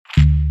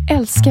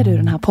Älskar du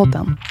den här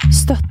podden?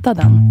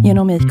 Stötta den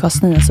genom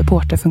IKAs nya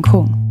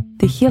supporterfunktion.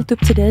 Det är helt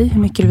upp till dig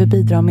hur mycket du vill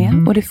bidra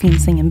med och det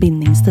finns ingen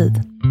bindningstid.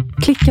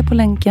 Klicka på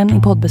länken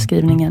i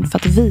poddbeskrivningen för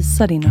att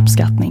visa din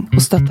uppskattning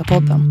och stötta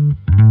podden.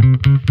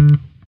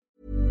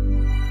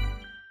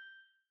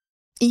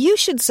 You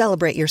should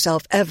celebrate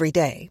yourself every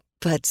day,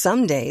 but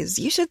some days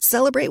you should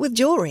celebrate with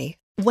jewelry.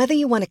 Whether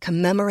you want to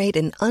commemorate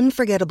an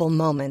unforgettable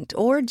moment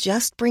or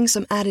just bring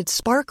some added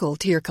sparkle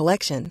to your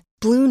collection,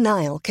 Blue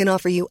Nile can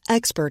offer you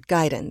expert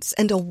guidance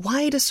and a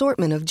wide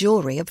assortment of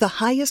jewelry of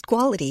the highest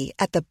quality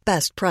at the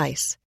best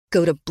price.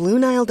 Go to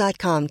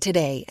BlueNile.com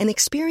today and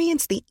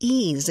experience the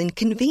ease and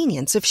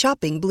convenience of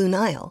shopping Blue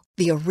Nile,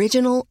 the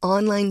original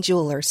online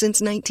jeweler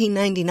since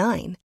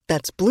 1999.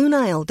 That's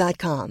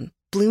BlueNile.com.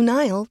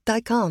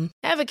 BlueNile.com.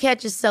 Ever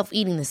catch yourself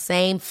eating the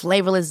same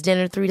flavorless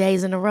dinner 3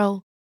 days in a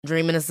row?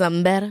 Dreaming of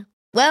something better?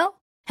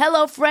 Well,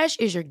 HelloFresh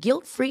is your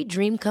guilt-free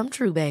dream come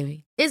true,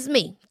 baby. It's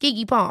me,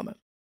 Keke Palmer.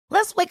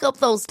 Let's wake up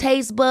those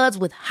taste buds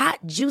with hot,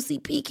 juicy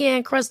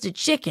pecan-crusted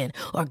chicken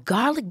or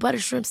garlic butter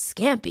shrimp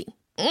scampi.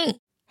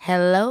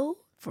 Hello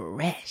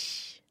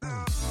Fresh.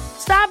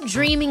 Stop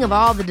dreaming of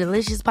all the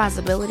delicious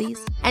possibilities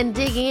and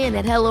dig in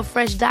at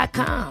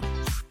HelloFresh.com.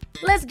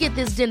 Let's get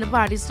this dinner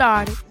party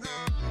started.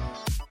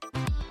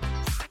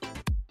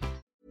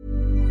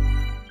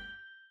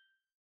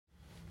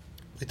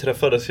 Vi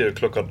träffades ju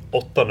klockan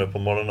 8 nu på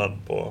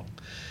morgonen på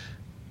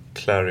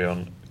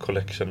Clarion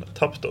Collection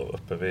Tapto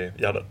uppe vid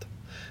Gärdet.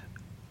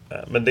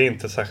 Men det är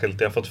inte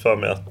särskilt, jag har fått för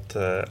mig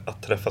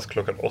att träffas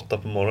klockan 8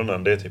 på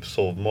morgonen, det är typ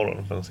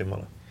sovmorgon för en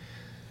simmare.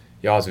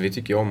 Ja, alltså vi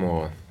tycker ju om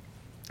att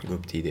gå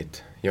upp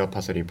tidigt. Jag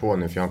passade ju på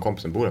nu för jag har en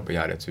kompis som bor här på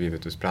Gärdet, så vi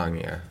vet och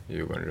sprang i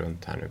Djurgården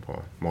runt här nu på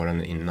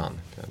morgonen innan.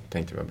 Jag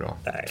tänkte det var bra.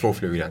 Nej. 2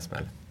 flugor i en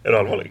smäll. Är du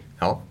allvarlig?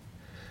 Ja.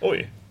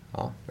 Oj.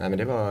 Ja, nej, men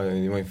det var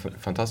en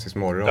fantastisk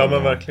morgon. Ja,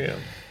 men verkligen.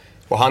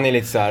 Och han är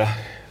lite så här,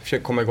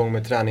 försöker komma igång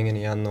med träningen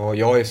igen. Och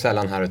jag är ju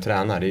sällan här och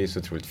tränar. Det är ju så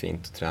otroligt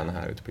fint att träna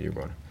här ute på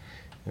Djurgården.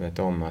 Jag vet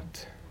om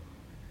att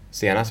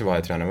senast jag var här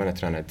och tränade, när jag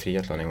tränade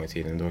triathlon en gång i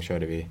tiden, då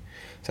körde vi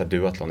så här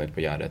duathlon ute på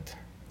Gärdet.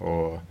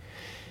 Och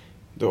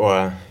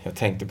då, jag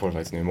tänkte på det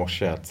faktiskt nu i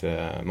morse, att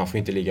vi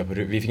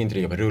fick inte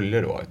ligga på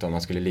rulle då, utan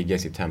man skulle ligga i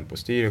sitt tempo och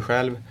styra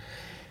själv.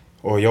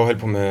 Och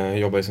jag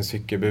jobbade som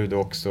cykelbud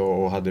också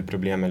och hade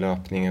problem med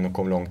löpningen och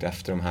kom långt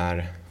efter de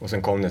här. Och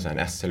sen kom det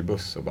en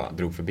SL-buss och bara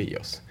drog förbi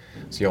oss.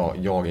 Så jag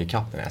jagade i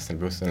kapp den här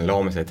SL-bussen,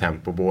 la mig sig i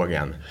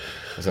tempobågen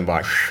och sen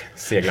bara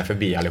segla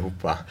förbi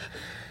allihopa.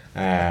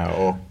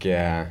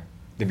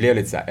 Det blev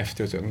lite så här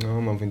efteråt, så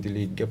man får inte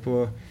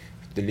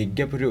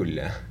ligga på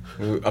rulle.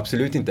 Och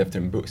absolut inte efter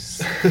en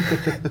buss.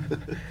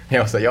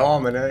 Jag sa, ja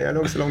men jag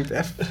låg så långt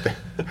efter.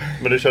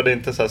 Men du körde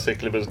inte så här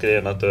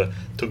cykelbussgrejen att du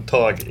tog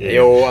tag i...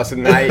 Jo, alltså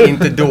nej,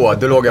 inte då.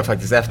 Då låg jag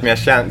faktiskt efter.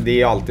 Men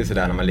det är alltid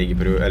sådär när man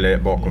ligger eller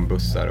bakom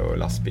bussar och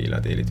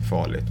lastbilar. Det är lite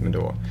farligt. Men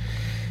då,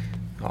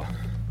 ja,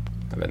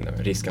 jag vet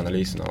inte,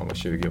 riskanalysen av att vara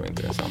 20 och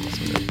inte detsamma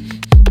som nu.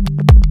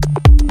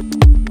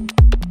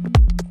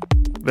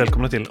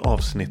 Välkomna till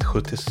avsnitt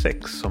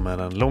 76 som är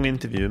en lång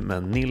intervju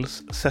med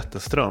Nils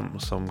Zetterström,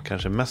 som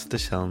kanske mest är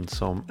känd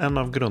som en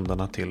av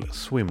grundarna till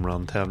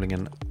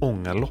swimrun-tävlingen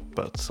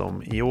Ångaloppet,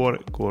 som i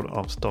år går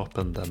av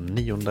stapeln den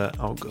 9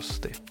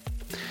 augusti.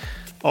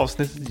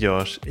 Avsnittet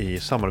görs i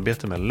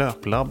samarbete med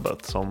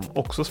Löplabbet, som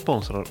också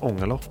sponsrar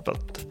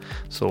Ångaloppet.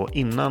 Så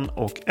innan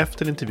och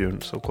efter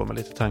intervjun så kommer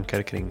lite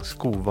tankar kring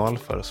skoval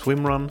för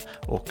swimrun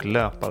och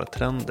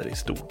löpartrender i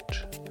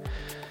stort.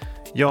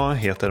 Jag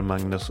heter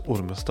Magnus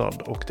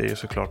Ormestad och det är ju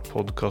såklart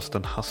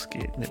podcasten Husky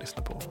ni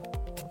lyssnar på.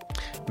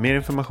 Mer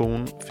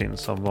information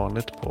finns som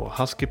vanligt på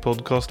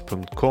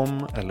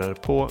huskypodcast.com eller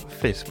på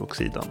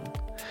Facebook-sidan.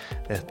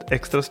 Ett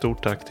extra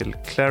stort tack till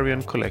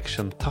Clarion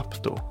Collection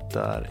Tapto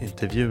där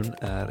intervjun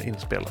är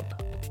inspelad.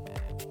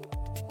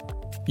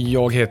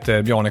 Jag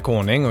heter Bjarne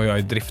Koning och jag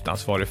är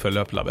driftansvarig för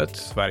Löplabbet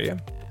Sverige.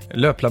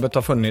 Löplabbet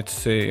har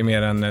funnits i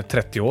mer än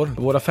 30 år.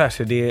 Vår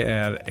affärsidé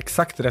är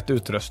exakt rätt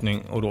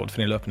utrustning och råd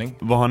för din löpning.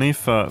 Vad har ni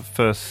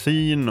för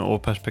syn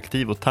och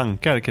perspektiv och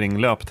tankar kring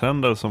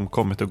löptrender som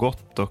kommit och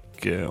gått,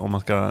 och om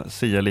man ska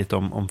säga lite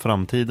om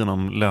framtiden,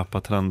 om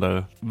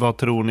löpartrender, vad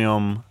tror ni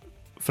om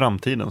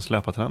framtidens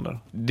löpartrender?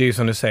 Det är ju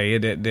som du säger,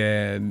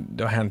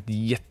 det har hänt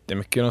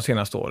jättemycket de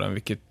senaste åren,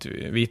 vilket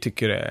vi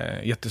tycker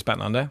är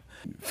jättespännande.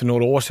 För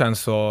några år sedan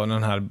så när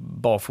den här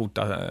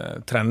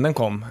barfota-trenden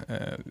kom,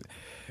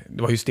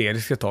 det var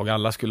hysteriskt ett tag.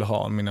 Alla skulle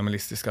ha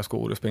minimalistiska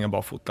skor och springa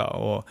barfota.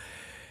 Och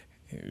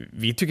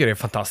vi tycker det är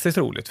fantastiskt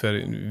roligt, för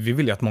vi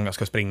vill ju att många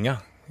ska springa.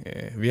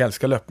 Vi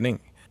älskar löpning.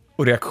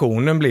 Och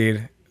reaktionen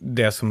blir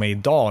det som är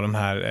idag, de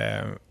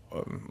här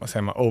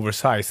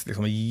oversized,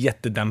 liksom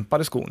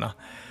jättedämpade skorna.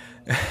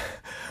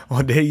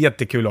 Och det är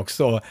jättekul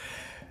också.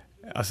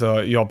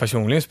 Alltså jag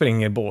personligen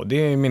springer både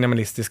i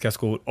minimalistiska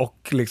skor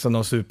och liksom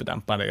de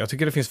superdämpade. Jag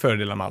tycker det finns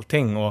fördelar med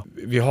allting. Och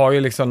vi har ju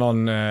liksom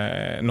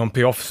någon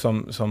payoff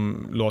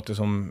som låter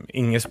som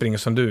ingen springer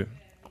som du.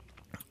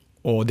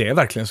 Och det är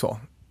verkligen så.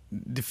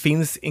 Det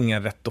finns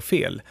ingen rätt och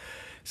fel.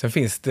 Sen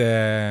finns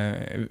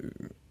det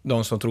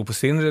de som tror på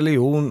sin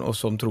religion och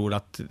som tror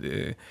att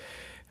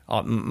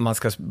man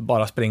ska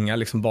bara springa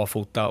liksom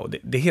barfota och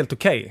det är helt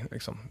okej.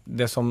 Liksom.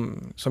 Det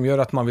som gör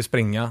att man vill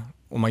springa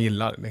och man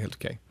gillar, det är helt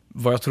okej.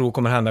 Vad jag tror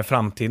kommer hända i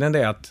framtiden,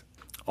 det är att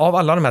av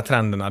alla de här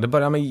trenderna, det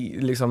börjar med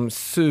liksom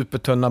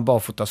supertunna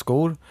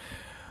barfotaskor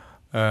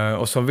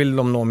och så vill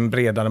de nå en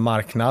bredare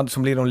marknad, så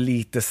blir de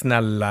lite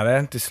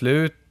snällare till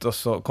slut och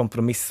så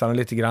kompromissar de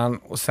lite grann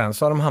och sen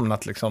så har de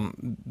hamnat liksom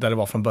där det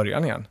var från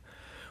början igen.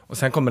 Och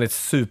sen kommer det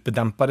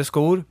superdämpade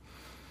skor.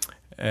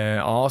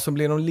 Så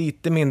blir de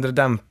lite mindre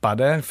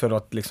dämpade för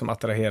att liksom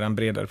attrahera en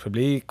bredare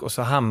publik och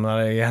så hamnar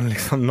det igen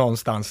liksom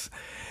någonstans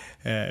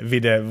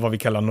vid det vad vi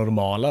kallar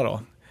normala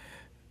då.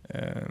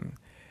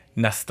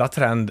 Nästa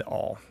trend,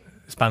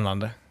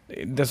 spännande.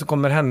 Det som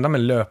kommer hända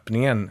med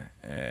löpningen,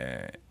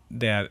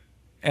 det är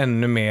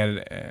ännu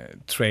mer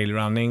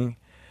trailrunning,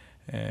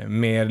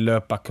 mer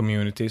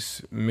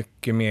löpa-communities,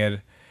 mycket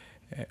mer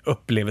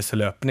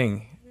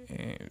upplevelselöpning.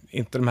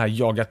 Inte de här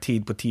jaga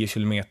tid på 10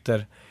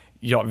 kilometer,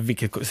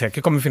 vilket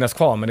säkert kommer finnas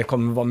kvar, men det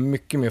kommer vara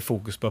mycket mer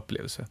fokus på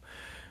upplevelse.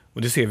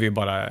 Och det ser vi ju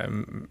bara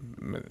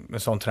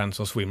med sån trend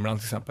som swimrun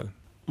till exempel.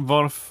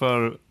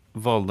 Varför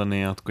valde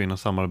ni att gå in och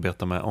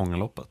samarbeta med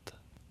Ångaloppet?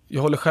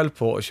 Jag håller själv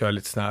på att köra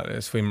lite sån här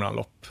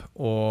swimrun-lopp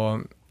och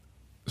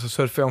så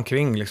surfar jag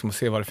omkring liksom och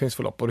ser vad det finns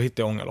för lopp och då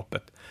hittar jag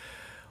Ångaloppet.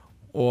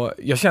 Och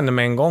jag känner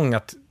med en gång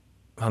att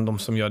de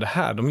som gör det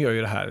här, de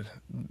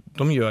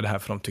gör det här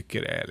för de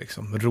tycker det är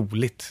liksom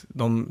roligt.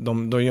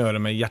 De gör det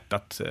med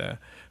hjärtat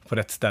på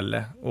rätt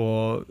ställe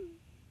och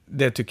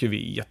det tycker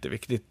vi är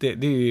jätteviktigt.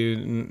 Det är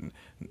ju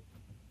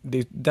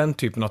den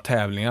typen av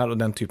tävlingar och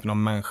den typen av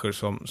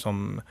människor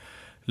som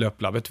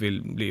Löplabbet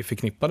vill bli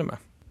förknippade med.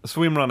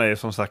 Swimrun är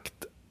som sagt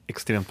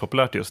extremt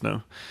populärt just nu.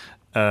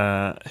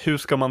 Hur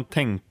ska man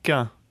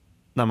tänka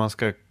när man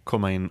ska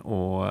komma in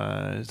och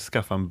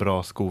skaffa en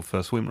bra sko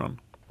för swimrun?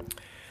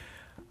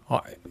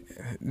 Ja,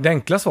 det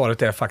enkla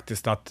svaret är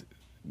faktiskt att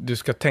du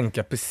ska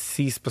tänka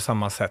precis på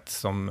samma sätt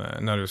som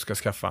när du ska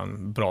skaffa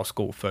en bra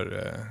sko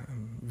för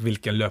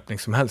vilken löpning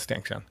som helst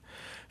egentligen.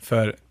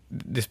 För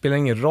det spelar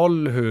ingen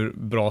roll hur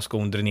bra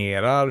skon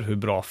dränerar, hur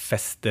bra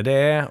fäste det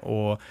är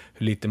och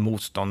hur lite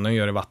motstånd den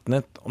gör i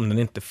vattnet om den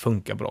inte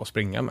funkar bra att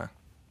springa med.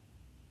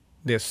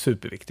 Det är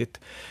superviktigt.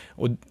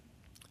 Och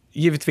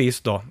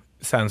givetvis då,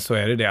 sen så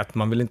är det att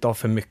man vill inte ha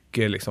för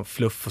mycket liksom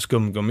fluff och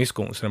skumgummi i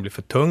skon så den blir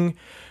för tung.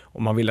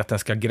 Och man vill att den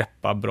ska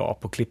greppa bra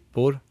på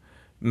klippor.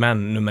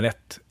 Men nummer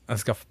 1, den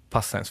ska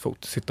passa ens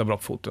fot, sitta bra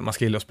på foten. Man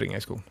ska gilla att springa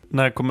i skon.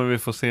 När kommer vi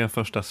få se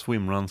första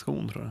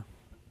swimrun-skon tror du?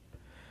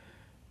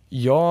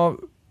 Jag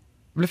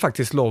blev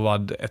faktiskt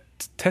lovad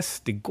ett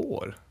test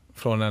igår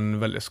från en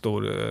väldigt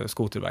stor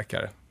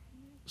skotillverkare.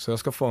 Så jag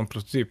ska få en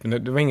prototyp.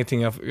 Men det var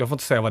ingenting, jag får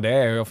inte säga vad det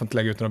är och jag får inte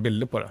lägga ut några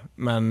bilder på det.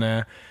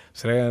 Men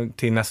så det,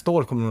 till nästa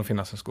år kommer det att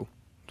finnas en sko,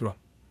 tror jag.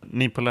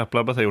 Ni på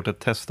Löplabbet har gjort ett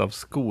test av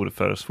skor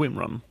för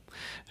swimrun.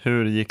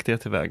 Hur gick det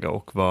tillväga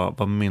och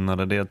vad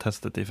mynnade det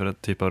testet i för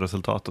ett typ av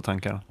resultat och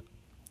tankar?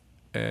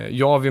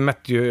 Ja, vi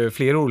mätte ju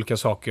flera olika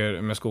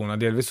saker med skorna.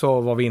 Delvis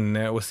så var vi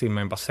inne och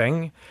simmade i en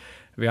bassäng.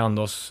 Vi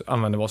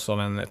använde oss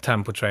av en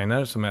tempo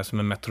trainer som är som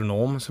en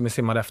metronom som vi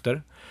simmade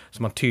efter.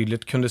 Så man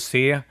tydligt kunde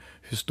se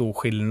hur stor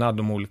skillnad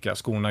de olika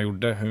skorna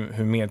gjorde.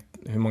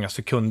 Hur många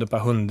sekunder per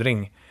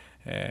hundring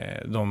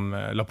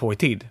de la på i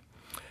tid.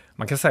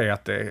 Man kan säga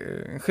att det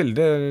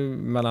skilde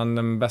mellan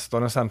den bästa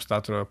och den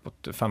sämsta, tror jag,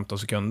 uppåt 15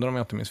 sekunder om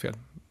jag inte minns fel,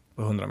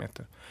 på 100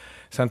 meter.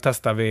 Sen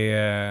testade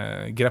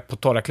vi grepp på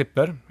torra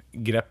klippor,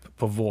 grepp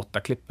på våta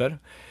klippor.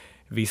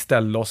 Vi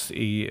ställde oss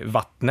i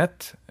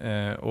vattnet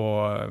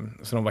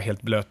så de var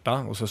helt blöta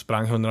och så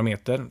sprang 100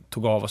 meter,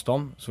 tog av oss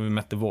dem så vi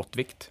mätte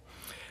våtvikt.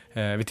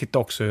 Vi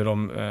tittade också hur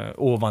de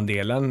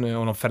ovandelen,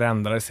 om de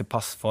förändrades i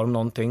passform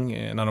någonting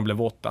när de blev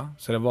våta.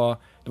 Så det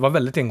var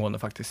väldigt ingående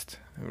faktiskt.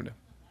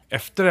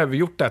 Efter att vi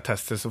gjort det här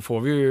testet så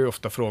får vi ju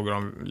ofta frågor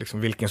om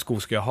liksom, vilken sko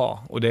ska jag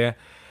ha. Och det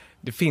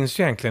finns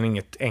ju egentligen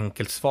inget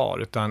enkelt svar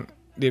utan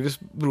det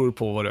beror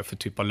på vad det är för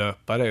typ av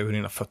löpare och hur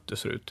dina fötter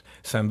ser ut.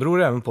 Sen beror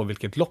det även på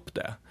vilket lopp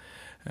det är.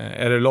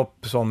 Är det lopp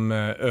som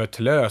Ö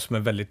till Ö som är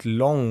väldigt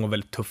lång och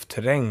väldigt tuff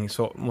terräng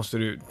så måste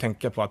du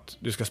tänka på att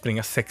du ska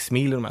springa 6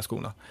 mil i de här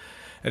skorna.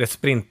 Är det ett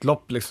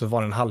sprintlopp liksom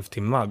var en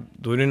halvtimme,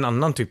 då är det en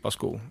annan typ av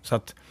sko. Så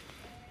att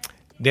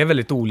det är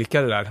väldigt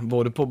olika det där,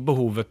 både på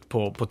behovet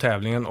på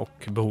tävlingen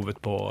och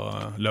behovet på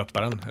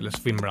löparen eller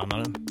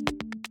swimrunnaren.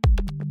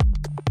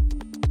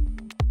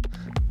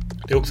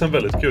 Det är också en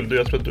väldigt kul,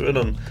 jag tror att du är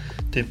den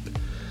typ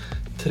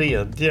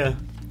 3:e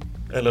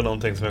eller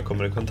någonting som jag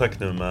kommer i kontakt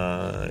nu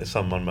med i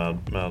samband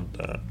med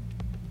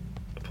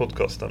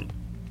podcasten.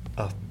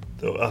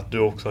 Att du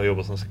också har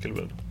jobbat som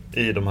cykelbud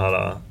i de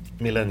här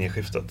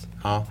millennieskiftet.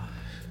 Ja.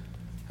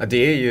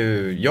 Det är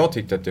ju, jag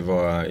tyckte att det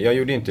var, jag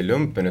gjorde inte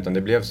lumpen utan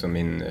det blev som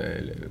min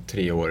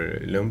 3 år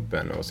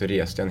lumpen och så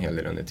reste jag en hel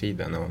del under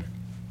tiden och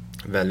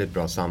väldigt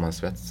bra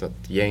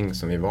sammansvetsat gäng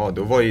som vi var.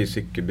 Då var ju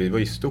cykelbud, var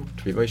ju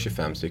stort, vi var ju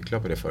 25 cyklar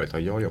på det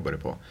företag jag jobbade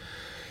på.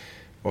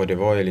 Och det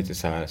var ju lite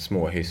så här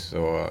småhyss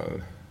och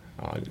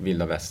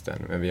vilda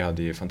västern, men vi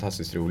hade ju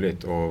fantastiskt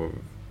roligt och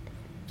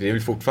det är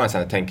väl fortfarande så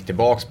när jag tänker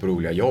tillbaks på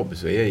roliga jobb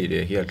så är ju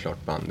det helt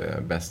klart bland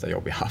det bästa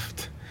jobb jag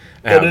haft.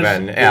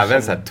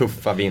 Även så här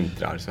tuffa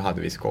vintrar så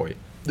hade vi skoj.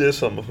 Det är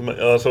samma för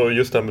mig. Alltså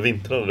just det här med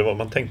vintrarna,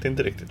 man tänkte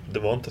inte riktigt, det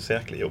var inte så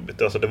jäkla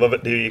jobbigt. Alltså det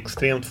är ju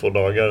extremt få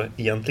dagar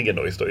egentligen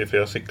då i Stoj, för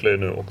jag cyklar ju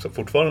nu också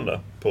fortfarande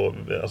på,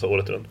 alltså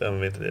året runt,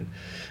 även vintertid.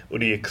 Och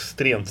det är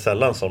extremt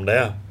sällan som det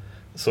är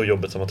så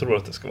jobbigt som man tror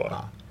att det ska vara.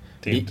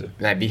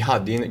 Ja. Vi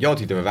hade jag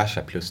tyckte det var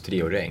värsta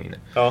 +3 och regn.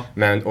 Ja.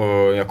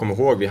 Och jag kommer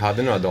ihåg, vi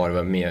hade några dagar det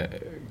var mer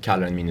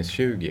kallare än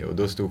 -20 och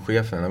då stod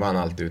chefen, då var han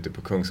alltid ute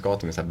på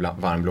Kungsgatan med så här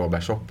varm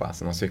blåbärssoppa.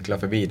 Så när han cyklade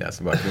förbi där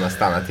så bara kunde man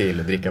stanna till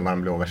och dricka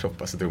varm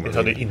blåbärssoppa, så drog man. Vi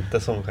hade inte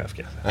som chef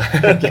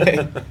okay.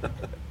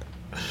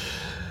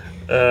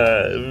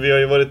 Vi har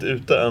ju varit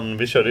ute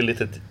vi körde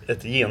lite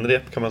ett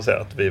genrep kan man säga,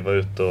 att vi var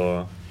ute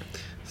och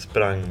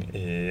sprang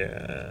i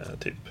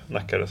typ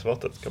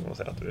Nackareservatet kan man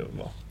säga att vi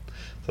var.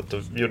 Så att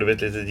då gjorde vi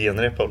ett litet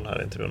genrep av den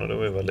här intervjun och det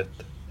var ju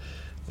väldigt,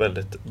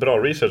 väldigt bra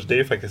research. Det är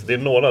ju faktiskt, det är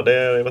några,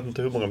 jag vet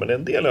inte hur många, men det är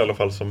en del i alla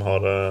fall som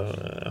har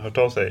hört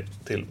av sig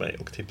till mig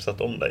och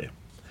tipsat om dig.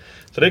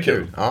 Så det är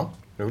kul. Ja,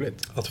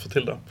 roligt. Att få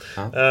till det.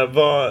 Ja.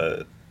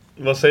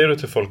 Vad säger du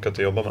till folk att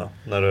du jobbar med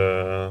när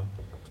du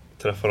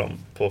träffar dem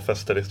på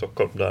fester i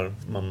Stockholm där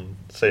man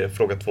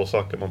frågar 2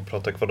 saker? Man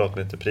pratar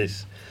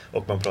kvadratmeterpris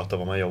och man pratar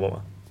vad man jobbar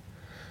med.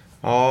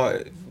 Ja,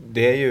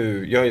 det är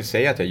ju, jag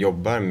säger att jag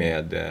jobbar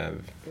med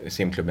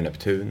simklubben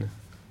Neptun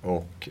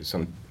och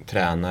som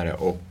tränare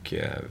och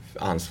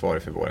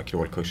ansvarig för våra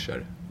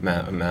crawlkurser.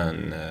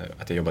 Men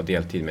att jag jobbar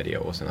deltid med det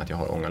och sen att jag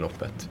har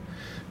Ångaloppet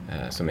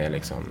som är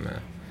liksom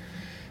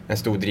en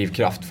stor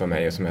drivkraft för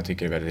mig och som jag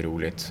tycker är väldigt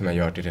roligt. Som jag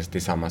gör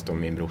tillsammans med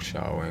min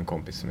brorsa och en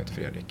kompis som heter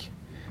Fredrik.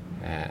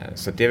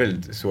 Så det är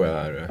väl så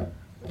jag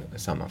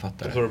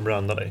sammanfattar det. Så du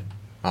brandar dig?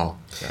 Ja,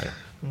 det är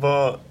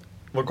det.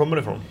 Var kommer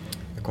du ifrån?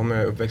 Jag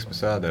kommer uppväxt på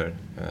Söder,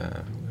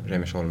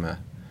 Reimersholme.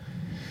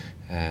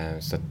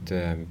 Så att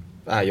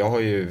jag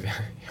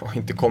har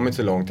inte kommit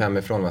så långt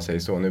hemifrån, om man säger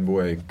så. Nu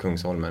bor jag i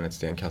Kungsholmen, ett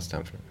stenkast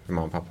hem för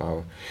mamma och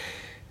pappa.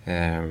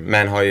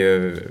 Men har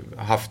ju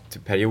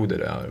haft perioder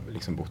där jag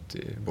liksom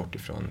bort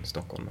ifrån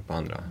Stockholm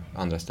på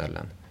andra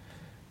ställen.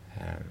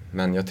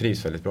 Men jag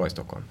trivs väldigt bra i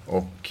Stockholm.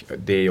 Och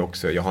det är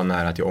också, jag har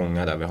nära till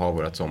Ånga där vi har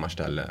vårt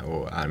sommarställe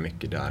och är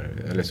mycket där.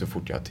 Eller så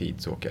fort jag har tid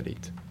så åker jag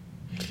dit.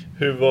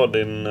 Hur var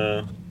din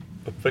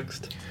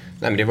uppväxt?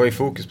 Nej, men det var ju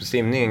fokus på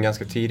simningen.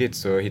 Ganska tidigt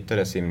så hittade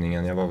jag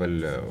simningen. Jag var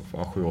väl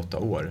 7-8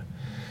 år.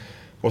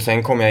 Och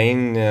sen kom jag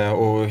in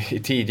och i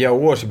tidiga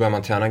år så började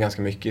man träna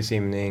ganska mycket i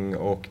simning.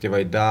 Och det var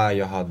ju där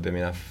jag hade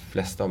mina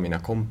flesta av mina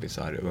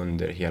kompisar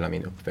under hela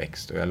min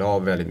uppväxt. Och jag la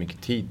väldigt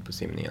mycket tid på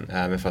simningen.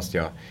 Även fast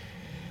jag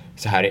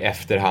så här i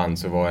efterhand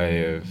så var jag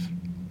ju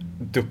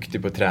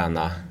duktig på att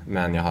träna.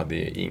 Men jag hade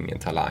ju ingen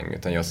talang.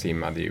 Utan jag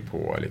simmade ju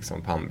på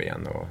liksom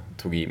pannben och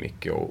tog i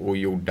mycket och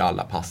gjorde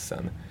alla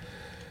passen.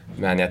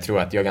 Men jag tror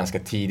att jag ganska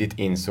tidigt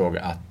insåg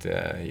att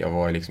jag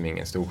var liksom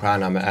ingen stor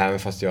stjärna. Men även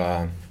fast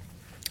jag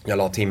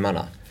la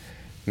timmarna.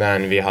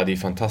 Men vi hade ju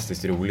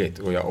fantastiskt roligt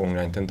och jag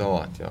ångrar inte en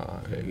dag att jag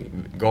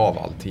gav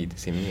all tid till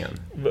simningen.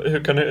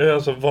 Hur kan ni,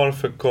 alltså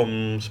varför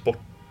kom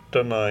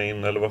sporterna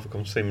in eller varför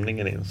kom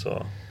simningen in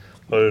så?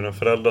 Har du några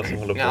föräldrar som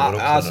håller på med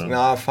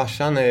det också?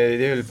 Farsan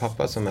det är väl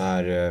pappa som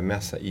är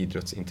mest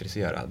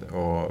idrottsintresserad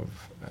och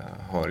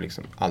har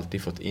liksom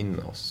alltid fått in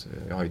oss.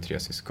 Jag har ju 3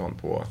 syskon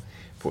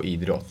på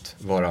idrott,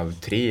 varav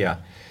 3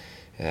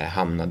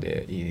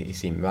 hamnade i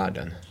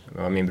simvärlden.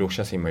 Min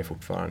brorsa simmar ju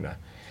fortfarande.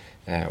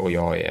 Och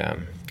jag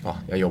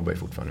jobbar ju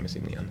fortfarande med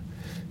simningen.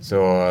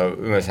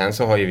 Men sen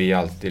så har ju vi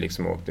alltid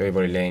liksom åkt, det har ju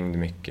varit längd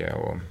mycket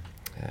och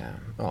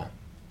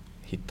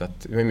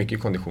det var mycket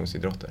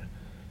konditionsidrotter.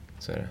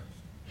 Så är det.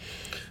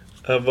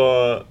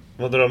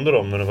 Vad drömde du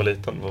om när du var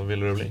liten? Vad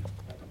ville du bli?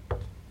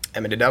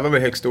 Men det där var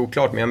väl högst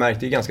oklart, men jag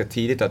märkte ju ganska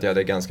tidigt att jag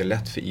hade ganska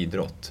lätt för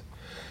idrott.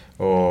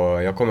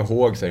 Och jag kommer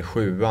ihåg så här,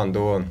 7:an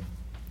då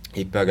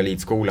gick på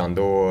Högalidskolan,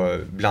 då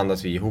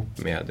blandas vi ihop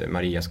med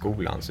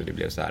Mariaskolan, så det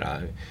blev så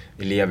här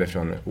elever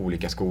från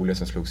olika skolor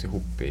som slogs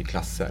ihop i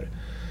klasser.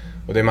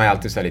 Och då är man ju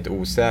alltid så här lite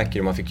osäker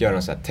och man fick göra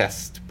en så här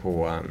test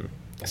på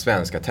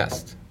svenska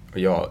test. Och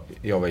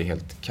jag var ju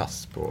helt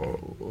kass på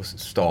att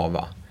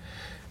stava.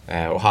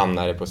 Och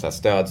hamnade på så här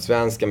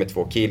stödsvenska med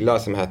 2 killar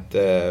som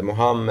hette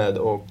Mohammed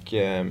och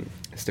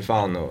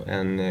Stefano,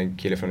 en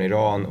kille från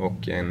Iran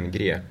och en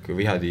grek. Och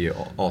vi hade ju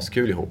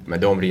askul ihop,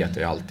 men de retade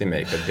ju alltid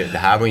mig. För det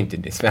här var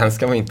inte,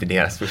 svenska var inte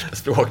deras första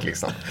språk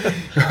liksom.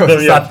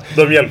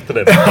 De hjälpte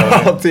dig.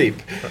 Ja, typ.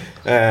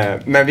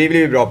 Men vi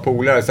blev ju bra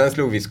polare. Sen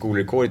slog vi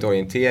skolrekord i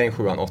orientering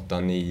 7:an,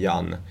 8:an,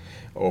 9:an.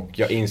 Och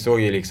jag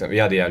insåg ju liksom, vi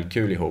hade jävligt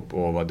kul ihop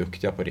och var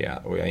duktiga på det.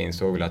 Och jag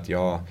insåg väl att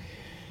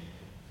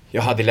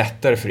jag hade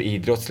lättare för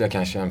idrottsliga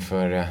kanske än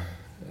för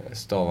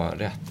stava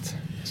rätt.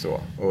 Så.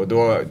 Och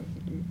då,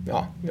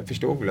 jag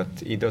förstod väl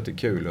att idrott är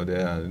kul och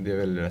det är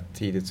väl rätt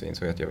tidigt så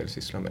insåg jag att jag vill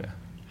syssla med det.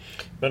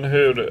 Men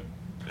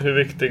hur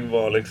viktig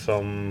var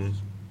liksom,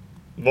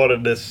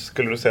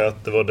 skulle du säga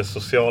att det var det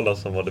sociala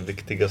som var det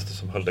viktigaste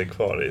som höll dig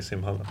kvar i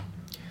simhallen?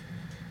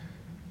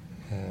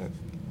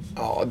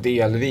 Ja,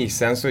 delvis.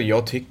 Sen så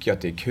jag tycker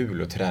att det är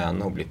kul att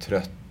träna och bli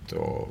trött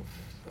och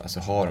alltså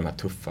ha de här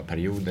tuffa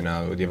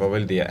perioderna. Och det var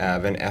väl det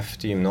även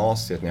efter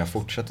gymnasiet när jag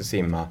fortsatte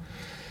simma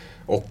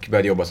och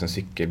började jobba som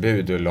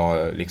cykelbud och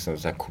la liksom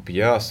så här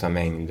kopiösa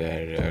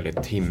mängder eller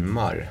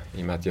timmar.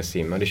 I och med att jag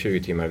simmade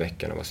 20 timmar i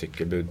veckan och var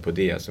cykelbud på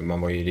det. Så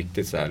man var ju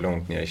riktigt så här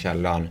långt ner i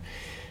källaren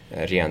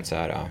rent så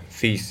här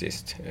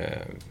fysiskt.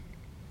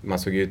 Man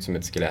såg ut som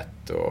ett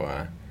skelett och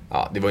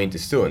ja, det var inte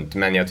sunt.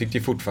 Men jag tyckte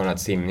fortfarande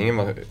att simningen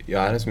var... Jag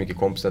hade så mycket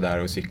kompisar där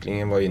och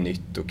cyklingen var ju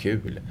nytt och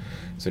kul.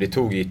 Så det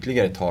tog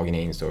ytterligare ett tag när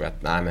jag insåg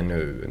att nej, men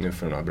nu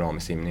får det vara bra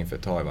med simning för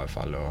ett tag i varje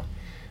fall. Och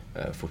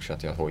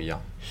fortsatte jag hoja.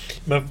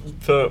 Men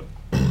för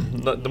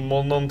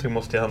någonting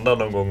måste ju hända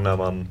någon gång när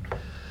man,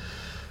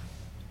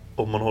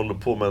 om man håller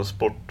på med en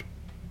sport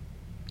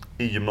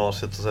i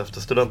gymnasiet och så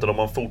efter studenten, om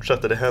man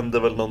fortsätter, det händer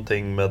väl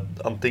någonting med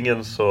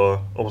antingen så,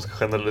 om man ska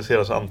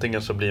generalisera, så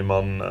antingen så blir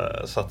man,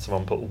 satsar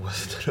man på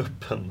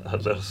OS-truppen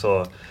eller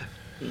så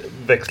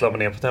växlar man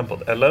ner på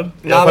tempot, eller?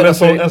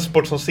 En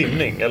sport som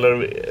simning,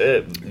 eller?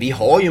 Vi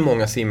har ju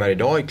många simmare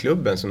idag i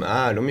klubben som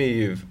de är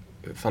ju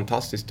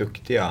fantastiskt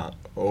duktiga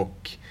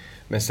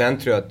men sen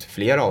tror jag att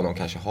flera av dem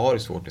kanske har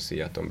svårt att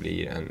se att de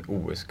blir en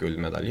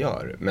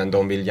OS-guldmedaljör. Men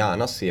de vill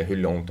gärna se hur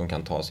långt de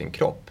kan ta sin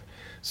kropp.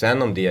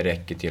 Sen om det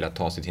räcker till att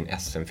ta sig till en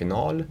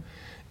SM-final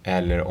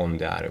eller om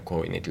det är att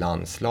gå in i ett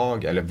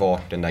landslag eller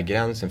vart den där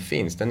gränsen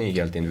finns, den är ju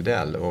helt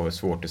individuell och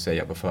svårt att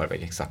säga på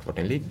förväg exakt vart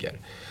den ligger.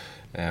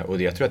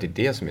 Och jag tror att det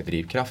är det som är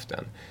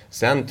drivkraften.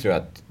 Sen tror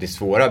jag att det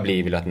svåra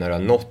blir väl att när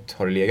du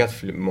har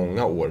legat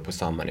många år på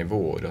samma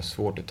nivå och du har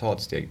svårt att ta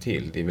ett steg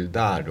till. Det är väl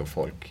där då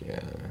folk,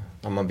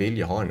 man vill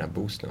ju ha den här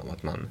boosten av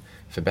att man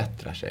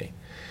förbättrar sig.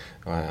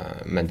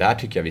 Men där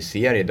tycker jag vi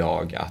ser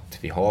idag att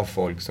vi har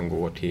folk som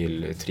går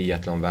till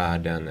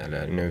triathlonvärlden,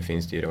 eller nu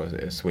finns det ju då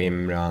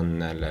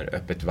swimrun eller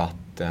öppet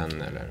vatten,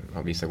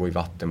 eller vissa går i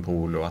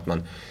vattenpool, och att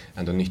man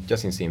ändå nyttjar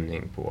sin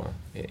simning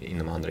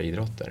inom andra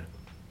idrotter.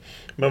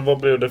 Men vad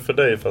blev det för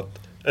dig?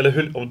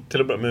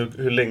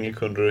 Hur länge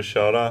kunde du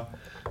köra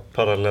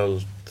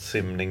parallellt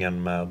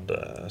simningen med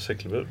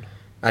cykelbud?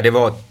 Ja, det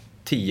var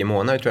 10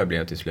 månader tror jag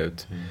blev till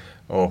slut.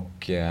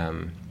 Och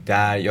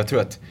jag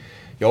tror att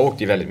jag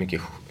åkte väldigt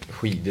mycket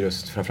skidor och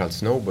framförallt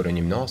snowboard i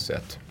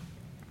gymnasiet.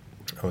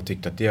 Och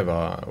tyckte att det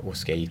var, och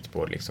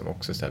skateboard liksom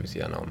också så här vid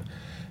sidan om.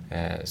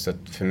 Så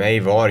att för mig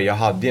jag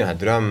hade den här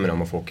drömmen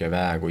om att få åka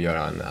iväg och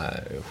göra en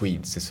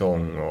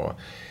skidsäsong, och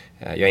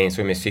jag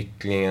insåg med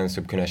cyklingen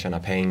så kunde jag tjäna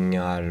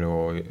pengar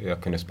och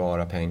jag kunde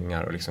spara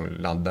pengar och liksom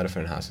laddade för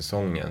den här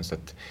säsongen. Så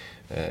att,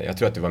 jag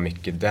tror att det var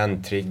mycket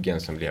den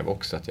triggen som blev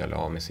också att jag la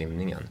av med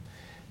simningen.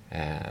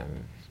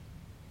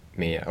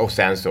 Och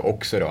sen så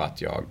också då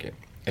att jag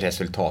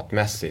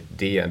resultatmässigt,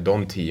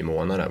 de 10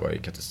 månaderna var ju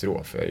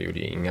katastrof. Jag gjorde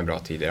inga bra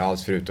tider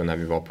alls, förutom när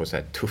vi var på så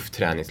här tufft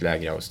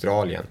träningsläger i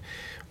Australien.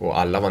 Och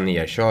alla var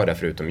nerkörda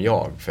förutom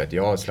jag, för att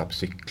jag slapp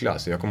cykla.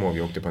 Så jag kommer ihåg att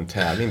vi åkte på en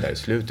tävling där i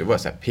slutet. Jag var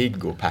så här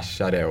pigg och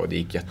persade och det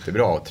gick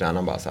jättebra. Och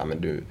tränaren bara så här,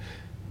 men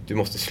du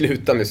måste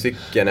sluta med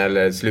cykeln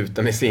eller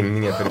sluta med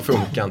simningen, för det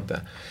funkar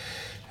inte.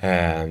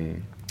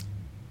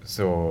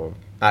 Så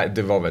nej,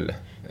 det var väl...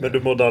 Men du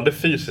mådde aldrig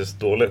fysiskt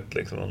dåligt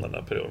liksom under den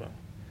här perioden?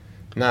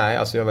 Nej,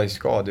 alltså jag var ju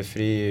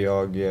skadefri.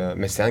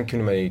 Men sen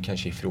kunde man ju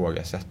kanske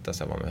ifrågasätta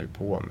så vad man höll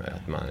på med.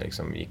 Att man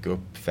liksom gick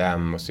upp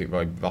 5 och så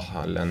var i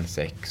hallen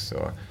 6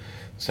 och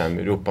sen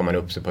ropar man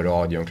upp sig på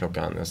radion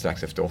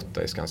strax efter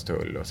 8 i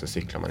Skanstull, och så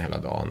cyklar man hela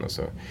dagen.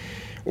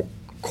 Och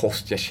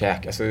kost jag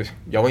käkade, alltså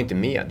jag var inte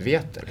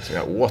medveten. Liksom.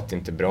 Jag åt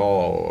inte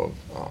bra och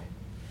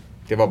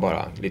det var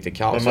bara lite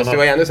kaos. Fast det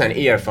var ändå så en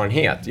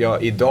erfarenhet.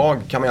 Idag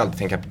kan man ju alltid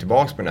tänka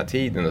tillbaka på den här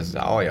tiden och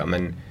säga,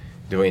 men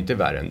det var inte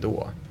värre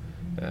ändå.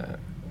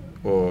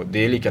 Och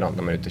det är likadant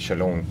när man är ute och kör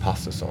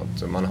långpass och sånt.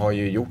 Så man har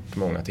ju gjort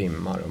många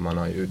timmar och man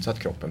har ju utsatt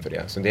kroppen för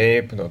det. Så det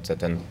är på något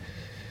sätt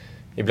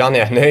ibland är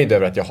jag nöjd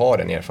över att jag har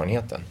den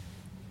erfarenheten.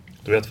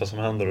 Du vet vad som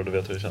händer och du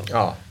vet hur det känns.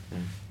 Ja.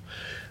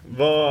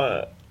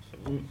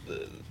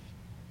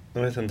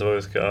 Jag vet inte vad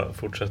vi ska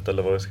fortsätta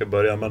eller vad vi ska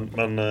börja.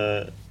 Men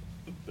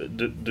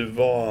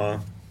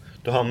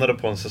du hamnade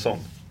på en säsong.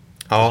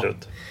 Ja,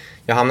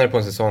 jag hamnade på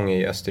en säsong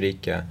i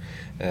Österrike.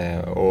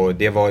 Och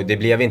det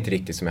blev inte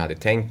riktigt som jag hade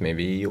tänkt mig.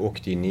 Vi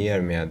åkte ju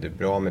ner med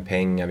bra med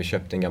pengar. Vi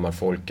köpte en gammal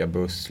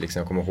folkabuss. Liksom,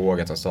 jag kommer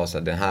ihåg att de sa så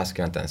här, den här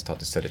ska jag inte ens ta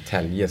till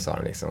Södertälje, sa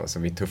de liksom. Så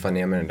vi tuffade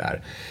ner med den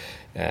där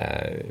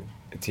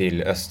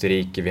till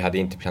Österrike. Vi hade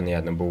inte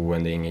planerat någon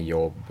boende, ingen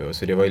jobb.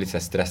 Så det var ju lite så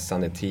här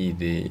stressande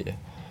tid i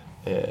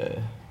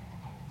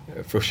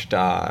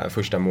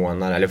första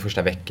månaden eller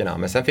första veckorna.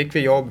 Men sen fick vi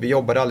jobb. Vi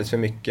jobbade alldeles för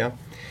mycket.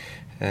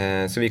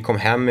 Så vi kom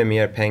hem med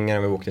mer pengar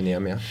än vi åkte ner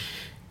med.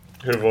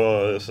 Hur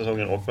var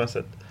säsongen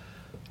åkmässigt?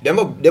 Det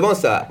var en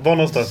så här... Var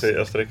någonstans i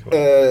Österrike?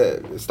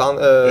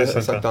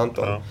 Sankt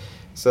Anton. Ja.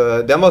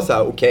 Så den var så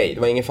här okej.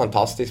 Det var ingen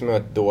fantastisk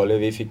men dålig.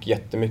 Vi fick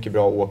jättemycket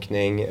bra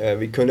åkning.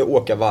 Vi kunde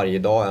åka varje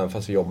dag även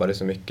fast vi jobbade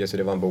så mycket, så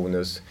det var en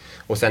bonus.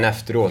 Och sen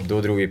efteråt,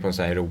 då drog vi på en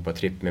så här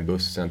Europatripp med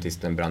bussen tills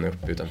den brann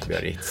upp utanför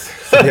Biarritz.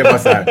 Så det var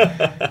så här,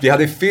 vi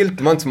hade fyllt,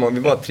 det var inte så många, vi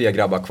var 3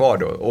 grabbar kvar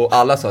då. Och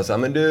alla sa så här,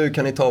 men du,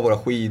 kan ni ta våra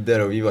skidor?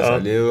 Och vi var så här,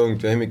 det är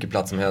lugnt, vi har hur mycket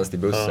plats som helst i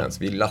bussen. Så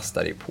vi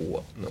lastade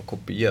på något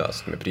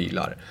kopiöst med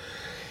prylar.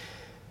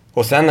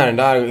 Och sen när den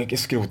där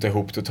skrotade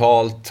ihop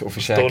totalt och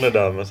försökte... Står ni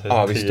där med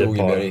ja, vi stod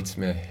i Biarritz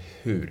med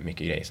hur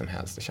mycket grejer som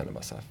helst och kände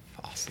bara så här,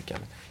 fasiken,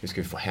 hur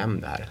ska vi få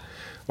hem det här?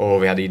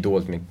 Och vi hade ju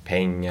dåligt med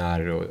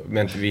pengar.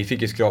 Men vi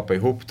fick ju skrapa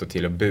ihop då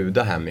till att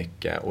buda här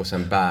mycket och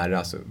sen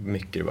bära så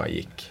mycket det bara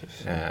gick.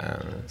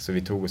 Så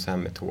vi tog oss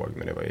hem med tåg,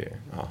 men det var ju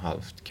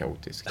halvt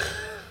kaotiskt.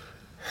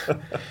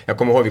 Jag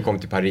kommer ihåg vi kom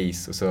till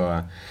Paris och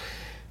så...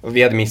 Och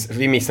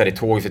vi missade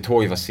tåg, för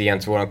tåget var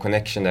sent. Vår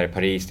connection där i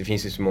Paris, det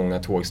finns ju så många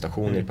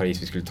tågstationer i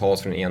Paris. Vi skulle ta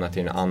oss från den ena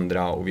till den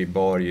andra och vi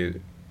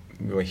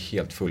var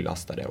helt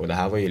fullastade. Och det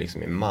här var ju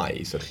liksom i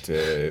maj, så att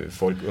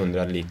folk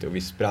undrade lite. Och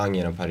vi sprang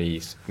genom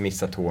Paris,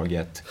 missade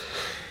tåget.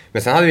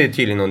 Men sen hade vi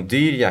tydligen någon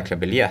dyr jäkla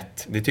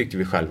biljett. Det tyckte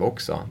vi själva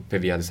också, för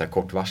vi hade så här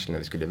kort varsel när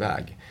vi skulle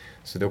iväg.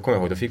 Så då kommer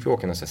jag ihåg, då fick vi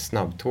åka någon så här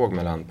snabbtåg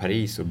mellan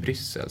Paris och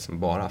Bryssel som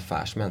bara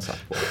affärsmän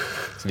satt på.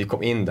 Så vi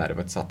kom in där, det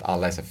var satt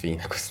alla i så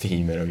fina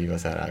kostymer och vi var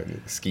så här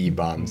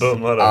skibums.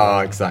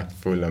 Ja,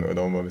 exakt, fulla med. Och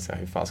de var så här,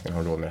 hur fan ska de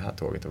ha råd med det här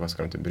tåget och vad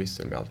ska de till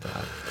Bryssel med allt det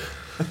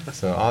här?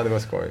 Så ja, det var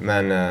skoj.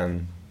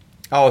 Men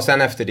och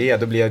sen efter det,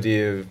 då blev det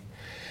ju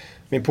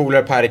min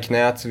polare Per i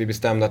knät, så vi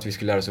bestämde att vi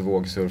skulle lära oss att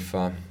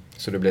vågsurfa.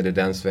 Så då blev det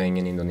den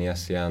svängen,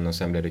 Indonesien, och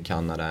sen blev det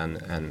Kanada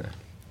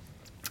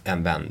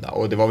en vända.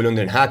 Och det var väl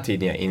under den här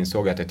tiden jag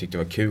insåg att jag tyckte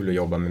det var kul att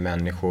jobba med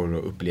människor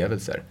och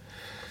upplevelser.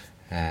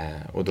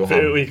 Och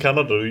då i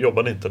Kanada, du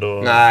jobbade inte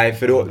då? Nej,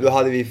 för då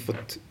hade vi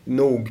fått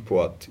nog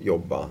på att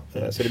jobba.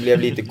 Så det blev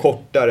lite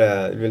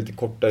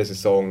kortare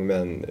säsong,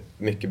 men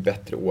mycket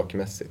bättre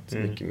åkmässigt.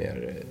 Mycket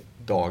mer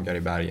dagar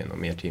i bergen och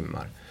mer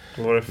timmar.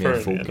 Var det mer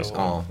fokus?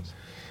 Ja,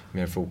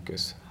 mer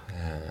fokus.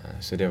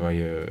 Så det var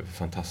ju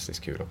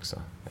fantastiskt kul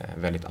också.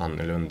 Väldigt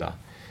annorlunda.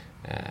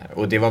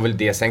 Och det var väl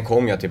det. Sen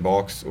kom jag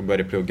tillbaks och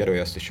började plugga då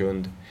i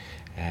Östersund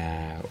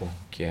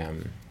och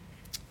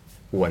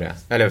Åre,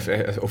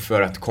 och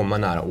för att komma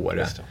nära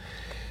Åre.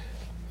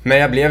 Men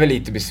jag blev väl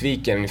lite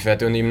besviken, för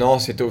att under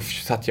gymnasiet då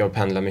satt jag och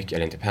pendlade mycket,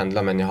 eller inte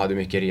pendla, men jag hade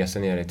mycket resor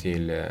nere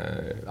till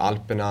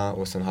Alperna,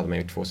 och sen hade man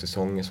gjort 2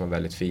 säsonger som var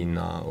väldigt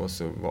fina, och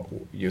så var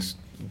just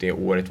det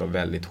året var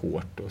väldigt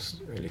hårt och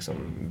liksom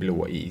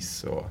blå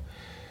is, och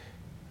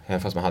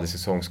fast man hade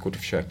säsongskort och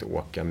försökte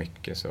åka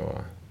mycket, så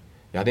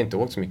jag hade inte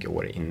åkt så mycket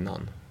år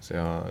innan.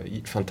 Så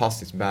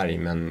fantastiskt berg,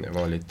 men jag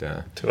var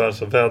lite... Tyvärr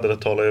så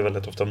vädret talar ju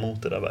väldigt ofta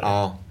mot det där berget.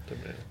 Ja,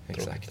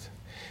 exakt.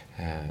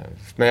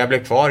 Men jag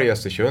blev kvar i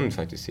Östersund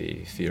faktiskt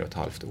i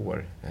 4,5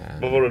 år.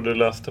 Vad var det du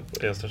läste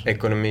på Östersund?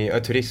 Ekonomi,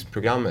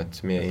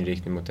 turistprogrammet med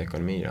inriktning mot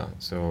ekonomi. Då.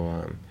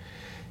 Så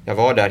jag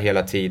var där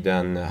hela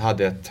tiden,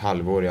 hade ett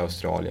halvår i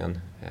Australien.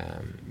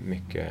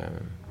 Mycket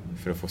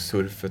för att få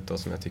surfet då,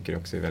 som jag tycker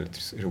också är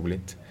väldigt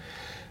roligt.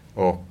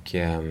 Och...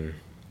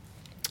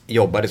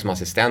 jobbade som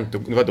assistent.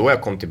 Det var då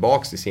jag kom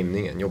tillbaks till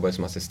simningen. Jobbade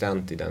som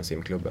assistent i den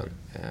simklubben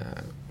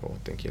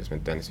åt en kille som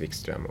heter Dennis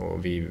Wikström.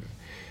 Och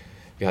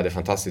vi hade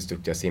fantastiskt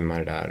duktiga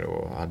simmare där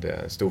och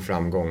hade stor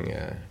framgång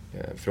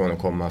från att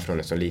komma från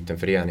en så liten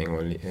förening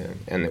och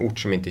en ort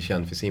som inte är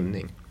känd för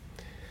simning.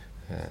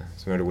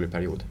 Så det var en rolig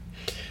period.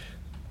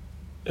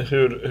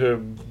 Hur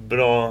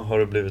bra har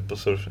du blivit på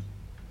surfing?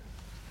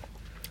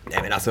 Nej,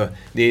 men alltså,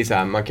 det är så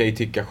här, man kan ju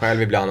tycka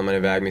själv ibland om man är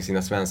iväg med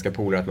sina svenska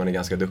polare att man är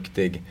ganska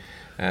duktig.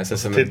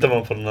 Så tittar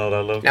man på den här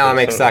eller? Ja,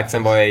 men exakt.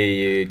 Sen var jag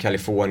i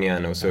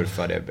Kalifornien och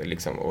surfade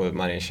liksom, och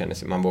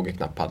man vågar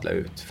knappt paddla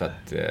ut för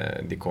att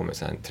det kommer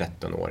så här en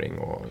 13-åring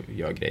och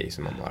gör grejer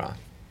som man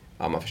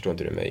bara, man förstår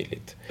inte hur det är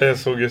möjligt. Jag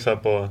såg ju så här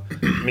på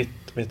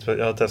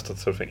jag har testat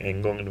surfing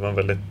en gång. Det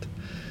var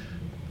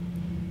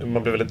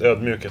man blev väldigt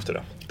ödmjuk efter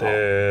det.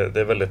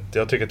 Det är väldigt,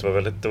 jag tycker att det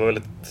var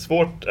väldigt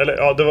svårt, eller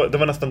ja, det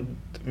var nästan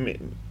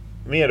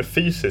mer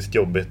fysiskt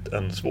jobbigt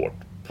än svårt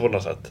på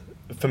något sätt.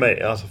 För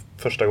mig, alltså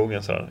första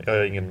gången så här, jag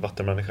är ingen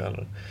vattenmänniska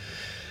heller.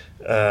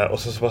 Och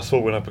så bara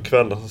såg man här på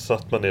kvällen, så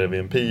satt man nere vid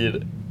en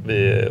pir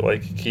vid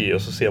Waikiki,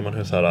 och så ser man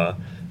hur så här,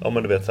 ja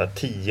men du vet så här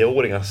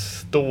 10-åringar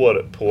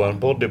står på en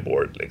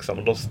bodyboard liksom,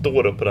 och de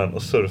står upp på den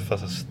och surfar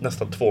så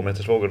nästan 2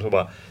 meters vågor, och så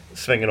bara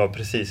svänger av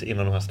precis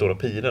innan de här stora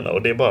pirerna,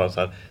 och det är bara så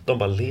här, de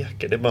bara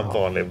leker, det är bara en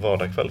vanlig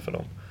vardagskväll för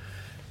dem.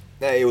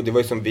 Nej, och det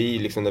var ju som vi,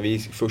 liksom, när vi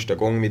första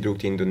gången vi drog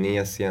till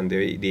Indonesien, det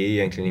är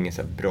egentligen ingen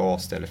så här bra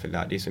ställe för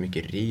det. Det är så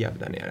mycket rev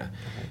där nere.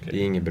 Okay. Det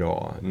är inget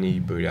bra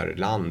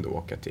nybörjarland att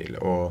åka till.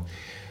 Och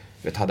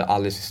vi hade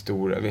alldeles för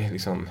stora,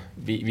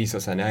 vi sa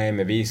så här, nej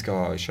men vi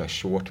ska köra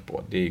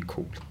shortboard, det är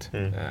coolt.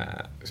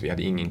 Så vi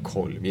hade ingen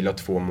koll. Vi la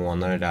 2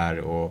 månader där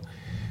och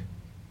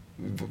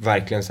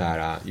verkligen så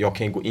här, jag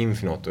kan gå in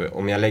för något, och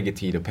om jag lägger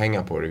tid och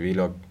pengar på det, vi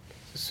la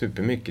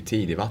supermycket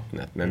tid i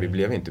vattnet, men vi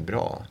blev inte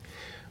bra.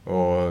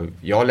 Och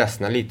jag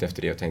ledsnade lite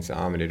efter det och tänkte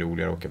så men det är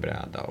roligare att åka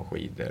bräda och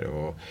skidor.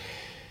 Och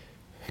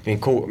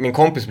min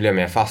kompis blev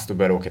med fast och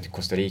började åka till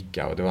Costa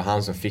Rica, och det var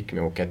han som fick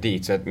mig att åka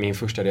dit. Så att min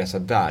första resa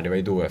där, det var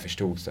ju då jag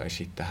förstod så här,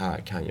 shit, det här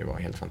kan ju vara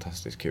helt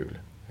fantastiskt kul.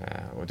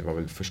 Och det var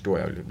väl först då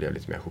jag blev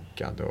lite mer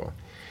hookad och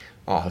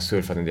har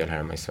surfat en del här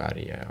hemma i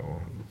Sverige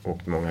och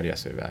åkt många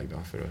resor iväg då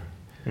för att...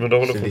 Men då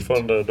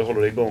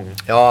håller det igång?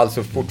 Ja,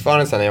 alltså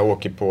fortfarande sen när jag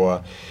åker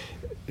på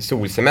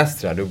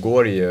solsemestrar, då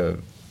går det ju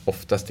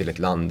oftast till ett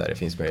land där det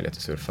finns möjlighet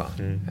att surfa.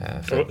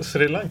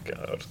 Sri Lanka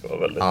ska vara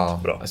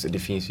väldigt bra. Alltså det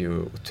finns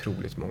ju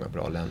otroligt många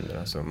bra länder.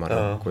 Alltså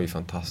Marocko är ju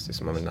fantastiskt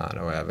som man vill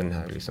nära, och även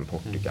här liksom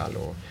Portugal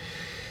och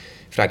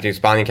Frankrike och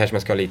Spanien kanske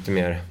man ska ha lite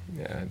mer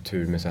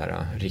tur med så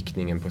här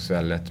riktningen på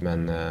svället,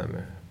 men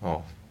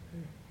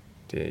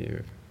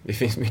det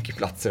finns mycket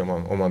platser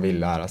om man vill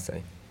lära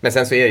sig. Men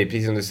sen så är det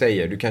precis som du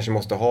säger, du kanske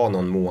måste ha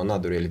någon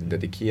månad då du är lite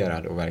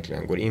dedikerad och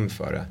verkligen går in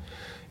för det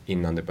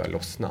innan det börjar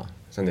lossna.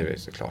 Sen är det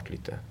såklart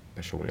lite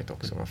personligt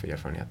också, man får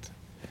erfarenhet.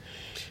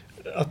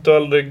 Att du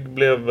aldrig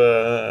blev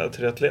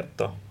triatlet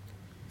då?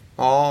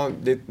 Ja,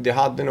 det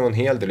hade nog en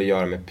hel del att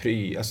göra med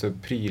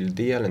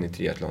pryldelen i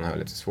triathlon har jag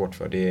lite svårt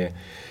för.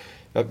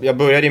 Jag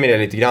började med det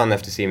lite grann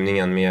efter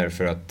simningen, mer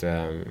för att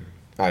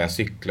jag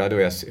cyklade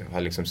och jag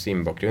har liksom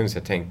simbakgrund, så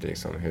jag tänkte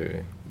liksom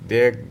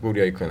det borde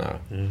jag ju kunna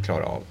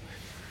klara av.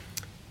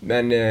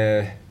 Men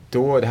det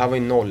här var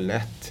ju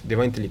 01, det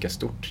var inte lika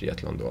stort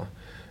triathlon då.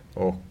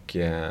 Och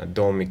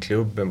de i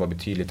klubben var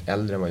betydligt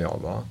äldre än vad jag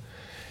var.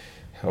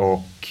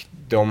 Och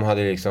de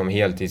hade liksom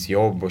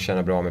heltidsjobb och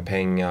tjänade bra med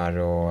pengar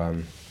och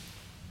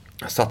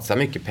satsade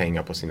mycket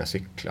pengar på sina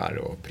cyklar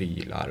och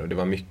prylar. Och det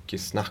var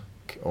mycket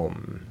snack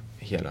om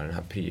hela den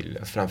här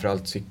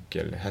framförallt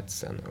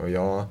cykelhetsen. Och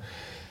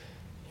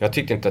jag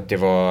tyckte inte att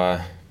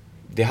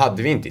det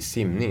hade vi inte i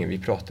simningen, vi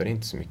pratade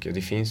inte så mycket.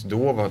 Vi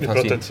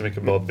pratade inte så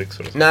mycket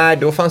badbyxor. Nej,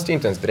 då fanns det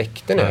inte ens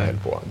dräkter när jag höll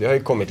på. Det har ju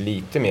kommit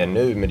lite mer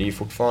nu, men det är ju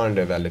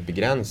fortfarande väldigt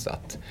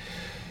begränsat.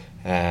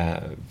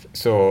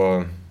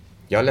 Så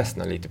jag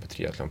ledsnar lite på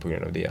triathlon på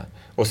grund av det.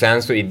 Och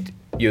sen så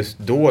just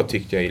då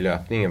tyckte jag i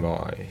löpningen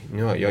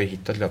nu har jag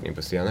hittat löpning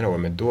på senare år,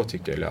 men då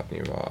tyckte jag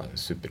löpningen var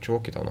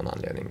supertråkigt av någon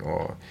anledning.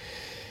 Och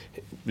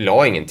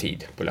la ingen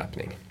tid på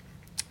löpning.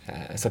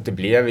 Så att det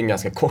blev en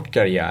ganska kort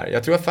karriär.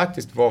 Jag tror jag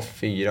faktiskt var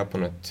 4 på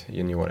något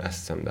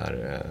junior-SM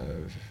där.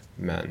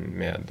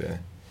 Men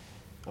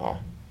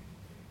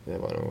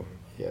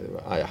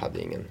jag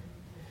hade ingen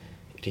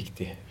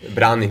riktig,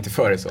 brann inte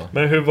för det så.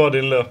 Men hur var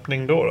din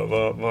löpning då?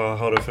 Vad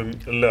har du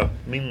för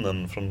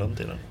löpminnen från den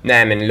tiden?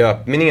 Nej, men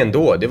löpningen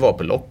då, det var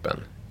på loppen.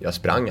 Jag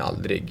sprang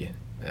aldrig.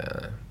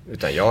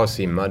 Utan jag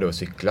simmade och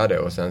cyklade,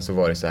 och sen så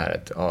var det så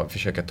här att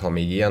försöka ta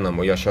mig igenom,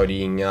 och jag körde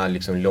inga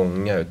liksom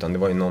långa, utan det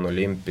var ju någon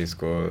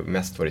olympisk och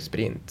mest var det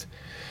sprint.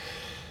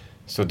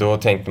 Så då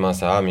tänkte man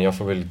så här, men jag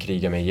får väl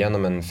kriga mig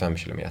igenom en 5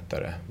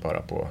 kilometer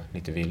bara på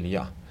lite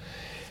vilja.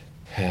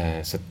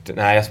 Så att,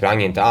 nej, jag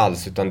sprang inte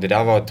alls, utan det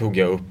där tog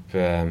jag upp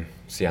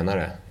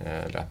senare,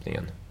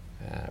 löpningen.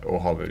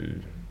 Och har väl,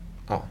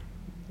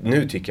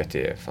 nu tycker jag att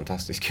det är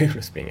fantastiskt kul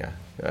att springa.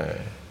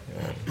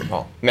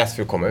 Mest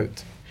för att komma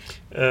ut.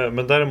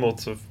 Men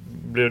däremot så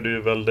blev du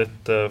ju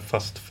väldigt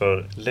fast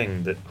för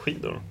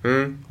längdskidor.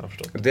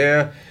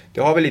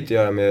 Det har väl lite att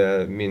göra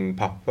med min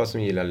pappa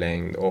som gillar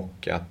längd,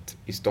 och att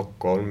i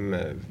Stockholm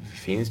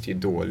finns det ju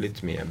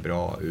dåligt med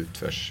bra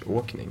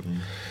utförsåkning.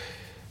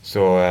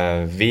 Så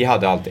vi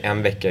hade alltid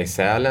en vecka i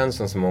Sälen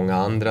som så många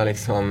andra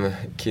liksom,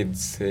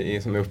 kids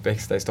som är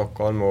uppväxta i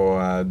Stockholm,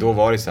 och då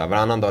var det så här,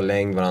 varannan dag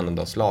längd, varannan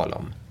dag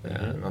slalom.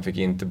 Man fick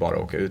inte bara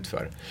åka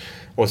utför.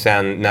 Och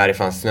sen när det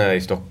fanns snö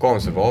i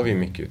Stockholm så var vi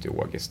mycket ute i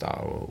Ågesta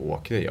och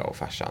åkte jag och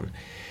farsan.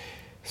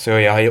 Så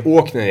jag har ju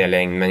åkt en del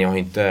längd, men jag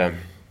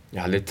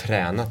har aldrig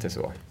tränat det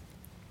så.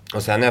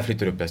 Och sen när jag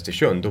flyttade upp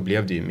Östersund, då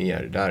blev det ju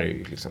mer, där är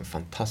ju liksom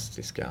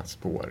fantastiska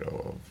spår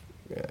och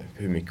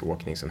hur mycket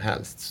åkning som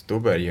helst. Så då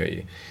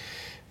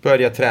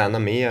började jag träna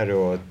mer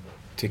och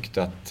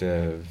tyckte att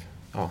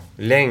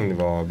längd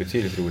var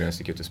betydligt roligare än att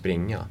sticka ut och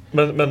springa.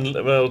 Men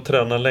att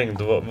träna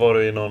längd, var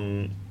du i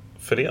någon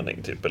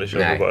förening typ, eller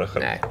körde du bara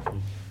själv? Nej,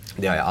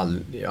 det har jag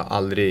har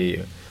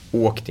aldrig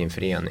åkt i en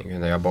förening.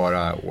 Jag har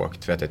bara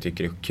åkt för att jag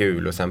tycker det är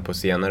kul, och sen på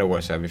senare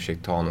år så har vi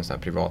försökt ta någon sån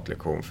här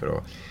privatlektion för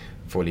att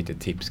få lite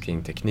tips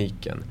kring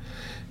tekniken.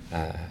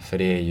 För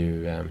det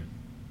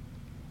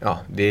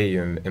är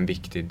ju en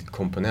viktig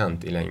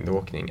komponent i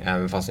längdåkning.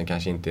 Även fast den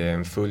kanske inte är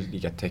en fullt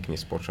lika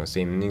teknisk sport som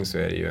simning, så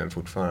är det ju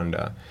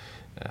fortfarande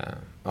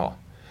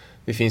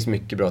det finns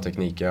mycket bra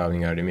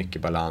teknikövningar, det är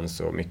mycket balans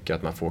och mycket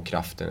att man får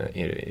kraften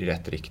i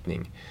rätt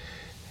riktning.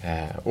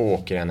 Och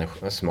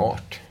åker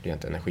smart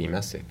rent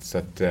energimässigt. Så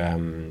att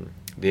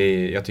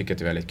jag tycker att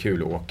det är väldigt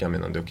kul att åka med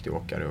någon duktig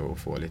åkare och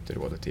få lite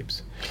råd och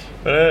tips.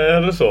 Men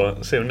är det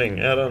så, simning,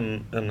 är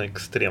den en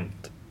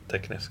extremt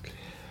teknisk?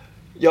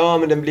 Ja,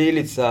 men den blir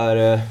lite så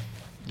här,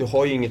 du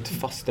har ju inget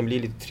fast, den blir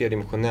lite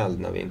tredimensionell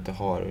när vi inte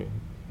har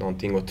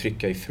någonting att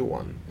trycka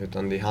ifrån.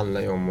 Utan det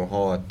handlar ju om att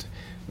ha ett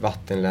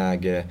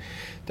vattenläge,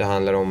 det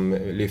handlar om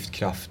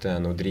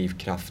lyftkraften och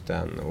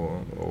drivkraften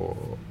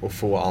och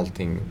få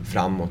allting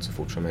framåt så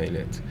fort som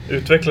möjligt.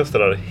 Utvecklas det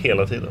där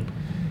hela tiden?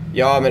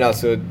 Ja, men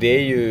alltså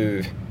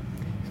det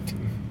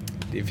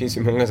finns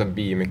ju många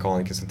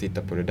biomekaniker som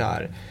tittar på det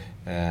där.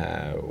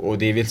 Och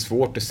det är väl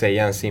svårt att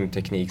säga en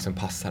simteknik som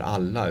passar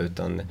alla,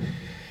 utan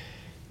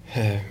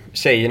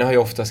Tjejerna har ju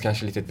oftast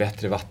kanske lite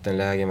bättre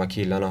vattenläge än vad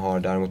killarna har.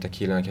 Däremot har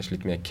killarna kanske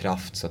lite mer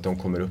kraft så att de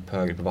kommer upp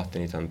högre på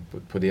vattenytan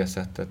på det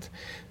sättet.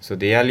 Så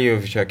det gäller ju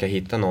att försöka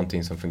hitta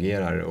någonting som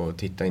fungerar och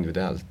titta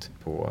individuellt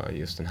på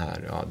just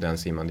den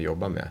simman du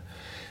jobbar med.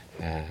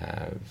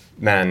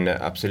 Men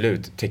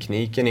absolut,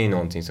 tekniken är ju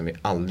någonting som vi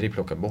aldrig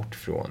plockar bort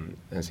från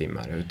en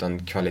simmare.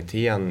 Utan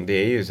kvaliteten, det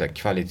är ju så här,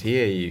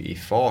 kvalitet i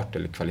fart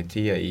eller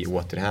kvalitet i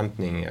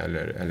återhämtning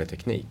eller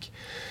teknik.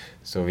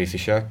 Så vi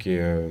försöker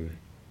ju...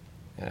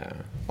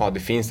 det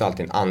finns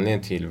alltid en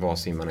anledning till vad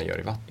simmarna gör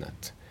i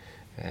vattnet.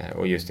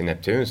 Och just i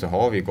Neptun så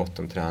har vi gott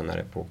om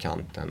tränare på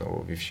kanten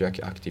och vi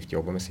försöker aktivt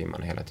jobba med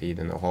simmarna hela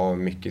tiden och ha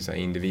mycket så här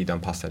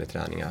individanpassade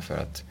träningar för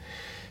att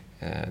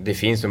det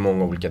finns så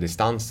många olika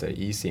distanser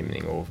i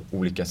simning och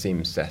olika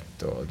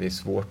simsätt och det är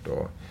svårt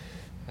att...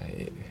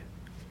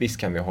 Visst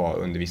kan vi ha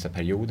under vissa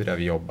perioder där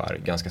vi jobbar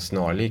ganska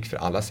snarlik för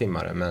alla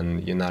simmare, men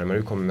ju närmare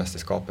du kommer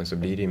mästerskapen så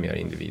blir det ju mer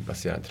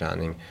individbaserad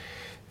träning.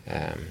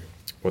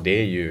 Och det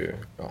är ju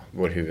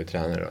vår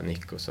huvudtränare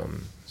Nico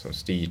som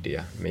styr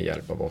det med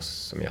hjälp av oss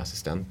som är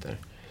assistenter.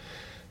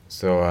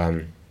 Så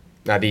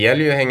det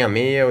gäller ju att hänga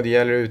med och det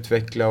gäller att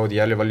utveckla och det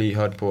gäller att vara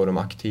lyhörd på de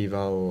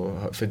aktiva.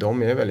 Och, för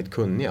de är väldigt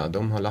kunniga.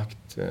 De har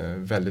lagt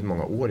väldigt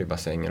många år i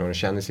bassängen och de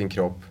känner sin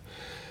kropp.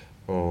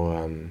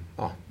 Och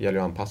det gäller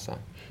att anpassa.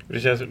 Det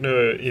känns,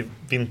 nu i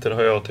vinter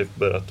har jag typ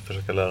börjat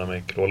försöka lära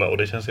mig kråla och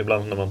det känns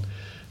ibland när man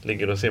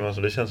ligger och simmar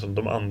så det känns som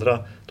de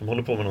andra, de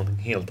håller på med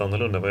något helt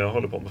annorlunda än vad jag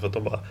håller på med för att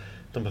de bara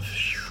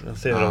jag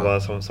ser dem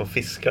bara som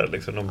fiskar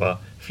liksom, de bara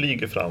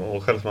flyger fram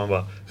och själv man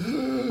bara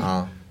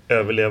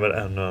överlever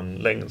ännu en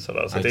längd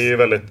sådär. Så det är ju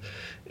väldigt,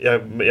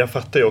 jag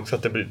fattar ju också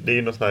att det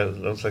är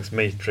någon slags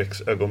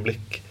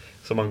Matrix-ögonblick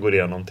som man går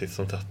igenom till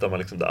som tätt där man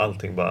liksom, där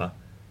allting bara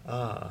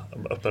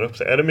öppnar upp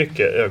sig. Är det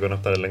mycket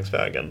ögonöppnare längs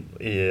vägen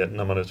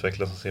när man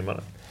utvecklas som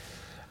simmare?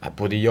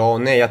 Både ja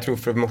och nej. Jag tror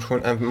för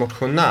en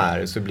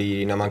motionär så blir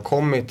det när man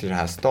kommer till det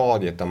här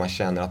stadiet där man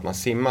känner att man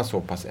simmar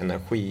så pass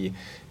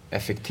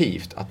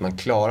energieffektivt att man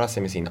klarar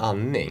sig med sin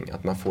andning,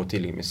 att man får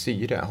tillräckligt med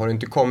syre. Har du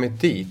inte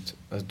kommit dit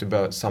att du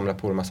börjar samla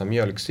på en massa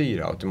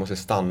mjölksyra och att du måste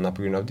stanna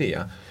på grund av det,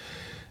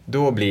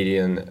 då blir det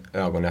en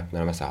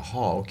ögonöppnare. Man säger,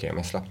 okej,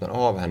 jag slappnar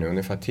av här nu och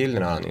nu får jag till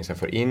den här andningen. Så jag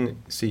får in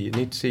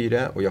nytt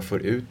syre och jag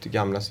får ut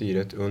gamla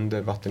syret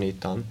under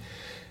vattenytan.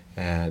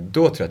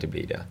 Då tror jag att det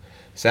blir det.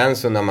 Sen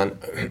så när man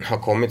har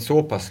kommit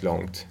så pass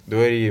långt, då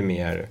är det ju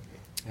mer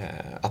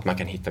att man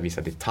kan hitta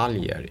vissa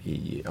detaljer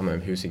i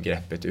hur ser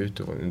greppet ut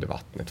under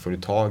vattnet. Får du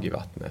tag i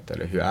vattnet?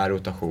 Eller hur är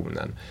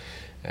rotationen?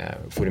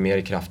 Får du mer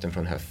i kraften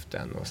från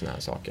höften och såna här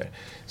saker.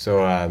 Så,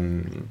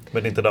 men det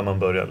är inte där man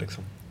börjar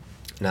liksom?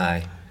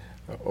 Nej.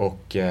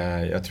 Och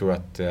jag tror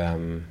att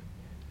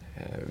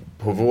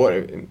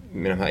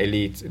med de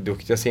här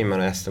duktiga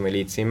simmarna, SM och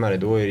elitsimmare,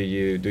 då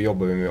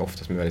jobbar vi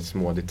oftast med väldigt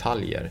små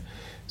detaljer.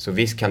 Så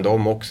visst kan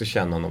de också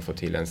känna om de får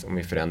till om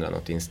vi förändrar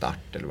något i en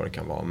start eller vad det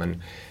kan vara.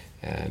 Men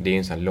det är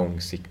en sån här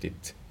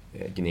långsiktigt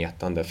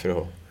gnetande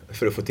för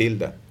att få till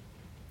det.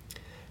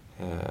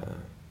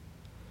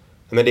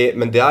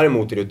 Men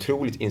däremot är det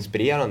otroligt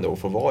inspirerande att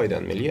få vara i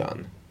den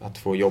miljön. Att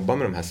få jobba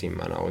med de här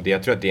simmarna. Och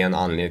jag tror att det är en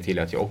anledning till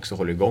att jag också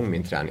håller igång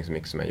min träning så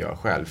mycket som jag gör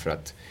själv. För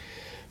att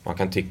man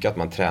kan tycka att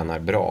man tränar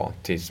bra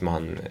tills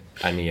man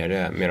är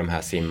nere med de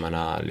här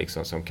simmarna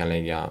liksom, som kan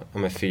lägga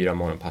 4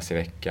 morgonpass i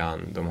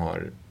veckan. De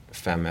har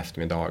 5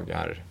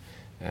 eftermiddagar,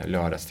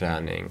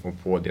 lördagsträning och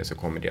på det så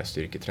kommer deras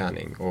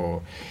styrketräning.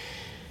 Och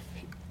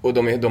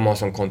de har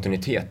sån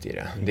kontinuitet i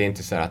det. Det är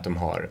inte så här att de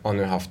har, nu har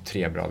jag haft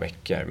 3 bra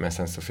veckor men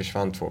sen så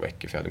försvann 2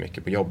 veckor för jag hade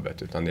mycket på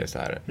jobbet. Utan det är så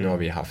här, nu har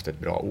vi haft ett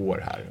bra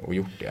år här och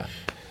gjort det.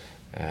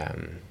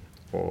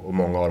 Och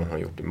många av dem har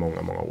gjort det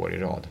många, många år i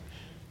rad.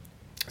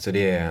 Så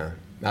de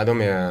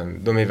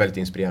är väldigt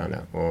inspirerande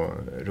och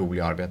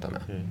roliga att arbeta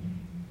med.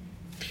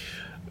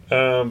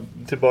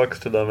 Tillbaka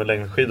till det där med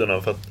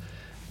längdskidorna, för att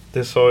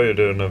det sa ju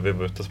du när vi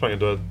var ute och sprang.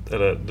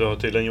 Du har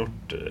tydligen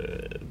gjort...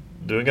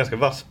 Du är ganska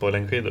vass på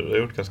längdskidor. Du har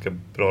gjort ganska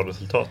bra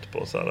resultat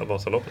på så här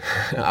Vasaloppet.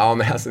 Ja,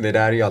 men alltså det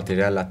där är ju alltid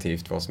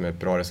relativt vad som är ett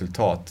bra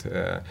resultat.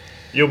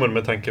 Jo, men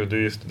med tanke på att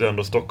du är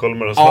ändå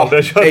stockholmare så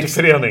aldrig kört i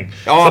förening.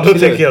 Ja, så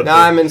absolut.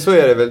 Nej, men så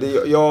är det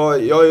väl.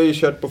 Jag har ju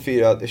kört på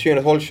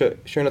 2012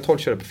 körde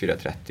på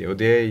 4.30 och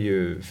det är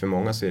ju för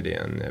många så är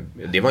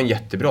det var en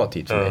jättebra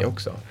tid för mig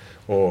också.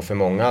 Och för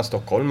många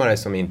stockholmare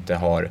som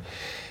inte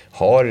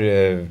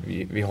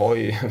vi har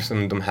ju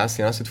som de här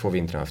senaste 2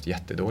 vintrarna haft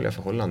jättedåliga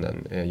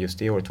förhållanden. Just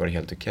det året var det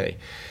helt okej.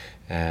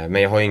 Men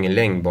jag har ju ingen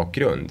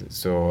längdbakgrund.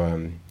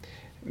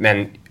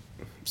 Men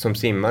som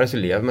simmare så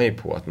lever man ju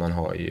på att man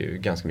har ju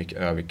ganska mycket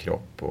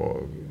överkropp och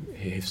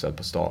hyfsad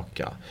på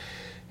staka.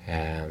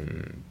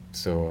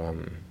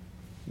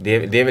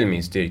 Det är väl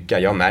min styrka.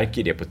 Jag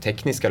märker det på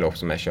tekniska lopp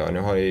som jag kör. Nu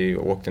har jag ju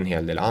åkt en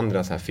hel del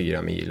andra så här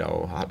 4 mila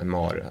och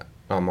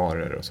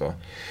marer och så.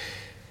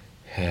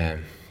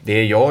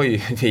 Det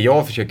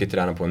jag försöker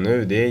träna på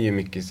nu, det är ju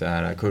mycket så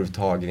här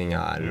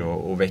kurvtagningar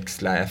och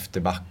växla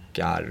efter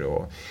backar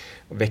och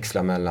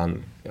växla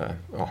mellan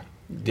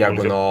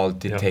diagonal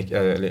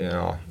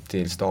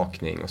till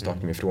stakning och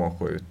stakning med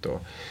frånskjut.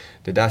 Och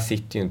det där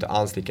sitter ju inte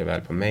alls lika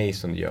väl på mig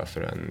som det gör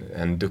för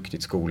en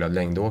duktigt skolad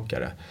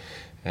längdåkare.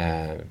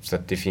 Så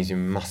att det finns ju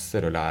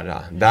massor att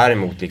lära.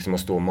 Däremot liksom att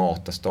stå och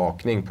mata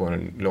stakning på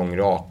en lång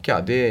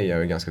raka, det är jag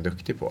ju ganska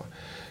duktig på.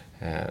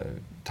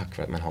 Tack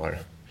för att man har...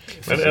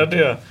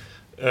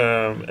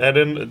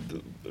 Men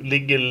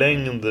ligger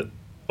längd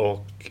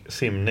och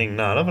simning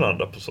nära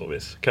varandra på så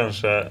vis?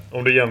 Kanske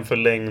om du jämför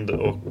längd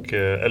och,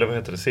 eller vad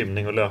heter det,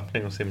 simning och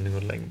löpning och simning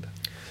och längd?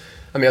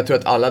 Ja, men jag tror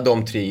att alla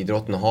de 3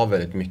 idrotterna har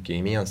väldigt mycket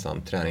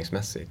gemensamt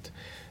träningsmässigt.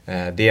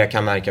 Det jag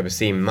kan märka med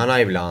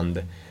simmarna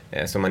ibland,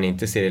 som man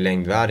inte ser i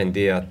längdvärlden,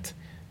 det är att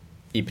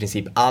i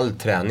princip all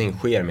träning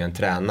sker med en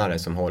tränare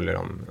som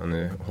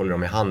håller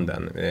dem i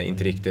handen.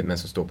 Inte riktigt, men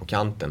som står på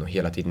kanten och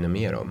hela tiden är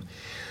med dem.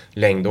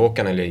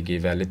 Längdåkarna ligger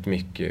väldigt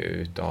mycket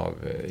utav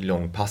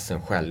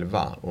långpassen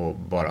själva och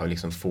bara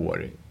liksom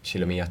får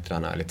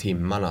kilometrarna eller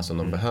timmarna som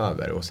de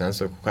behöver. Och sen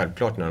så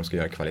självklart när de ska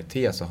göra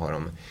kvalitet så har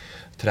de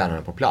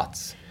tränarna på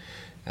plats.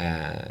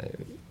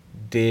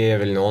 Det är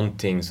väl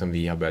någonting som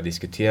vi har börjat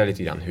diskutera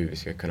lite grann, hur vi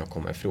ska kunna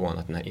komma ifrån.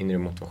 Att den här inre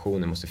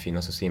motivationen måste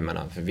finnas hos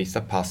simmarna. För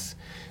vissa pass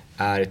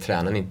är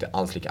tränaren inte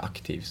alls lika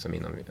aktiv som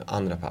inom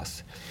andra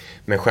pass.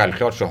 Men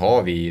självklart så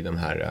har vi de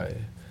här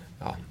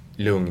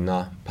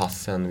lugna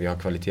passen, vi har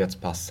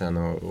kvalitetspassen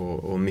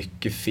och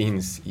mycket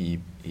finst i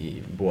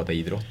båda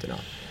idrotterna.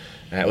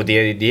 Och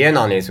det är en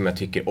anledning som jag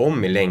tycker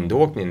om i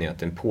längdåkningen, är att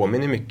den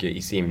påminner mycket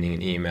i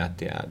simningen i och med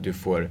att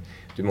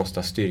du måste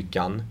ha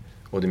styrkan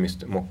och du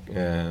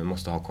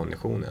måste ha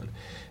konditionen.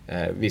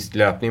 Visst,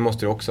 löpning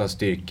måste du också ha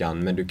styrkan,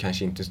 men du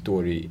kanske inte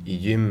står i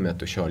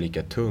gymmet och kör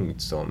lika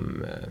tungt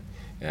som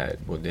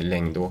både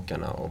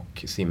längdåkarna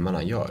och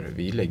simmarna gör.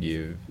 Vi lägger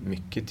ju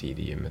mycket tid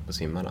i gymmet på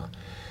simmarna.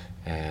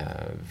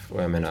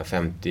 Och jag menar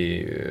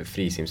 50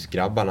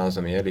 frisimsgrabbarna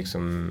som är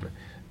liksom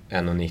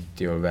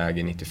 1,90 och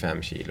väger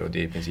 95 kilo, och det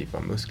är i princip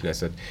bara muskler.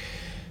 Så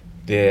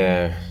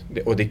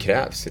det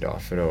krävs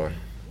idag för att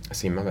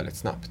simma väldigt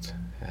snabbt.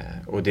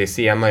 Och det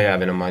ser man ju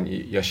även om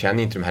jag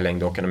känner inte de här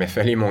längdåkarna, men jag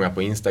följer många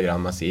på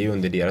Instagram. Man ser ju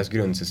under deras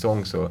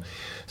grundsäsong så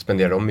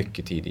spenderar de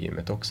mycket tid i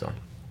gymmet också.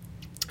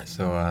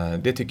 Så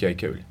det tycker jag är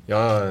kul.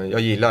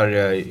 Jag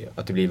gillar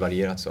att det blir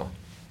varierat så.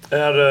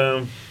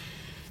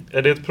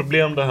 Är det ett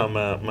problem det här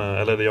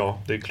med eller ja,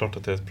 det är klart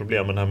att det är ett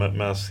problem, men det här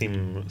med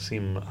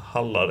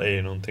simhallar är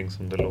ju någonting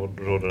som det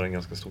råder en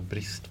ganska stor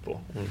brist på,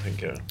 om du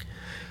tänker.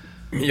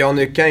 Ja,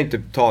 nu kan jag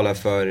inte tala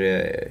för,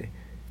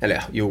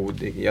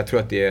 jag tror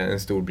att det är en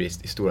stor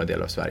brist i stora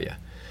delar av Sverige.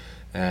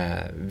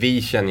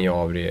 Vi känner ju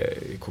av det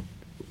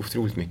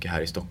otroligt mycket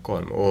här i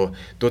Stockholm, och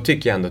då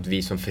tycker jag ändå att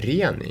vi som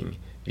förening,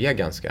 vi har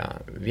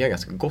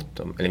ganska gott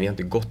om, eller vi har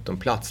inte gott om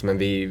plats, men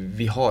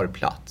vi har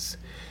plats.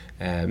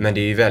 Men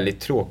det är ju väldigt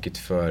tråkigt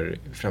för,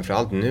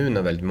 framförallt nu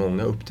när väldigt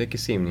många upptäcker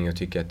simning och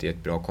tycker att det är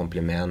ett bra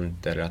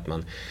komplement, eller att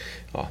man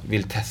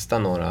vill testa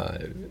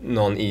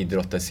någon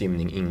idrott där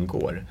simning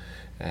ingår.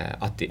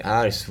 Att det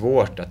är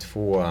svårt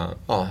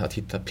att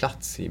hitta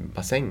plats i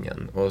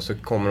bassängen. Och så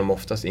kommer de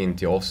oftast in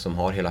till oss som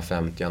har hela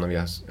 50,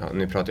 och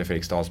nu pratar jag för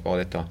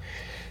Eriksdalsbadet då.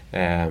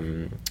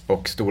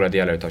 Och stora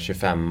delar utav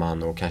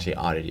 25an och kanske i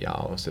Arja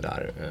och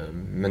sådär.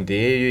 Men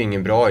det är ju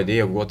ingen bra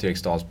idé att gå till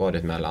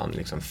Eriksdalsbadet mellan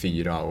liksom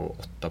 4 och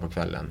 8 på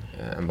kvällen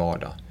en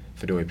vardag.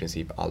 För då är i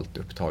princip allt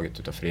upptaget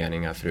utav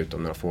föreningar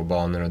förutom några få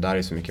banor, och där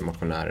är så mycket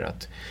motionärer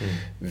att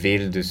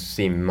vill du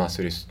simma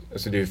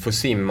så du får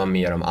simma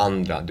mer om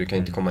andra. Du kan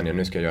inte komma ner,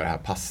 nu ska jag göra det här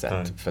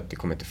passet, för att det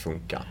kommer inte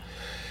funka.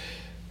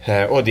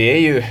 Och det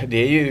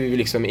är ju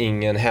liksom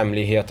ingen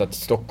hemlighet att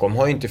Stockholm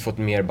har inte fått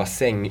mer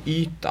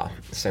bassängyta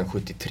sedan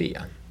 73.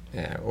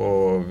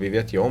 Och vi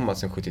vet ju om att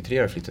sedan 73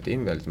 har flyttat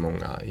in väldigt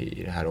många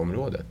i det här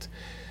området.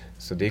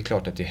 Så det är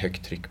klart att det är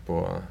högt tryck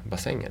på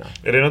bassängerna.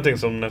 Är det någonting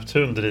som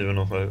Neptun driver,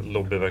 någon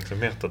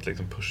lobbyverksamhet, att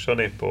liksom pusha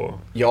ni på?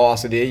 Ja,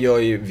 alltså det gör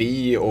ju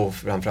vi, och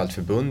framförallt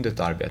förbundet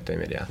arbetar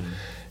med det.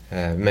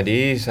 Men det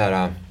är ju så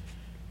här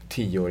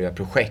 10-åriga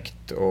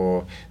projekt,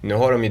 och nu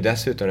har de ju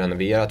dessutom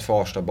renoverat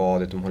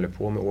Farstabadet, de håller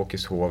på med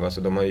Åkeshov,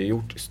 alltså de har ju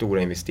gjort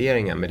stora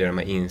investeringar, men det de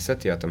har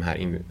insett är att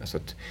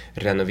att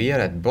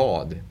renovera ett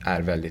bad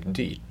är väldigt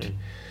dyrt.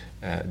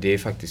 Det är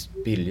faktiskt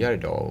billigare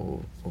idag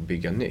att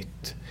bygga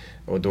nytt,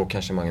 och då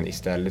kanske man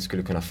istället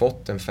skulle kunna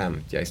fått en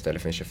 50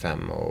 istället för en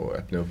 25 och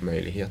öppna upp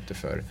möjligheter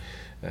för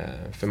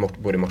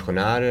både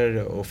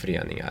motionärer och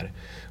föreningar.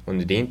 Och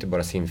det är inte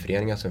bara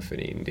simföreningar som för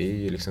in, det är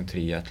ju liksom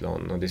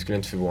triathlon, och det skulle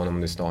inte förvåna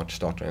om det snart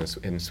startar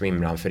en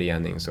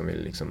swimrun-förening som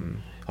vill liksom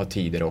ha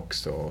tider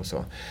också och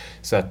så.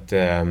 Så att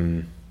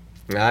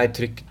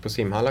trycket på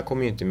simhallar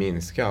kommer ju inte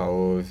minska,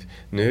 och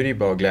nu är det ju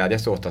bara att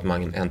glädjas åt att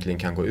man äntligen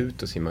kan gå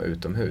ut och simma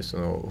utomhus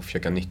och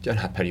försöka nyttja den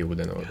här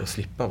perioden och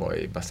slippa vara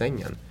i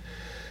bassängen.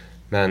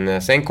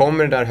 Men sen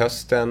kommer det där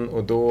hösten,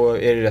 och då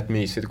är det rätt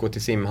mysigt att gå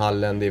till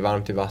simhallen, det är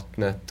varmt i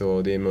vattnet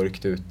och det är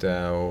mörkt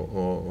ute,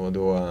 och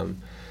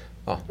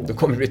då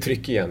kommer det bli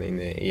tryck igen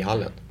inne i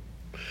hallen.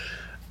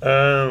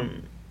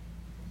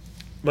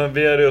 Men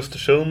vi är i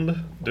Östersund,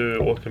 du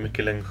åker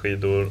mycket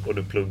längdskidor och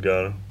du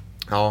pluggar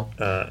Ja.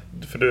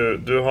 För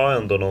du har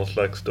ändå någon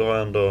slags, du har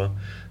ändå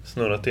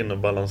snurrat in och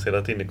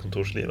balanserat in i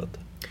kontorslivet.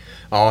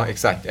 Ja,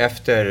 exakt.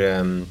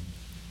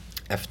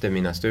 Efter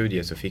mina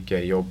studier så fick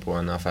jag jobb på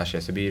en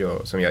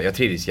affärsresebyrå som jag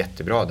trivdes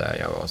jättebra där.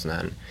 Jag var sån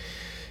här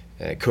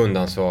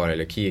kundansvar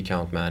eller key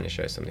account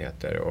manager som det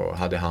heter, och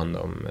hade hand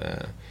om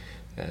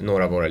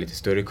några av våra lite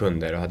större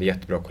kunder och hade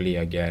jättebra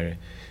kollegor.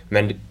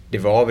 Men det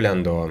var väl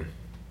ändå,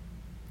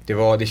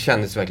 det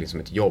kändes verkligen som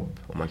ett jobb,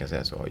 om man kan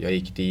säga så. Jag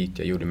gick dit,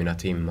 jag gjorde mina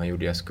timmar,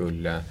 gjorde jag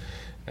skulle.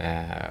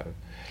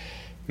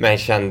 Men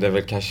kände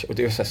väl kanske, och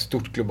det är så här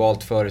stort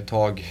globalt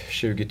företag,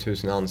 20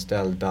 000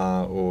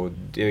 anställda, och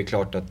det är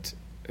klart att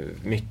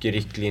mycket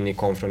riktlinjer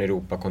kom från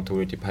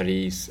Europakontoret i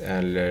Paris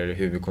eller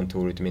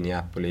huvudkontoret i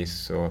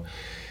Minneapolis, och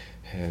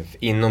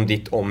inom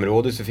ditt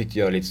område så fick du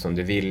göra lite som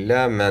du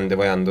ville, men det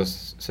var ändå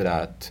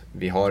sådär att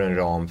vi har en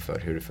ram för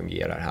hur det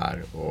fungerar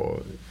här, och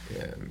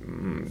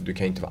du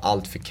kan inte vara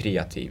allt för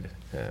kreativ,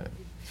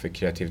 för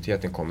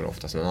kreativiteten kommer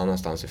oftast någon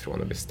annanstans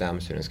ifrån och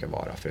bestäms hur den ska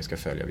vara, för det ska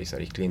följa vissa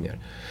riktlinjer.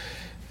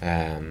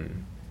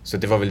 Så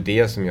det var väl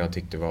det som jag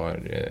tyckte var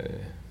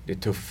det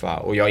tuffa,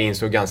 och jag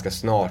insåg ganska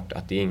snart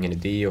att det är ingen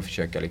idé att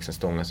försöka liksom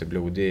stånga sig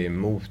blodig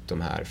mot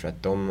de här, för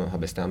att de har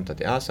bestämt att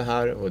det är så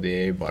här, och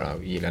det är ju bara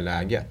att gilla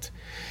läget.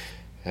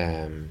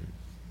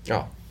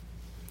 Ja,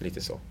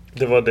 lite så.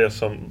 Det var det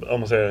som, om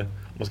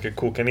man ska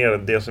koka ner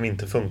det som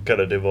inte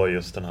funkade, det var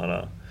just den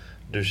här,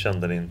 du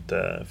kände dig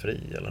inte fri,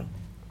 eller?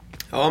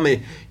 Ja, men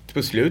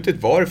på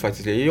slutet var det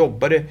faktiskt,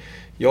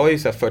 jag har ju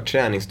så här fört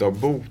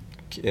träningsdagbok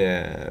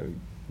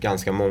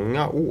ganska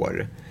många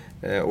år,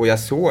 och jag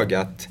såg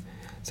att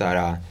så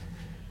här,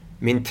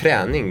 min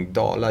träning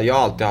dalar. Jag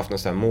har alltid haft något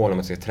så här mål om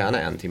att jag ska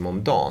träna 1 timme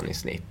om dagen i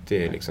snitt.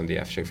 Det är liksom det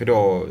jag försöker, för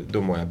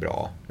då mår jag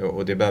bra.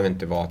 Och det behöver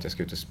inte vara att jag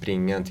ska ut och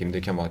springa 1 timme.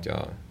 Det kan vara att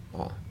jag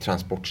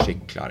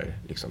transportcyklar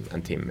liksom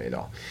 1 timme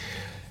idag.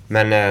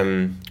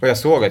 Men, och jag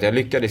såg att jag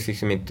lyckades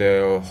liksom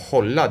inte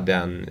hålla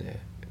den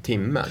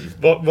timmen.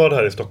 Var det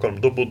här i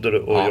Stockholm? Då bodde du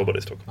och jobbade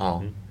i Stockholm?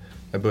 Ja,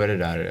 jag började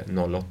där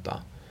 08.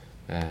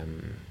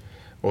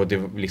 Och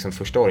det liksom,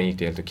 första åren gick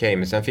det helt okej,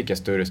 men sen fick jag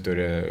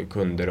större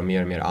kunder och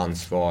mer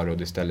ansvar, och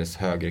det ställdes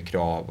högre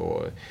krav,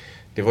 och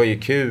det var ju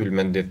kul,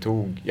 men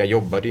jag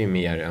jobbade ju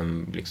mer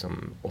än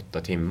liksom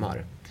 8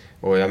 timmar.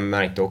 Och jag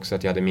märkte också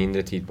att jag hade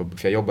mindre tid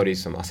för jag jobbade ju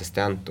som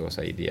assistent då,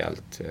 så här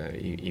ideellt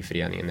i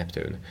föreningen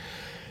Neptun.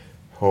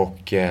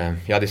 Och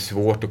jag hade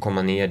svårt att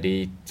komma ner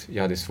dit,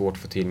 jag hade svårt att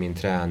få till min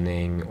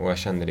träning, och jag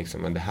kände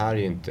liksom att det här är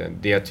ju inte,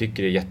 det jag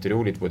tycker är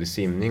jätteroligt, både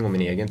simning och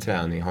min egen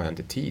träning, har jag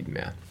inte tid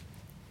med.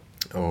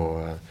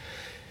 Och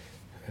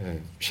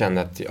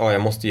kände att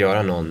jag måste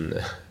göra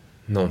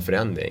någon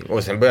förändring.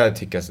 Och sen började jag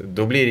tycka,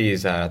 då blir det ju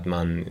så här att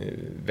man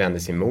vänder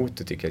sig emot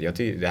och tycker att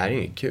det här är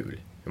inget kul.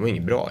 Det var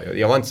inget bra.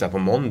 Jag var inte så här på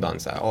måndagen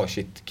så här,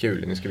 shit,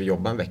 kul, nu ska vi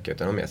jobba en vecka,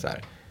 utan de är så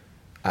här,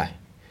 nej.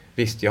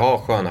 Visst, jag har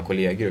sköna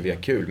kollegor och vi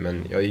har kul,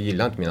 men jag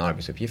gillar inte mina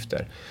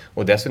arbetsuppgifter.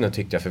 Och dessutom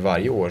tyckte jag för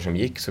varje år som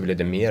gick så blev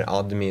det mer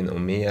admin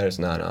och mer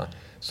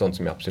sånt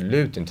som jag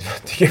absolut inte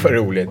tycker var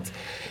roligt.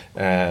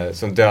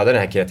 Som dödade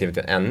den här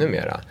kreativiteten ännu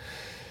mera.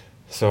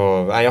 Så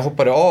jag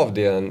hoppade av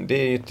det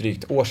är ju ett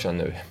drygt år sedan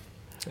nu.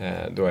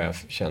 Då jag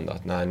kände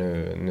att nej,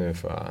 nu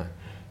får jag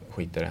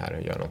skita i det här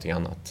och göra någonting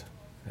annat.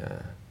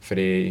 För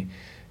det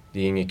är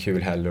inget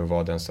kul heller att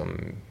vara den som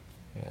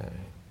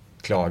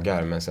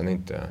klagar men sen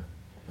inte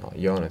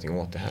gör någonting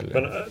åt det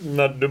heller. Men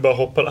när du bara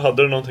hoppade,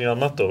 hade du någonting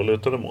annat då och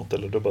lutade mot,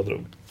 eller du bara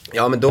drog?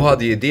 Ja, men då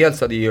hade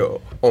ju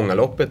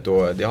Ångaloppet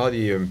då, det hade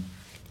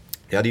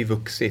ju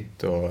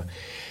vuxit och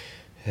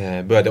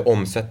började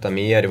omsätta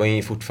mer. Det var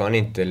ju fortfarande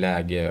inte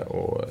läge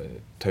att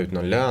ta ut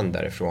någon lön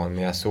därifrån,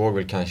 men jag såg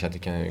väl kanske att det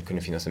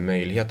kunde finnas en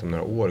möjlighet om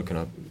några år att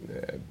kunna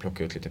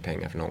plocka ut lite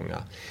pengar från Ånga.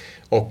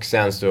 Och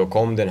sen så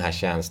kom den här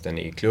tjänsten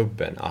i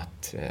klubben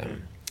att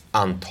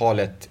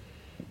antalet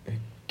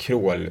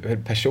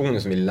personer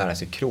som ville lära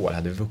sig crawl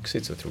hade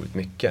vuxit så otroligt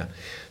mycket.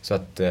 Så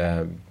att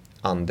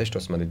Anders då,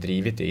 som hade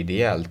drivit det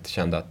ideellt,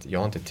 kände att jag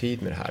har inte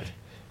tid med det här.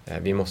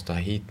 Vi måste ha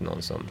hit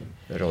någon som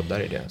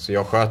roddar i det. Så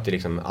jag sköter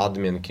liksom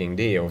admin kring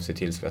det och ser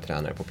till att vi har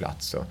tränare på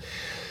plats.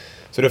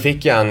 Så då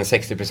fick jag en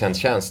 60%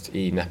 tjänst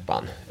i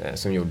Neppan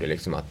som gjorde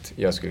liksom att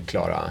jag skulle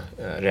klara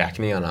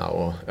räkningarna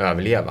och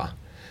överleva.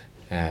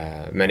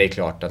 Men det är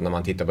klart att när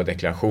man tittar på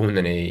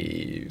deklarationen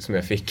som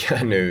jag fick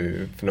här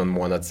nu för någon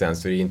månad sedan,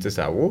 så är det inte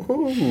så här,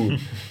 woho!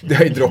 Det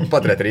har ju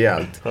droppat rätt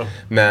rejält.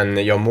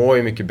 Men jag mår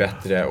ju mycket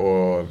bättre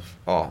och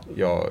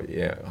jag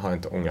har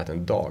inte ångrat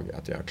en dag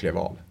att jag klev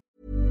av.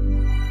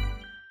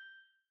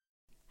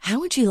 How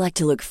would you like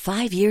to look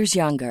 5 years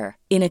younger?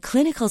 In a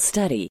clinical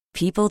study,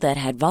 people that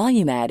had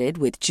volume added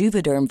with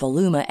Juvederm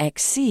Voluma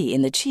XC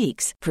in the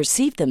cheeks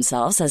perceived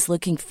themselves as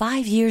looking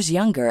 5 years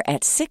younger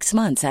at 6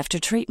 months after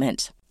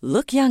treatment.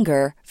 Look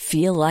younger,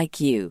 feel like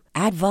you.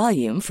 Add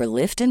volume for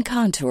lift and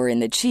contour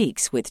in the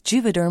cheeks with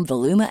Juvederm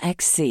Voluma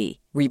XC.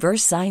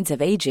 Reverse signs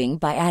of aging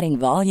by adding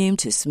volume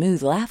to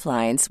smooth laugh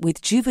lines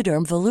with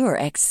Juvederm Volure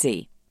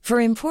XC. For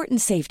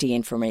important safety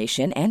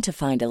information and to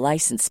find a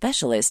licensed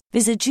specialist,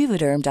 visit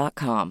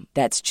Juvederm.com.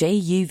 That's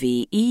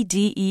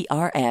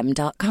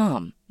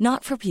JUVEDERM.com.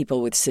 Not for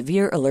people with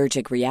severe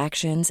allergic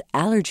reactions,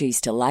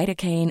 allergies to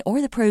lidocaine, or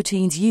the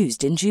proteins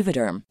used in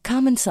Juvederm.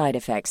 Common side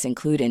effects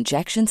include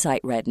injection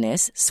site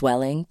redness,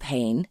 swelling,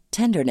 pain,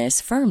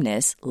 tenderness,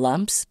 firmness,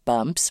 lumps,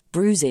 bumps,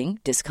 bruising,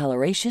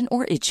 discoloration,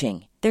 or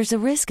itching. There's a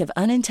risk of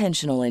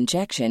unintentional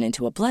injection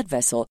into a blood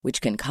vessel,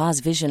 which can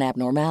cause vision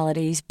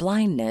abnormalities,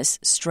 blindness,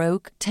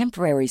 stroke,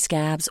 temporary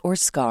scabs, or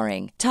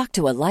scarring. Talk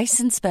to a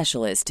licensed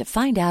specialist to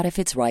find out if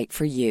it's right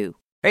for you.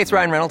 Hey, it's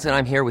Ryan Reynolds, and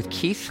I'm here with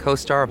Keith,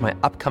 co-star of my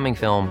upcoming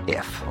film,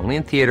 If, only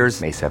in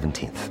theaters May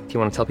 17th. Do you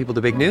want to tell people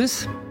the big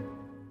news?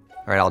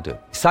 All right, I'll do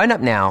it. Sign up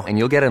now and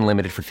you'll get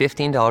unlimited for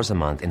 $15 a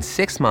month and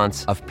 6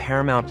 months of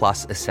Paramount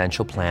Plus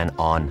Essential Plan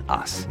on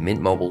us.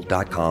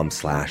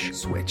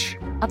 MintMobile.com/switch.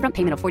 Upfront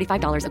payment of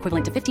 $45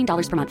 equivalent to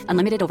 $15 per month.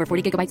 Unlimited over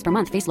 40 gigabytes per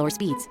month. Face lower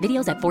speeds.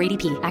 Videos at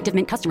 480p. Active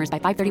Mint customers by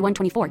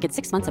 531.24 get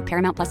 6 months of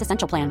Paramount Plus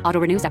Essential Plan.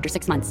 Auto renews after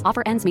 6 months.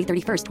 Offer ends May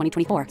 31st,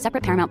 2024.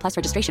 Separate Paramount Plus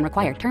registration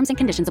required. Terms and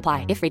conditions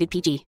apply if rated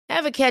PG.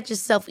 Ever catch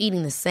yourself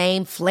eating the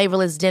same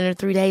flavorless dinner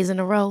 3 days in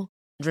a row?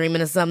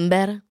 Dreaming of something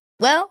better?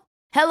 Well,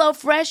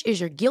 HelloFresh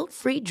is your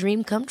guilt-free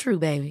dream come true,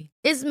 baby.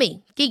 It's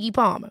me, Keke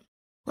Palmer.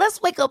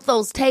 Let's wake up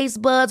those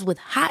taste buds with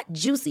hot,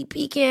 juicy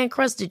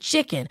pecan-crusted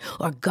chicken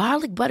or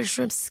garlic butter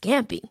shrimp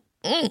scampi.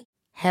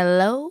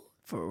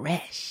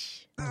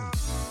 HelloFresh.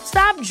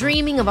 Stop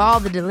dreaming of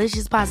all the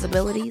delicious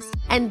possibilities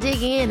and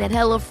dig in at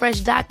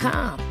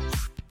HelloFresh.com.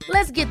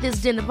 Let's get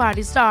this dinner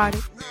party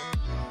started.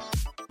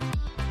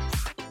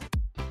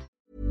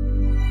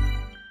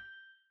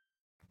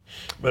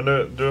 Men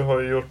du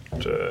har ju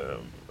gjort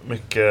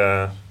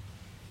mycket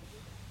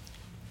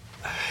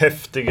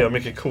häftiga,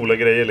 mycket coola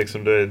grejer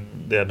liksom. Det är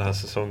den här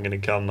säsongen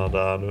i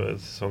Kanada, du har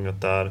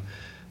säsongat där,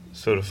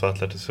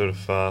 surfat, lärt dig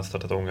surfa,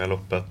 startat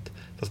Ångaloppet.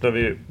 Fast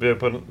nu vi har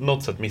på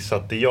något sätt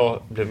missat det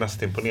jag blev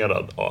mest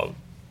imponerad av,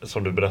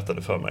 som du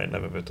berättade för mig när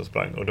vi var ute och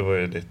sprang. Och det var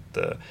ju ditt...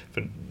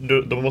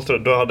 För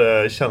du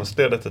hade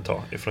tjänstledigt ett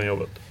tag ifrån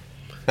jobbet.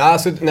 Ja,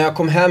 alltså, när jag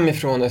kom hem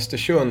ifrån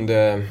Östersund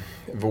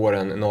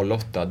våren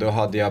 08, då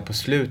hade jag på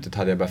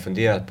slutet bara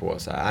funderat på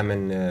så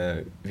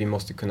här, vi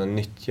måste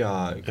kunna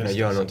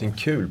göra någonting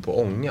kul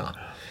på Ånga.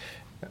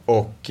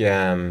 Och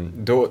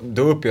då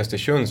uppe i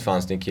Östersund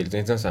fanns det en kille, det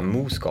är en sån här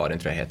Moosgarden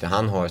tror jag heter.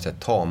 Han har så här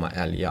tama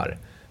älgar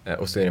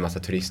och så är det en massa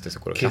turister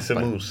som går och klappar.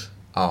 Kissemoos.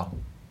 Ja,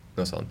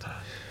 något sånt.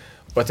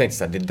 Och jag tänkte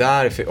så här, det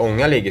där, för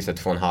Ånga ligger så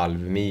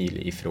 2,5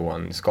 mil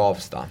ifrån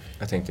Skavsta.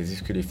 Jag tänkte att det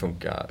skulle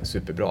funka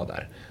superbra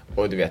där.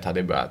 Och du vet, hade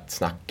jag börjat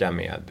snacka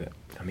med,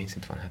 jag minns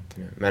inte vad han hette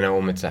nu, men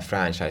om ett så här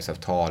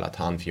franchiseavtal, att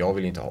för jag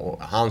vill inte ha,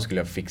 han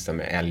skulle fixa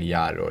med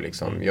älgar och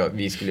liksom,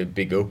 vi skulle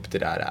bygga upp det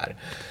där.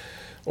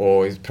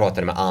 Och jag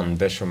pratade med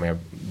Anders som är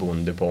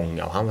bonde på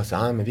Ånga och han var så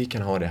här, men vi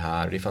kan ha det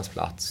här, det fanns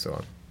plats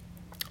och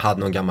hade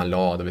någon gammal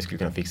lad och vi skulle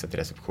kunna fixa till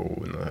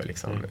reception och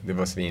liksom, det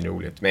var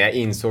svinroligt. Men jag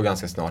insåg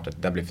ganska snart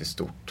att det blev för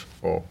stort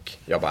och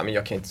jag bara, men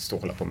jag kan inte stå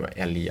och hålla på med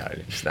älgar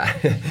eller sådär.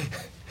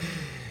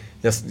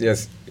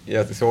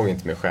 Jag såg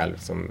inte mig själv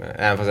som,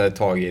 även fast jag hade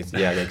tagit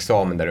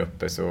jägarexamen där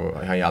uppe, så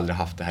har jag aldrig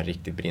haft det här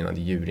riktigt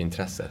brinnande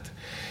djurintresset.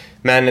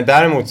 Men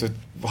däremot så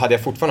hade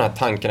jag fortfarande här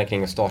tankarna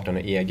kring att starta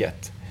något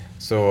eget.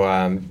 Så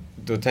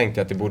då tänkte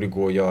jag att det borde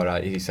gå att göra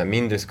i så här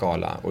mindre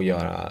skala och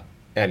göra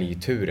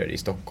älgturer i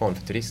Stockholm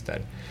för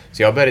turister.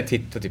 Så jag började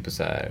titta typ på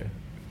så här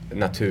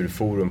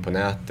naturforum på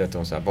nätet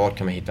och så här, var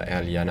kan man hitta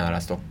älgar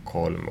nära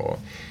Stockholm, och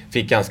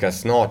fick ganska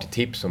snart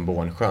tips om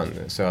Bornsjön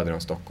söder om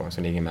Stockholm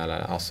som ligger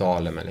mellan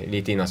Salem eller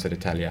lite innan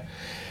Södertälje,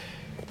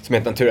 som är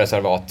ett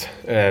naturreservat.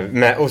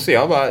 Och så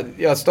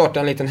jag startade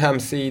en liten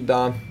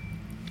hemsida,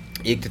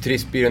 gick till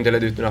turistbyrån,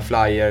 delade ut några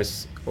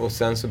flyers och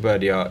sen så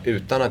började jag,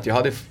 utan att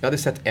jag hade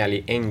sett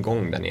älg en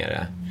gång där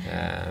nere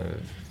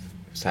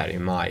så här i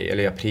maj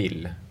eller i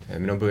april,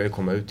 men de började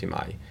komma ut i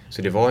maj,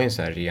 så det var ju en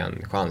så här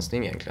ren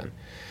chansning egentligen.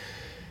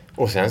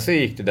 Och sen så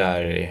gick det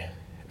där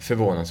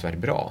förvånansvärt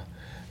bra.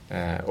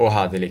 Och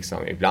hade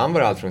liksom, ibland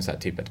var det allt från så här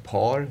typ ett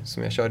par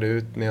som jag körde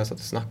ut med och satt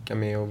och snackade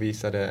med och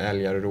visade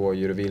älgar och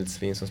rådjur och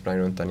vildsvin som sprang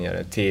runt där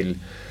nere, till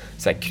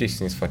så här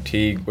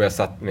kryssningsfartyg, och jag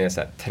satt med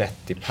så här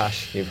 30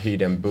 pers, jag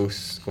hyrde en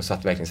buss och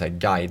satt verkligen så här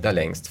guida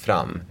längst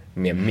fram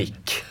med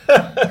mick.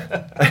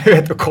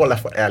 Och kolla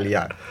på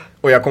älgar.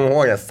 Och jag kommer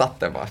ihåg att jag satt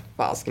där och bara,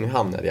 fasken, nu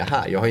hamnade jag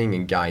här. Jag har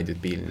ingen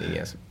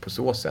guideutbildning på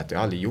så sätt, jag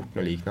har aldrig gjort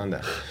något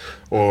liknande.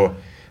 Och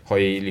har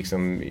ju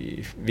liksom,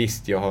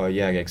 visst jag har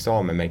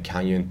jägarexamen men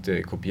kan ju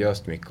inte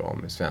kopiöst mycket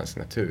om svensk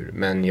natur.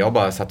 Men jag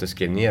bara satt och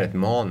skrev ner ett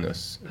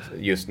manus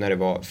just när det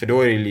var, för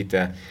då är det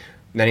lite,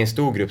 när det är en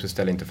stor grupp så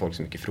ställer inte folk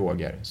så mycket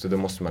frågor. Så då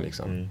måste man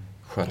liksom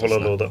sköta hålla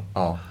låda.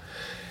 Ja.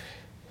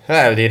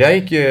 Det där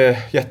gick ju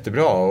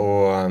jättebra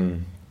och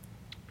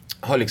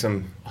har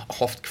liksom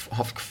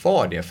haft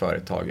kvar det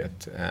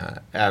företaget.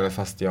 Även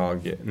fast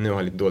jag nu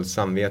har lite dåligt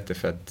samvete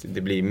för att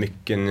det blir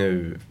mycket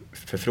nu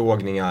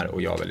förfrågningar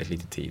och jag har väldigt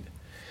lite tid.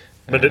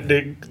 Men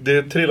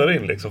det trillar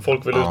in liksom,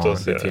 folk vill ut och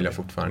se. Ja, det trillar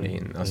fortfarande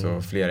in.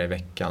 Alltså flera i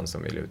veckan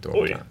som vill ut och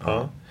åka. Oj,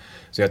 ja.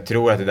 Så jag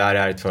tror att det där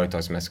är ett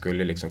företag som jag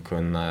skulle liksom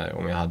kunna,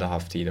 om jag hade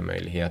haft tid och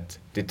möjlighet.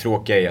 Det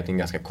tråkiga är att det är en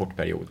ganska kort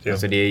period. Ja.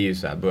 Alltså det är ju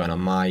så här början av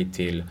maj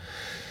till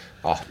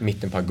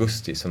mitten på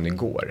augusti som det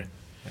går.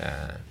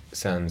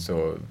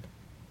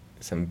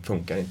 Sen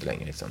funkar det inte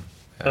längre liksom.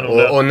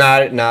 Och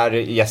när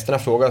gästerna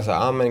frågar så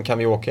här, men kan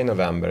vi åka i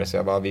november? Så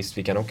jag bara, visst,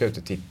 vi kan åka ut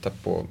och titta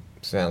på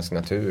svensk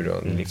natur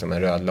och liksom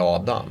en röd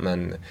lada,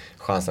 men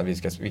chansen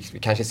att vi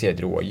kanske ser ett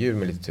rådjur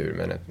med lite tur,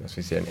 men att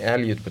vi ser en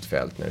älg ut på ett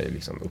fält när det är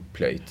liksom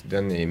upplöjt,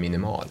 den är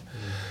minimal.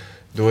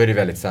 Då är det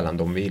väldigt sällan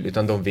de vill,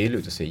 utan de vill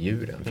ut och se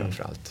djuren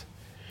framförallt.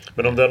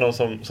 Men om det är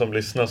någon som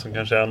lyssnar som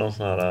kanske är någon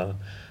sån här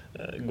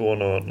går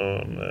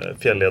någon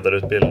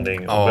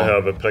fjällledarutbildning och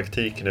behöver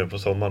praktik nu på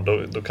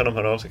sommaren, då kan de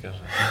höra av sig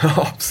kanske.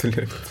 Ja,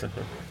 absolut.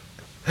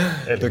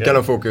 Då kan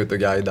de få åka ut och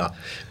guida.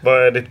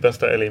 Vad är ditt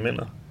bästa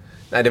älgminne?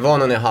 Nej, det var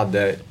när jag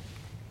hade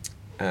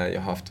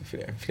jag har haft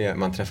fler,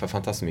 man träffar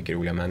fantastiskt mycket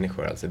roliga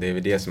människor, alltså det är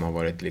väl det som har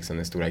varit liksom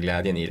den stora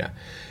glädjen i det.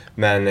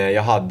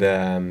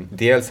 Men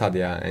dels hade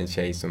jag en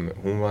tjej som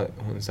hon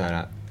så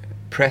här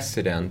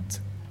president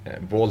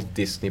Walt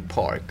Disney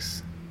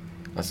Parks.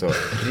 Alltså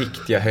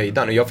riktiga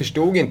höjdan. Och jag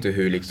förstod inte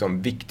hur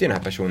liksom viktig den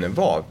här personen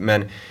var.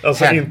 Men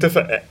alltså inte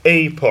för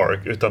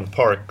A-park utan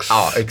Parks.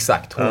 Ja,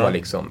 exakt. Hon var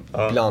liksom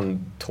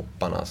bland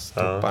topparnas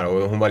toppar.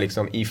 Och hon var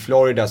liksom, i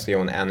Florida så är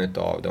hon en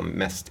av de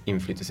mest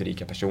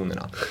inflytelserika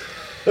personerna.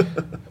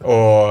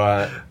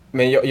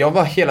 Men jag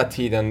var hela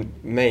tiden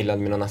mejlad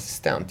med någon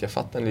assistent. Jag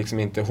fattade liksom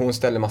inte. Hon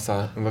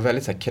var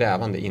väldigt så här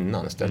krävande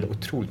innan. Ställde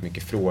otroligt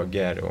mycket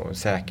frågor och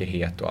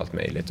säkerhet och allt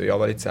möjligt. Och jag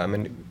var lite så här,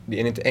 men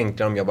det är inte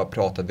enklare om jag bara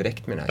pratar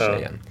direkt med den här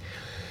tjejen.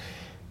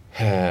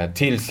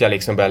 Tills jag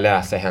liksom började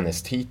läsa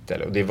hennes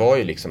titel. Och det var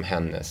ju liksom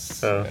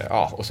hennes,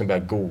 och sen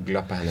började jag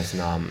googla på hennes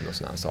namn och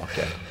sådana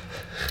saker.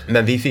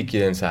 Men vi fick ju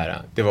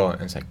det var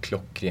en så här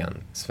klockren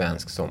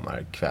svensk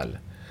sommarkväll.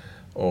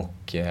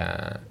 Och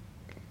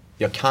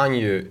jag kan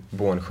ju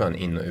Bornsjön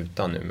in och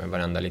utan nu med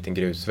varenda liten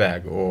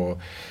grusväg,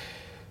 och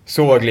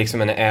såg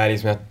liksom en älg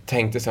som jag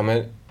tänkte så här,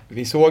 men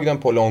vi såg den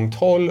på långt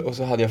håll, och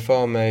så hade jag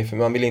för mig, för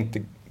man vill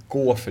inte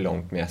gå för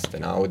långt med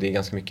gästerna, och det är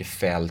ganska mycket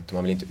fält och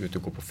man vill inte ut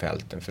och gå på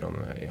fälten för de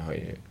har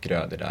ju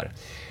grödor där.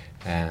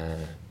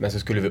 Men så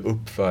skulle vi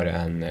upp för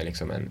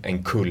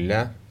en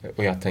kulle,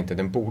 och jag tänkte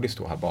den borde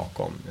stå här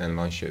bakom, den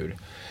var en tjur.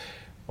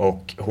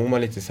 Och hon var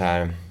lite så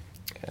här,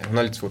 hon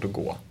har lite svårt att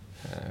gå.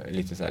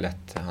 Lite så här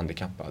lätt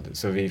handikappad.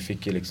 Så vi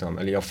fick ju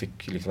jag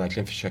fick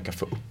verkligen försöka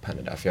få upp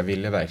henne där. För jag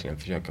ville verkligen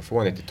försöka få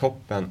henne till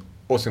toppen.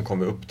 Och sen kom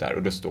vi upp där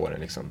och då står den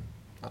liksom,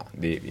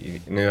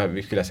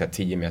 nu skulle jag säga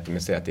 10 meter,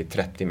 men säg att det är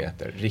 30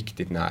 meter.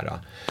 Riktigt nära.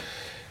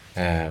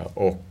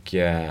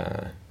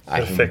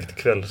 Perfekt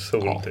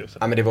kvällssol typ.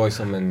 Ja, men det var ju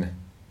som en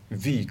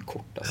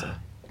vykort alltså.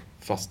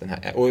 Fast den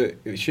här. Och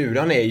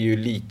tjurarna är ju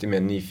lite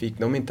mer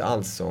nyfikna. De är inte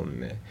alls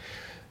som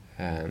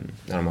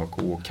när de har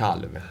ko och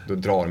kalv, då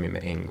drar de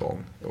med en gång.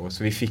 Och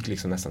så vi fick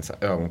liksom nästan så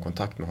här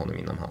ögonkontakt med honom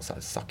innan han så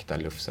här sakta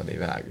lufsade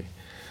iväg.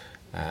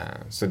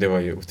 Så det var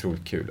ju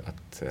otroligt kul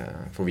att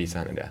få visa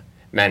henne det.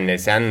 Men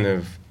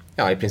sen,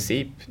 i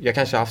princip, jag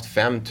kanske har haft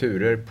 5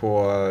 turer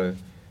på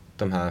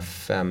de här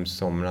 5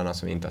 somrarna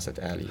som vi inte har sett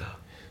älg.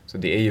 Så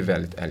det är ju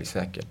väldigt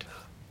älgsäkert.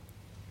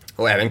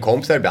 Och även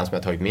kompisar ibland som jag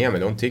har tagit med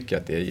mig, de tycker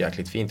att det är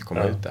jäkligt fint att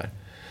komma ut där.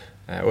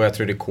 Och jag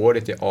tror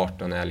rekordet är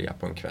 18 älgar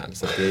på en kväll.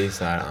 Så det är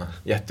så här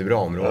jättebra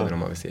områden om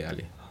man vill se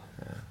älg.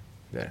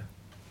 Det är det.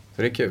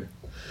 Så det är kul.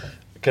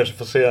 Kanske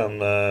får se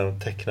en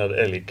tecknad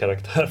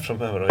älgkaraktär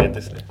framöver i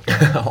Disney.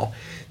 Ja,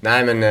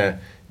 nej men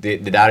det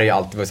där är ju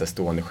alltid varit så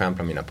stående skämt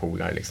bland mina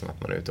polare liksom,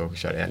 att man är ute och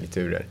kör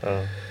älgturer.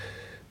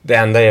 Det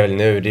enda är väl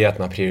nu det är att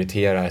man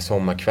prioriterar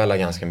sommarkvällar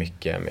ganska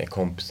mycket med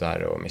kompisar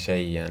och med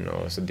tjejen.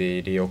 Och så det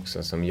är det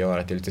också som gör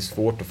att det är lite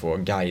svårt att få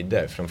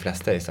guider. För de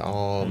flesta är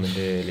så men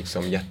det är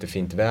liksom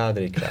jättefint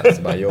väder ikväll.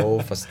 Så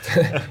bara, fast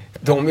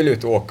de vill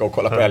ut och åka och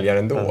kolla på älgar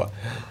ändå.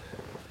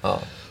 Ja.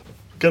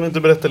 Kan du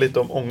inte berätta lite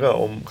om Ånga,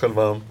 om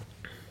själva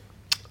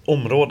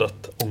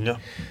området Ånga?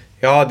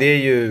 Ja, det är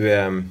ju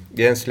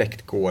det är en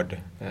släktgård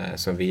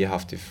som vi har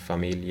haft i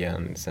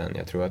familjen sen,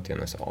 jag tror att det är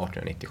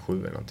 1897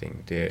 eller någonting.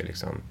 Det är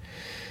liksom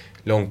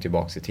långt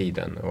tillbaka i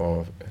tiden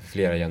och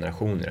flera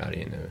generationer är det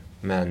nu.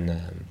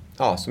 Men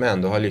som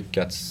ändå har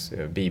lyckats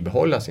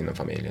bibehållas inom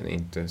familjen och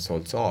inte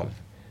sålts av.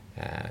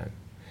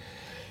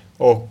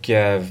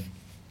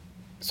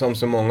 Som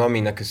så många av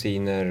mina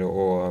kusiner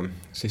och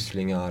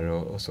sysslingar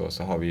och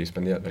så har vi ju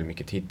spenderat väldigt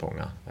mycket tid på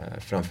Ånga.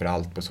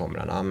 Framförallt på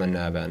somrarna, men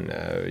även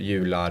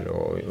jular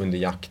och under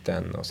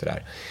jakten och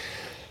sådär.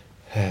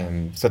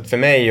 Så att för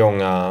mig är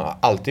Ånga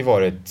alltid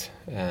varit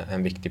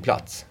en viktig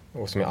plats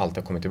och som jag alltid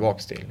har kommit tillbaka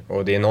till.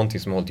 Och det är någonting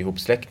som har hållit ihop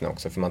släkten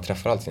också, för man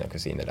träffar alltid sina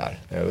kusiner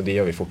där. Och det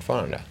gör vi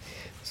fortfarande.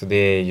 Så det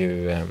är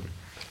ju...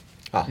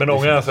 men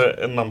Ånga är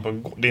alltså en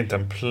namn på... Det är inte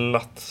en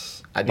plats...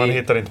 Man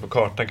hittar det inte på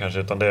kartan kanske,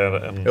 utan det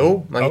är en...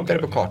 Jo, man hittar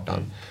det på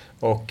kartan.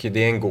 Och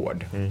det är en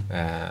gård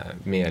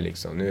med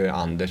liksom... Nu är det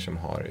Anders som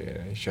har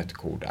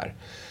köttkor där.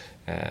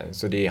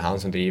 Så det är han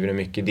som driver det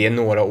mycket. Det är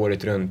några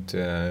året runt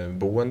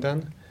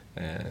boenden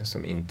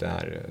som inte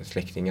är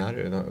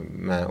släktingar.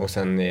 Och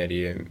sen är det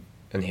ju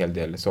en hel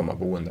del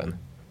sommarboenden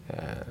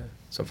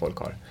som folk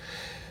har.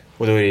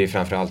 Och då är det ju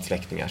framförallt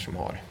släktingar som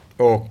har.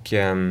 Och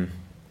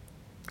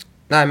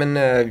Nej, men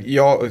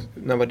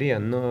när var det?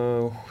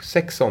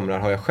 6 somrar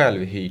har jag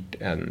själv hyrt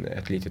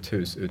ett litet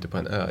hus ute på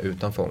en ö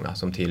utanför Ånga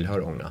som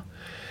tillhör Ånga.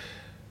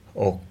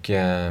 Och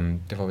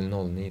det var väl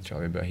 09 tror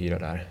jag vi började hyra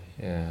där.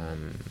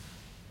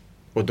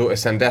 Och då,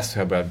 sen dess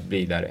har jag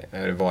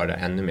börjat vara där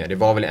ännu mer. Det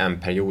var väl en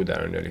period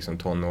där under liksom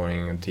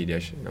tonåring och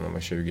tidigare när man var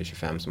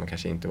 20-25 så man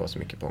kanske inte var så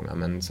mycket på Ånga.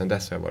 Men sen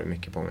dess har jag varit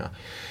mycket på Ånga.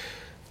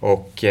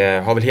 Och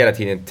har väl hela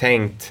tiden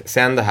tänkt,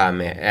 sen det här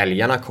med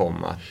älgarna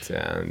kom, att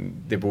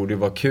det borde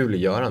vara kul att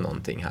göra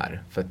någonting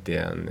här. För att det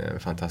är en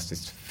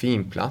fantastiskt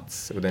fin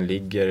plats och den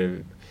ligger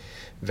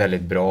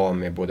väldigt bra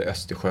med både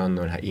Östersjön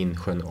och den här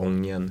insjön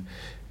Ången.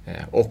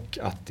 Och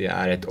att det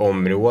är ett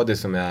område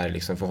som är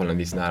liksom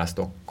förhållandevis nära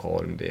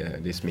Stockholm.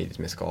 Det är smidigt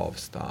med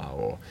Skavsta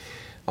och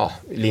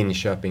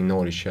Linköping,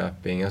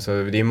 Norrköping.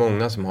 Alltså det är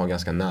många som har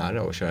ganska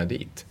nära att köra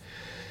dit.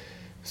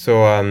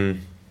 Så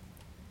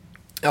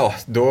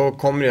då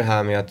kommer det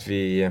här med att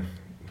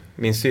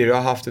min syrra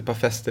har haft ett par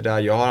fester där.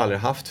 Jag har aldrig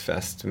haft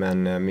fest,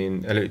 men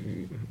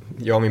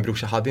jag och min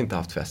brorsa hade inte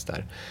haft fest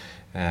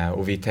där.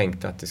 Och vi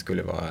tänkte att det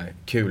skulle vara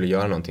kul att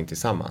göra någonting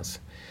tillsammans.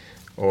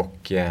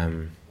 Och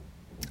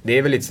det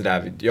är väl lite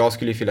sådär, jag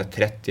skulle ju fylla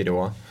 30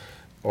 då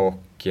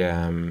och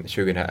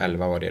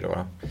 2011 var det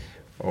då.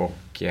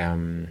 Och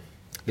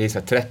det är så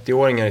här,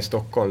 30-åringar i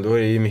Stockholm, då är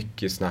det ju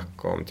mycket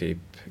snack om typ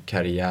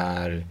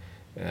karriär,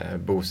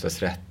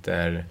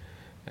 bostadsrätter,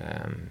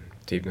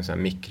 typ någon sån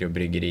här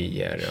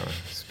mikrobryggerier och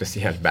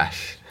speciellt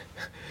bärs.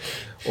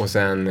 Och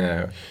sen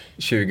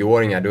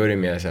 20-åringar, då är det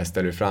mer så här,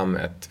 ställer du fram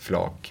ett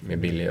flak med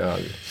billig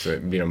öl så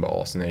blir de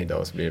bara asnöjda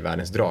och så blir det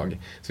världens drag.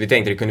 Så vi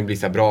tänkte det kunde bli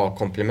så här bra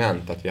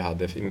komplement att vi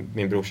hade,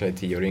 min brorsa är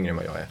 10 år yngre än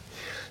vad jag är.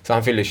 Så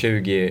han fyllde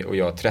 20 och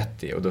jag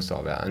 30 och då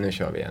sa vi nu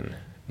kör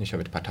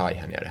vi ett partaj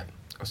här nere.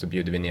 Och så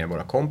bjuder vi ner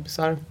våra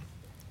kompisar.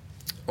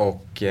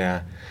 Och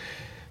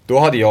då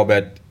hade jag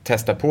börjat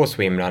testa på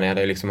swimrun. Jag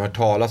hade liksom hört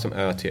talas om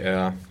Ö till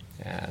Ö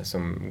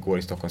som går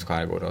i Stockholms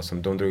skärgård och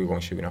som de drog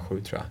igång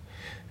 2007 tror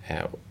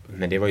jag.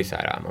 Men det var ju så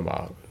här, man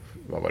bara,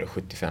 vad var det,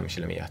 75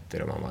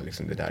 kilometer och man var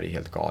liksom, det där är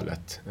helt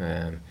galet.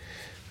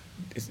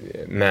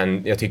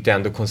 Men jag tyckte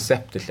ändå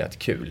konceptet lät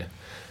kul.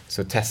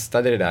 Så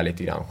testade det där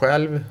lite grann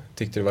själv,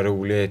 tyckte det var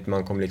roligt,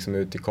 man kom liksom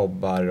ut i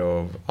kobbar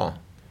och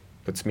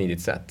på ett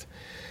smidigt sätt.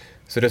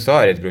 Så då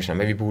sa jag till brorsan,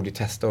 men vi borde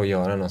testa att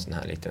göra någon sån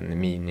här liten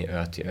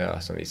mini-ö till ö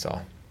som vi sa.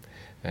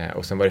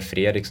 Och sen var det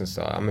Fredrik som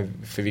sa,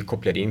 för vi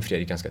kopplade in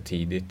Fredrik ganska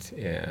tidigt,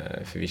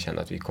 för vi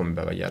kände att vi kommer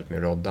behöva hjälp med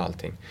att rodda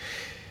allting.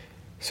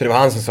 Så det var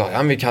han som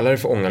sa, vi kallar det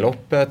för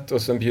Ångaloppet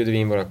och så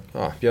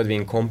bjöd vi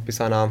in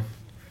kompisarna.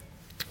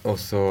 Och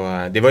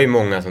så, det var ju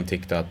många som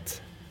tyckte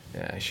att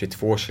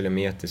 22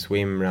 kilometer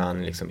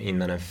swimrun liksom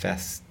innan en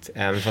fest,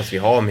 även fast vi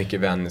har mycket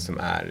vänner som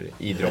är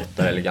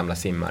idrottare eller gamla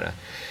simmare.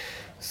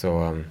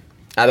 Så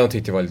de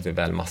tyckte det var lite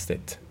väl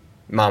mastigt.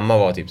 Mamma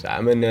var typ så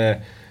här, men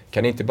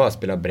kan ni inte bara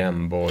spela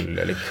brännboll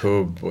eller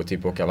kubb och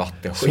typ åka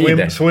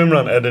vattenskidor?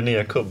 Swimrun är det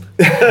nya kubb.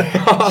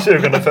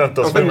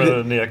 2015 swimrun är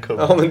det nya kubb.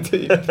 Ja, men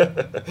typ.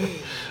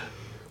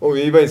 Och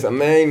vi var ju så här,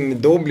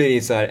 men då blir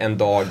det så här en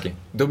dag,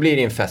 då blir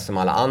det en fest som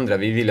alla andra.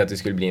 Vi ville att det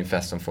skulle bli en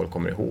fest som folk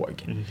kommer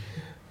ihåg.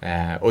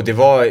 Och det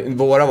var,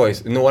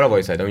 några var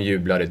ju så här, de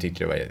jublade och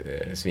tyckte det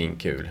var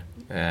svinkul.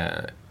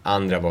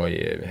 Andra var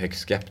ju högst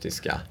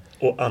skeptiska.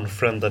 Och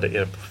unfriendade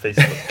er på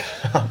Facebook.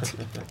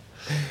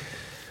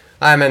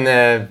 Nej,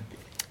 men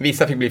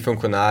vissa fick bli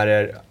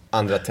funktionärer,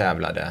 andra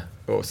tävlade.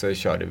 Och så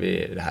körde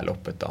vi det här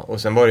loppet då.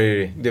 Och sen var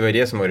det var ju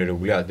det som var det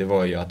roliga. Det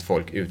var ju att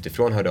folk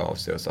utifrån hörde av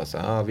sig och sa så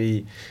här,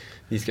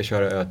 vi ska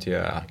köra Ö till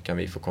Ö, kan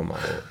vi få komma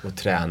och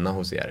träna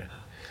hos er?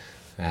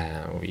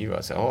 Och vi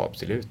var så här,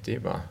 absolut, det är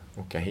bara att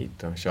åka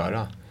hit och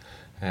köra.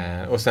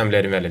 Och sen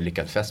blev det en väldigt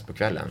lyckad fest på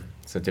kvällen.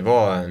 Så det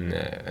var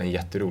en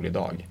jätterolig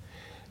dag.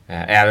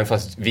 Även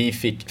fast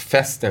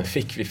festen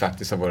fick vi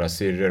faktiskt av våra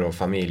syrror och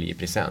familj i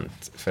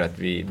present. För att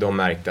de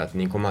märkte att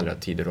ni kommer aldrig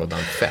ha tid att råda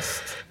en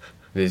fest.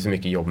 Det är så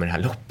mycket jobb med det här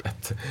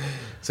loppet.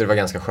 Så det var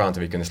ganska skönt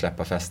att vi kunde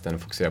släppa festen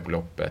och fokusera på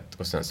loppet.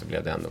 Och sen så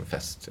blev det ändå en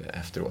fest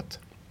efteråt.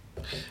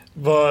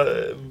 Vad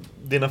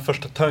dina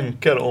första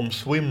tankar om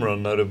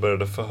swimrun när du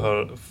började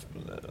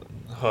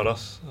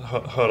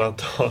höra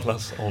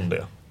talas om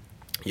det?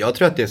 Jag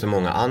tror att det är så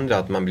många andra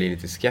att man blir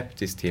lite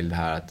skeptisk till det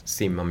här att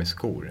simma med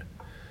skor.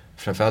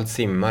 Framförallt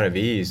simmare,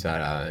 vi är ju så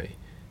här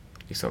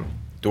liksom,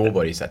 då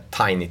var det ju så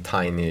här tiny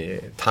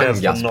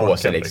tangas på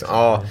sig liksom.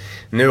 Ja,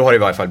 nu har det i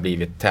varje fall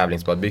blivit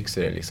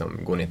tävlingsbadbyxor, liksom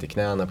går ner till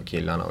knäna på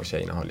killarna och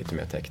tjejerna har lite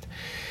mer täckt.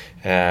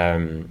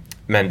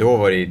 Men då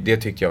var det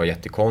tyckte jag var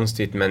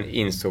jättekonstigt, men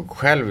insåg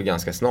själv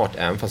ganska snart,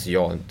 även fast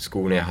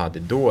skorna jag hade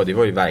då, det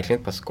var ju verkligen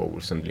ett par skor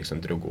som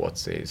liksom drog åt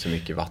sig så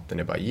mycket vatten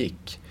det bara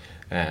gick.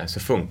 Så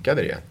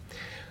funkade det.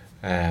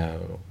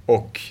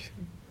 Och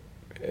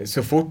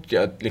så fort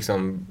jag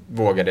liksom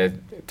vågade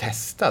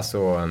testa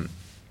så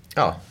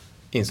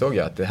insåg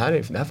jag att det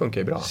här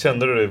funkar ju bra.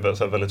 Kände du dig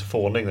så väldigt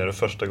fånig när du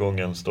första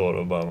gången står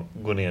och bara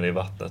går ner i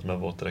vattnet med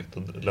våtdräkt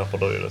och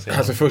löpardojor?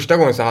 Alltså första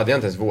gången så hade jag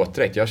inte ens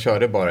våtdräkt. Jag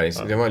körde bara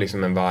det var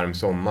liksom en varm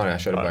sommar.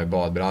 Jag körde bara i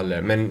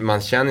badbrallor. Men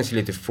man känner sig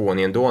lite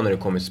fånig ändå när du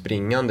kommer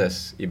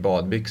springandes i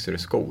badbyxor och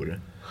skor.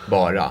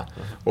 bara.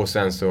 Och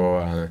sen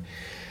så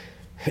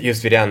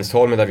just vid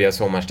Rensholmen där vi har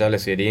sommarställe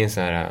så är det en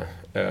sån här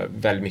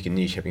väldigt mycket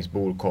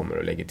Nyköpingsbor kommer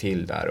och lägger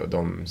till där och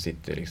de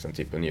sitter liksom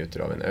typ och njuter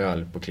av en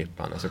öl på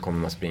klippan och så kommer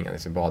man springande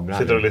i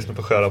badbrallor. Sitter och lyssnar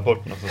på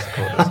sjörapporten och så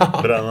kommer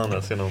det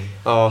brännandes genom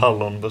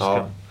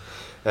hallonbuskan.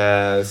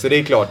 Så det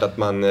är klart att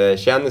man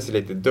känner sig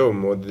lite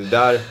dum och det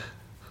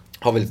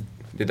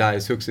där är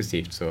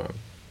successivt så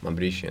man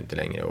bryr sig inte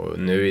längre. Och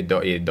nu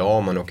idag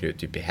om man åker ut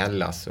typ i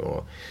Hellas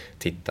och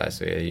tittar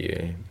så är det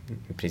ju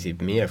i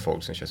princip mer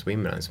folk som kör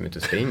swimrun som är ute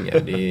och springer.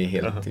 Det är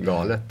helt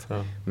galet.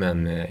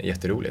 Men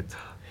jätteroligt.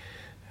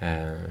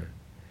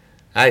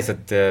 Så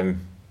att,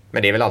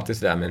 men det är väl alltid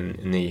sådär med en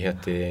nyhet.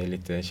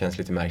 Det känns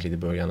lite märkligt i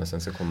början och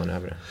sen så kommer man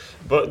över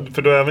det.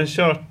 För du har även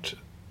kört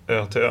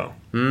Ö till Ö.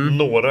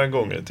 Några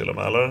gånger till och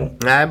med, eller?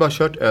 Nej, jag har bara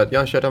kört Ö. Jag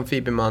har kört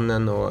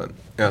Amfibiemannen och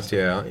Ö till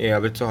Ö. I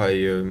övrigt så har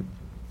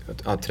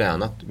jag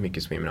tränat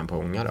mycket swimrun på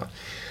unga då.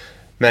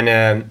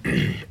 Men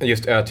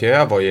just Ö till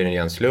Ö var ju en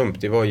ren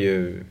slump. Det var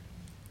ju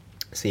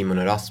Simon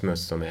och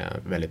Rasmus som är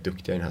väldigt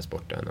duktiga i den här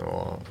sporten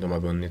och de har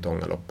vunnit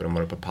ångalopp och de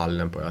var på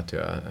pallen på Ö till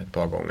Ö ett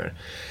par gånger.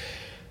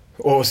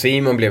 Och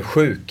Simon blev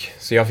sjuk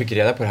så jag fick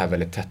reda på det här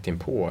väldigt tätt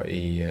inpå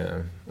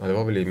det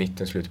var väl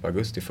i slutet på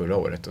augusti förra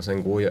året och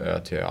sen går ju Ö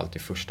till Ö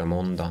alltid första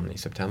måndagen i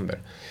september.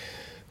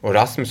 Och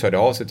Rasmus hörde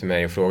av sig till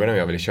mig och frågade om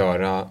jag ville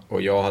köra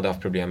och jag hade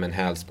haft problem med en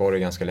hälsporre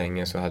ganska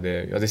länge så jag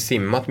hade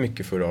simmat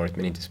mycket förra året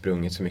men inte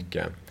sprungit så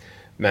mycket.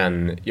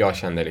 Men jag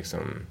kände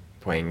liksom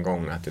på en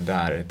gång att det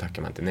där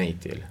tackar man inte nej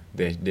till.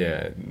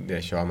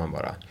 Det kör man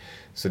bara.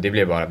 Så det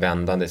blev bara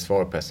vändande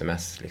svar på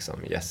sms liksom.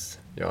 Yes,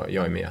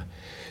 jag är med.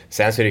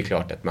 Sen så är det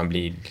klart att man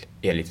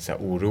är lite så här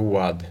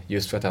oroad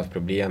just för att ha haft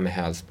problem med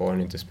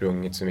hälsporren, inte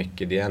sprungit så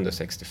mycket. Det är ändå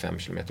 65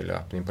 km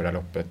löpning på det här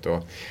loppet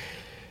och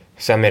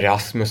sen med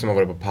Rasmus som har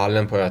varit på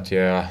pallen på att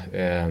jag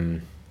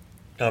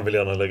han vill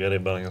gärna lägga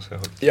ribban ganska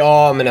högt.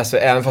 Ja, men alltså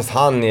även fast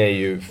han är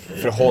ju,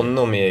 för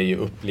honom är ju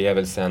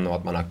upplevelsen och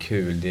att man har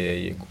kul,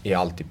 det är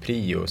alltid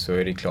prio, så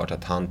är det klart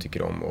att han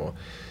tycker om och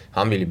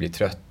han vill ju bli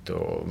trött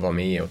och vara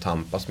med och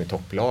tampas med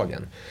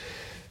topplagen.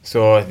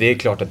 Så det är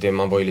klart att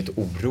man var ju lite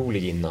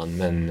orolig innan,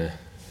 men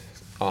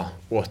ja,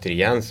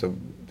 återigen så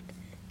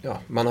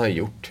man har ju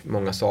gjort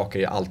många saker,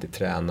 jag har alltid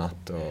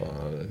tränat och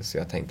så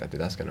jag tänkte att det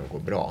där ska nog gå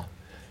bra.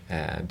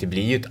 Det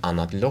blir ju ett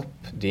annat lopp.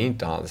 Det är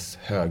inte alls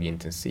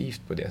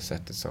högintensivt på det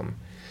sättet som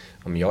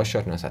om jag har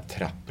kört några så här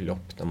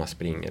trapplopp där man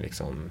springer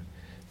liksom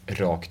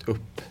rakt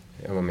upp.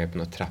 Jag var med på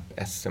något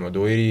trapp-SM och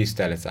då är det ju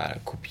istället så här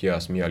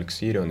kopiös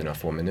mjölksyra under några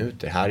få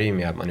minuter. Här är ju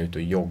mer att man är ute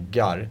och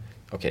joggar.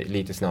 Okej,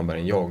 lite snabbare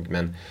än jogg,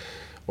 men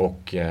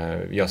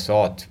jag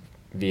sa att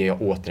vi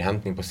har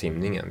återhämtning på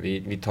simningen.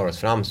 Vi tar oss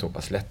fram så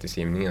pass lätt i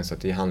simningen så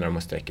att det handlar om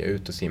att sträcka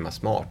ut och simma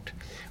smart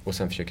och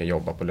sen försöka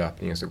jobba på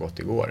löpningen så gott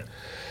det går.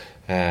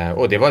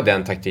 Och det var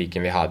den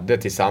taktiken vi hade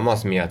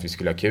tillsammans med att vi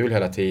skulle ha kul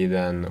hela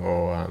tiden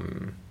och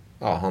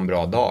ha en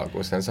bra dag.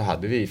 Och sen så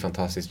hade vi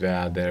fantastiskt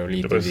väder och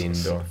lite vind.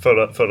 Och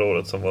förra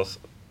året som var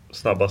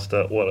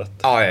snabbaste året.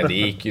 Ja, det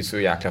gick ju så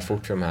jäkla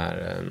fort för de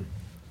här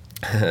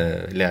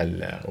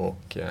Lelle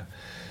och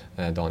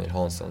Daniel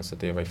Hansson, så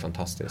det var ju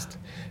fantastiskt.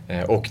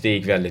 Och det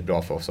gick väldigt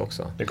bra för oss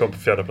också. Ni kom på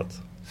 4:e plats.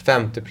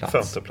 5:e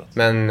plats.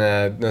 Men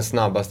den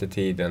snabbaste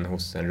tiden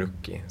hos en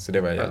rookie, så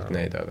det var jag helt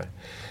nöjd över.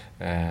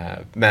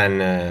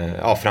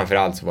 Men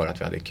framförallt så var det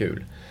att vi hade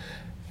kul.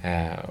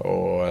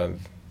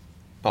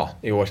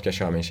 I år ska jag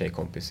köra med en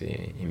tjejkompis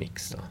i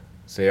mix då.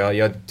 Så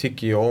jag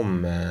tycker ju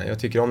om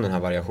den här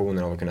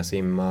variationen av att kunna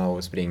simma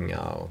och springa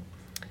och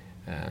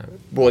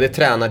både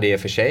träna det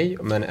för sig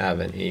men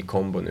även i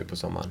kombo nu på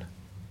sommaren.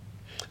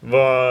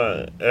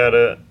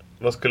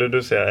 Vad skulle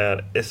du säga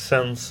är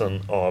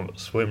essensen av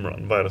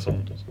swimrun? Vad är det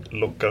som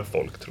lockar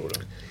folk, tror du?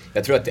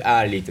 Jag tror att det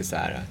är lite så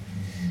här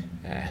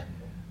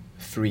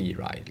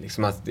freeride.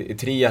 Liksom att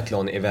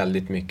triathlon är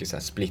väldigt mycket så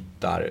här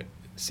splittar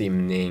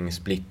simning,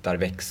 splittar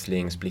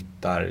växling,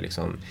 splittar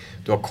liksom.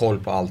 Du har koll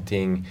på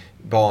allting.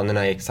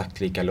 Banorna är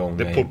exakt lika långa.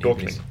 Det är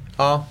portåkning.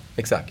 Ja,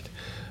 exakt.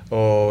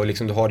 Och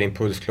liksom du har din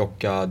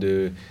pulsklocka,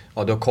 du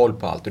har koll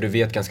på allt och du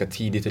vet ganska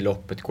tidigt i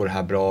loppet, går det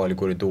här bra eller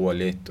går det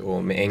dåligt,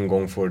 och med en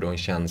gång får du då en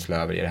känsla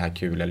över, är det här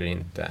kul eller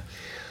inte.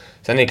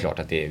 Sen är det klart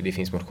att det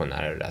finns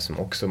motionärer där som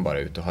också bara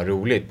är ute och har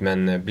roligt,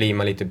 men blir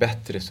man lite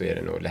bättre så är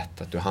det nog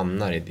lätt att du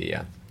hamnar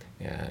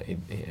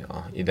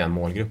i den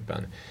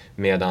målgruppen.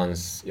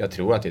 Medans jag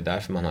tror att det är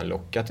därför man har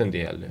lockat en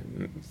del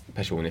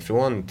personer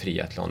från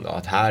triathlon då,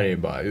 att här är det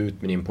bara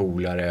ut med din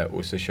polare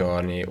och så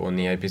kör ni, och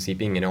ni har i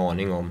princip ingen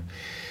aning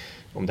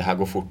om det här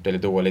går fort eller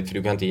dåligt, för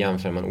du kan inte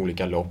jämföra med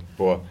olika lopp.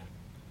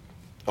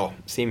 Och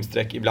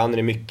simsträck, ibland är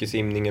det mycket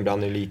simning,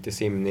 ibland är det lite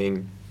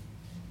simning,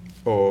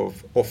 och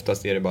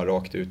oftast är det bara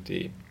rakt ut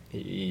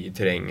i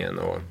terrängen,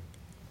 och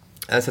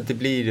alltså att det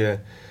blir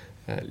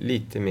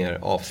lite mer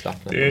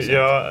avslappnat.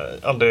 Jag har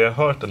aldrig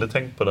hört eller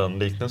tänkt på den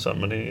liknelsen,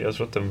 men jag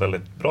tror att det är en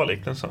väldigt bra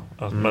liknelse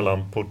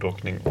mellan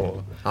portåkning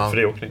och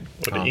friåkning.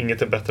 Och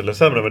inget är bättre eller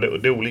sämre, men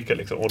det är olika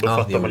liksom, och då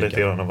fattar man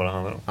lite grann vad det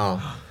handlar om.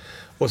 Ja.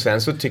 Och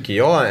sen så tycker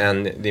jag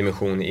en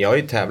dimension, jag har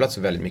ju tävlat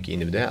så väldigt mycket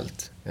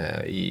individuellt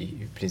i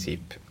princip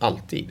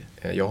alltid.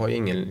 Jag har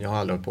aldrig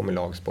hållit på med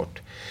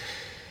lagsport.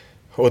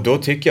 Och då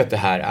tycker jag att det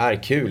här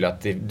är kul,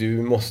 att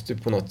du måste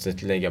på något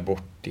sätt lägga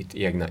bort ditt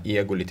egna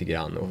ego lite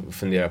grann och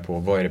fundera på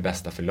vad är det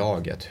bästa för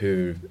laget?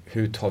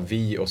 Hur tar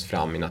vi oss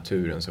fram i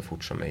naturen så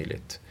fort som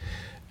möjligt?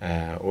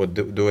 Och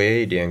då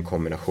är det en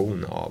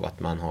kombination av att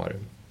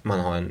man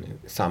har en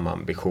samma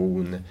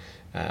ambition,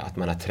 att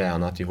man har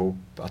tränat ihop,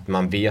 att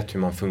man vet hur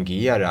man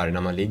fungerar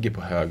när man ligger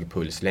på hög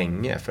puls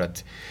länge,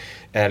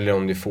 eller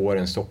om du får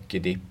en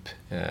sockerdipp.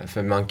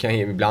 För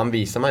ibland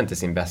visar man inte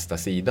sin bästa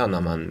sida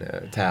när man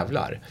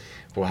tävlar.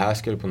 Och här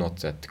ska du på något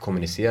sätt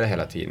kommunicera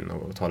hela tiden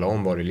och tala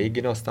om var du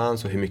ligger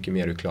någonstans och hur mycket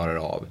mer du klarar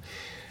av.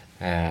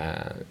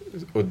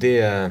 Och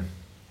det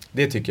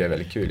tycker jag är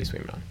väldigt kul i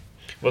swimrun.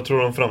 Vad tror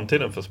du om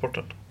framtiden för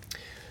sporten?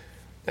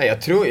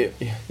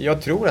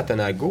 Jag tror att den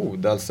är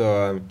god.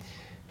 Alltså,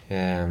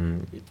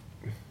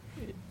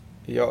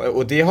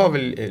 och det har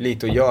väl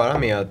lite att göra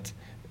med att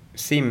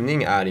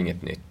simning är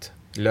inget nytt.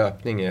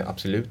 Löpning är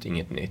absolut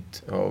inget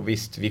nytt. Och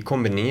visst, vi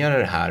kombinerar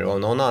det här och av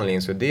någon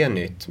anledning så är det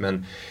nytt.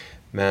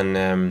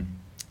 Men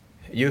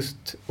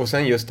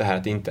just det här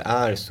att det inte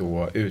är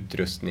så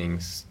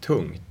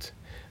utrustningstungt.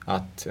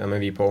 Att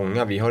vi på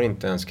Ånga, vi har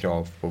inte ens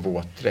krav på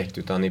våtdräkt,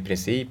 utan i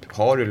princip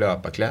har du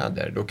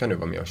löparkläder, då kan du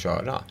vara med och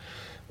köra.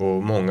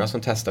 Och många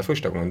som testar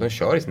första gången, de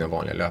kör i sina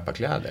vanliga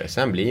löparkläder.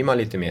 Sen blir man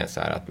lite mer så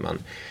här att man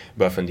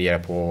börjar fundera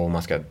på om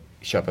man ska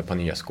köpa ett par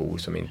nya skor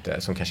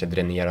som kanske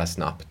dränerar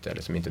snabbt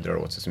eller som inte drar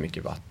åt sig så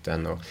mycket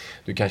vatten. Och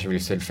du kanske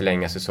vill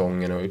förlänga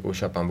säsongen och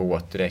köpa en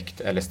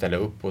våtdräkt eller ställa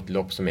upp på ett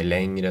lopp som är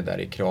längre där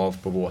det är krav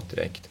på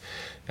våtdräkt.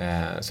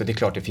 Så det är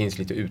klart det finns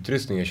lite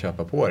utrustning att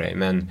köpa på dig,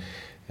 men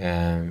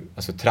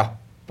alltså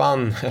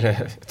trappan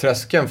eller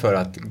tröskeln för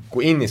att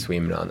gå in i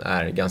swimrun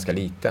är ganska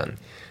liten.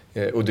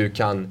 Och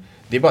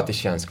det är bara att det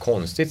känns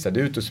konstigt. Så du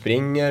är ute och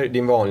springer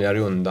din vanliga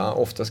runda.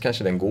 Oftast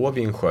kanske den går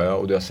vid en sjö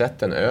och du har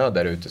sett en ö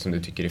där ute som du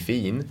tycker är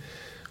fin.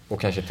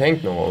 Och kanske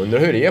tänkt någon gång, undrar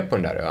hur det är på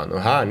den där ön.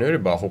 Och här, nu är det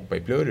bara att hoppa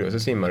i plurr och så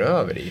simmar du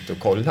över dit och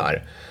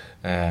kollar.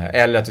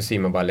 Eller att du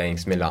simmar bara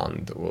längs med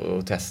land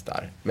och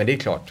testar. Men det är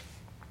klart,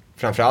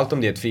 framförallt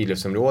om det är ett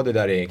friluftsområde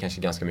där det är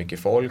kanske ganska mycket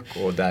folk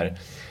och där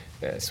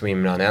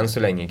swimrun än så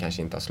länge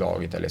kanske inte har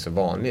slagit eller är så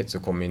vanligt, så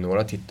kommer ju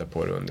några titta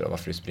på det och undra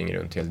varför du springer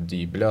runt helt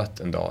dyblöt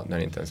en dag när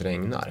det inte ens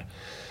regnar.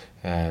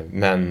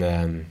 Men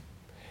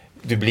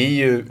du blir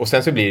ju, och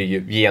sen så blir du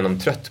ju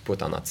genomtrött på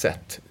ett annat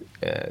sätt.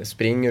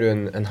 Springer du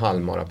en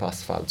halvmara på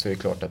asfalt så är det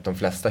klart att de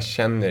flesta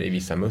känner i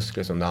vissa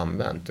muskler som du har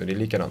använt. Och det är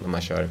likadant när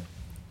man kör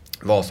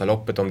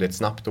Vasaloppet, om det är ett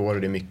snabbt år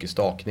och det är mycket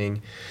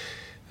stakning.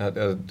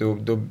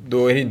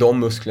 Då är det de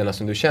musklerna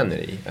som du känner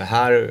i.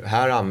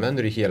 Här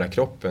använder du hela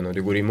kroppen och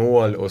du går i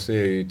mål och så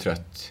är du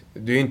trött.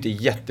 Du är inte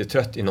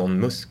jättetrött i någon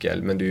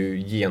muskel, men du är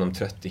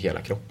genomtrött i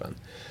hela kroppen.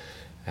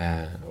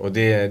 Och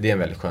det är en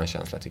väldigt skön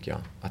känsla tycker jag.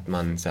 Att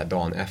man så här,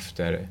 dagen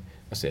efter,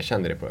 alltså jag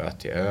kände det på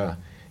Ötjö,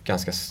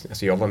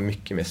 alltså jag var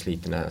mycket mer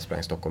sliten när jag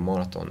sprang Stockholm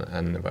Marathon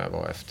än vad jag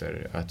var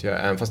efter Ötjö.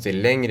 Även fast det är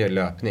längre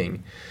löpning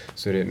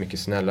så är det mycket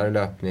snällare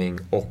löpning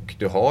och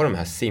du har de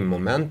här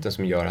simmomenten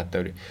som gör att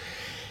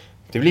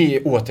det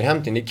blir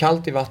återhämtning. Det är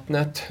kallt i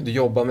vattnet, du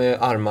jobbar med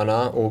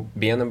armarna och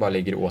benen bara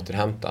ligger och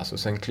återhämtas och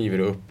sen kliver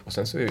du upp och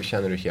sen så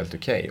känner du helt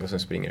okej och sen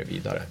springer du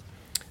vidare.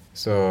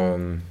 Så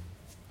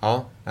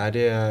ja,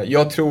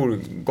 jag tror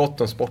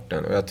gott om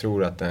sporten och jag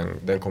tror att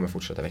den kommer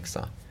fortsätta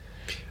växa.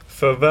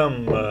 För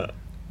vem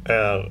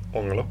är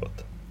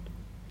Ångaloppet?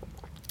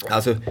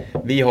 Alltså,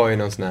 vi har ju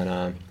någon sån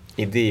här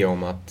idé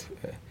om att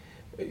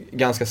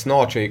ganska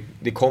snart så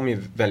det kommer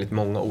ju väldigt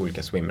många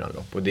olika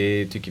swimrunlopp och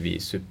det tycker vi är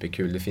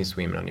superkul. Det finns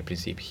swimrun i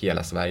princip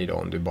hela Sverige då,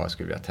 om du bara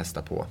skulle vilja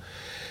testa på.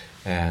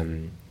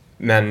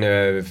 Men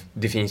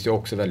det finns ju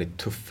också väldigt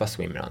tuffa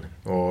swimrun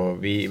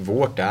och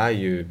vårt är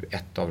ju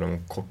ett av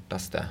de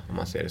kortaste om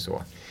man ser det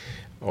så.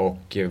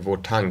 Och vår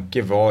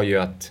tanke var ju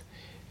att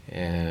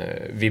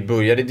vi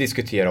började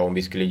diskutera om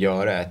vi skulle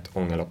göra ett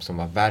ångalopp som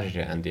var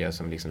värre än det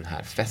som liksom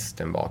här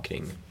festen var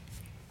kring.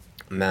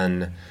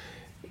 Men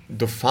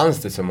då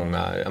fanns det så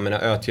många, jag menar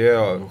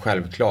Ötjö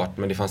självklart,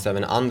 men det fanns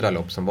även andra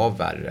lopp som var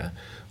värre.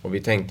 Och vi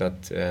tänkte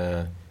att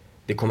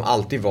det kommer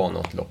alltid vara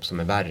något lopp som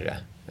är värre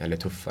eller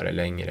tuffare,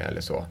 längre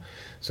eller så.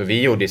 Så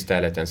vi gjorde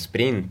istället en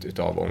sprint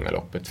utav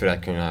Ångaloppet för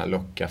att kunna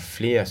locka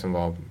fler som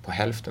var på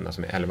hälften,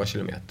 alltså med 11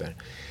 kilometer.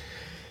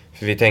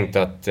 För vi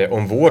tänkte att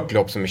om vårt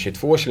lopp som är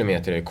 22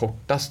 kilometer är det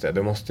kortaste,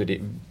 då måste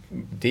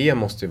det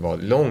måste vara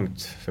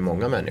långt för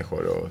många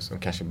människor och som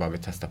kanske bara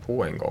vill testa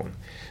på en gång.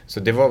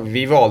 Så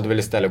vi valde väl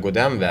istället att gå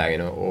den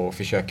vägen och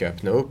försöka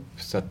öppna upp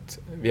så att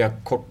vi har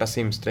korta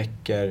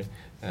simsträckor,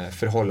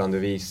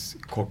 förhållandevis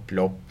kort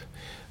lopp.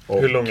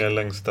 Hur lång är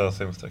längsta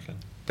simsträckan?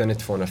 Den är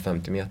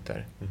 250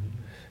 meter.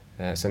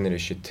 Sen är det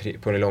 23,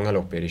 på det långa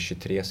loppet är det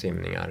 23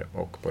 simningar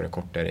och på det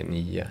korta är det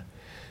 9.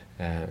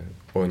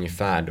 Och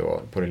ungefär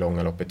då på det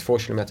långa loppet 2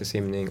 km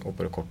simning och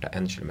på det korta 1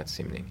 km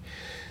simning.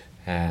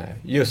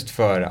 Just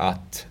för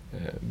att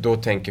då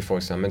tänker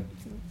folk så här, men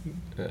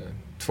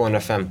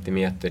 250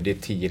 meter det är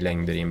 10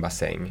 längder i en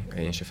bassäng,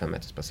 i en 25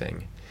 meters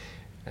bassäng.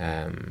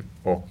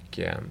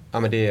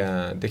 Men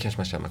det kanske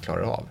man känner man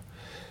klarar av.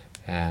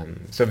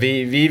 Så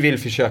vi vill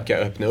försöka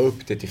öppna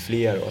upp det till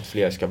fler och att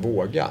fler ska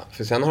våga.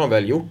 För sen har de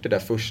väl gjort det där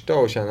första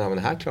och känner att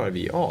det här klarar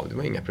vi av, det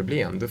var inga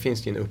problem. Då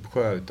finns det en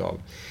uppsjö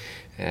av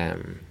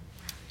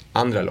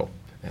andra lopp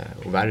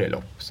och värre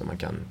lopp som man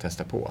kan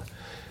testa på.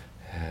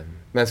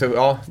 Men så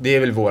ja, det är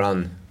väl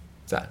våran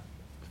så här,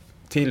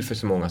 till för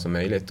så många som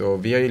möjligt.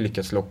 Och vi har ju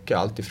lyckats locka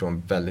allt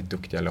ifrån väldigt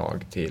duktiga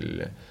lag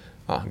till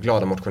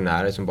glada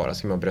motionärer som bara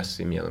simmar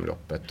bröstsim genom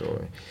loppet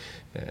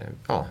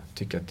och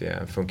tycker att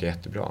det funkar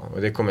jättebra.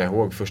 Och det kommer jag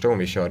ihåg första gången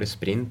vi körde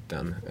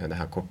sprinten, det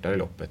här kortare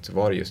loppet, så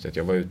var det just att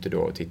jag var ute då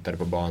och tittade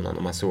på banan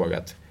och man såg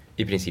att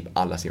i princip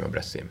alla simmar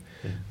bröstsim.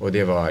 Och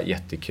det var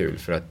jättekul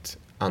för att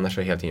annars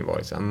har det hela tiden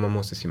varit så att man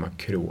måste simma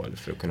crawl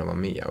för att kunna vara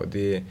med. Och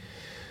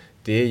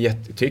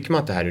tycker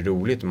man att det här är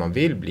roligt och man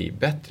vill bli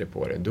bättre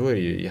på det, då är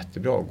det ju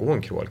jättebra att gå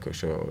en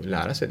crawlkurs och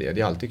lära sig det.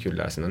 Det är alltid kul att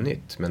lära sig något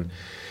nytt, men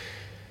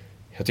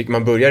jag tycker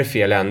man börjar i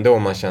fel ände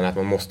om man känner att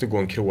man måste gå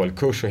en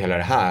crawlkurs och hela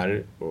det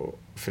här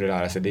för att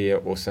lära sig det,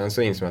 och sen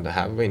så inser man att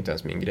det här var inte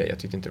ens min grej, jag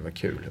tyckte inte det var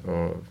kul,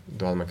 och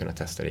då hade man kunnat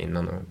testa det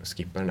innan och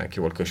skippa den här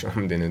crawlkursen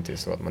om det nu inte är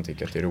så att man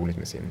tycker att det är roligt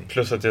med simning.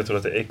 Plus att jag tror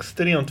att det är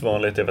extremt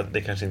vanligt, jag vet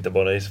det kanske inte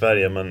bara är i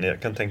Sverige, men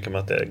jag kan tänka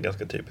mig att det är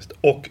ganska typiskt,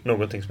 och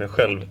någonting som jag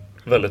själv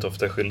väldigt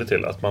ofta är skyldig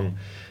till, att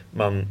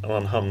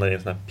man hamnar i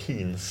en sån här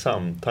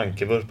pinsam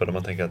tankevurpa där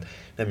man tänker att nej,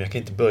 men jag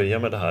kan inte börja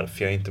med det här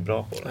för jag är inte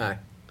bra på det. Nej.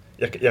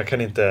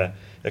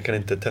 Jag kan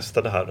inte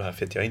testa det här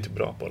för att jag är inte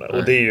bra på det. Nej.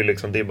 Och det är ju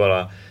liksom,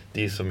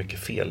 det är så mycket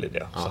fel i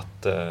det. Ja. Så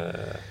att,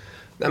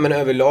 nej, men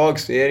överlag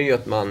så är det ju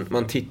att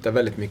man tittar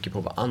väldigt mycket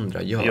på vad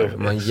andra gör. Jo,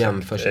 man exakt,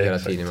 jämför sig hela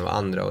tiden med vad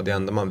andra. Och det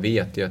enda man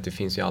vet är att det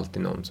finns ju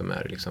alltid någon som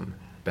är liksom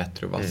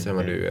bättre och vassare än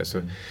vad du är.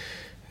 Så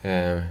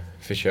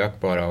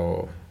försök bara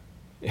och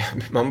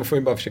man får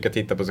ju bara försöka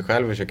titta på sig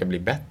själv och försöka bli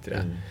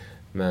bättre.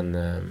 Men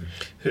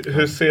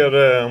hur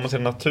ser om man ser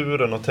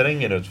naturen och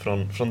terrängen ut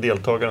från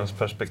deltagarens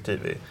perspektiv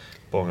i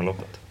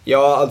Bångaloppet?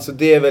 Ja, alltså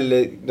det är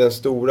väl den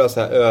stora så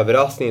här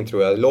överraskningen,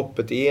 tror jag.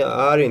 Loppet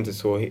är inte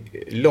så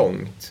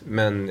långt,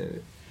 men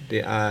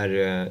det är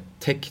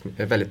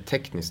ett väldigt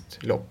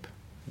tekniskt lopp.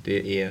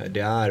 Det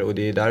är, och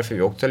det är därför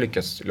vi också har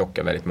lyckats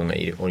locka väldigt många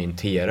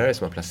orienterare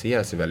som har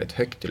placerat sig väldigt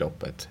högt i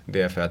loppet.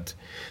 Det är för att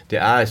det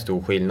är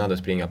stor skillnad att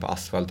springa på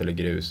asfalt eller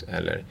grus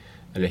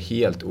eller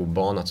helt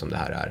obanat som det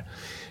här är.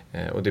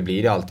 Och det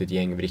blir alltid ett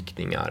gäng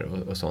vrickningar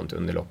och sånt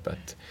under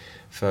loppet.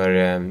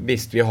 För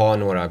visst, vi har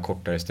några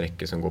kortare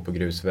sträckor som går på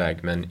grusväg,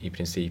 men i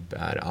princip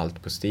är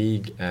allt på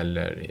stig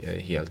eller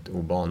helt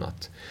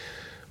obanat.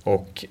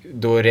 Och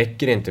då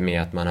räcker det inte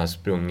med att man har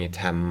sprungit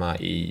hemma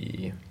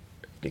i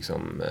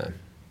liksom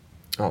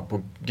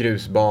på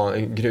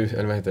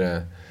eller vad heter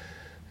det,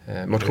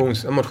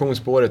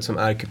 motionsspåret som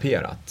är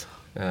kuperat.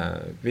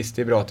 Visst,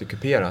 det är bra att det är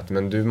kuperat,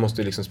 men du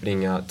måste liksom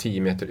springa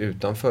 10 meter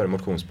utanför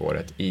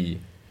motionsspåret i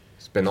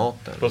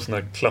spenaten. På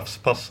sådana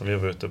klaffspass som vi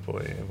var ute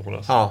på i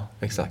våras. Ja,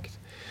 exakt.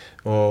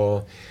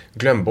 Och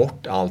glöm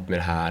bort allt med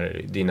det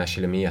här, dina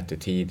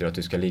kilometertider och att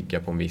du ska ligga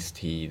på en viss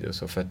tid och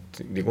så, för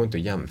att det går inte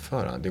att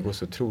jämföra. Det går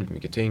så otroligt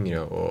mycket tyngre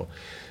och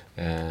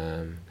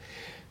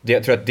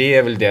jag tror att det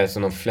är väl det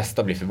som de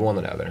flesta blir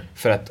förvånade över.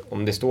 För att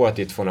om det står att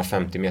det är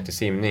 250 meter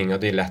simning, och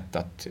det är lätt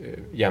att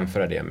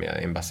jämföra det med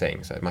en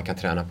bassäng, så att man kan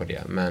träna på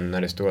det. Men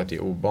när det står att det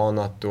är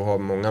obanat, då har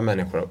många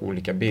människor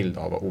olika bild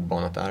av vad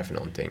obanat är för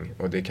någonting.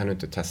 Och det kan du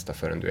inte testa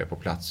förrän du är på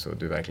plats och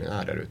du verkligen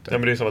är där ute. Ja,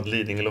 men det är som att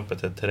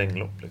Lidingöloppet är ett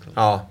terränglopp liksom.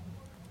 Ja,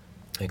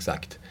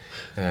 exakt.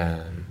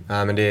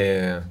 Men det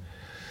är...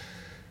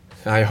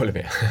 Ja, jag håller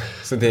med.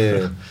 Så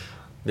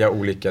vi har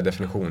olika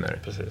definitioner.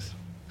 Precis.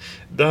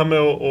 Det här med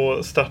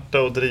att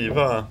starta och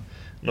driva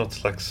något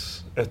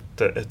slags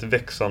ett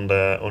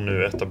växande och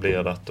nu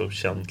etablerat och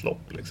känt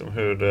lopp liksom.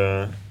 Hur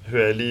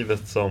är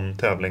livet som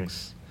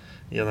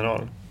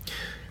tävlingsgeneral?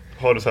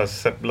 Har du så här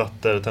Sepp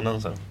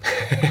Blatter-tendenser?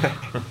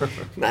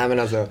 Nej, men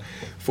alltså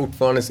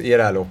fortfarande så är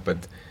det här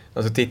loppet,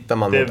 alltså tittar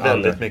man det är mot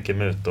väldigt andra... mycket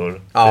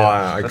mutor.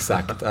 Ja,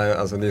 exakt.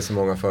 Alltså det är så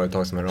många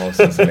företag som hör av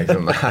sig, så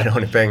liksom, här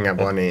har ni pengar,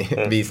 bara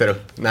ni visar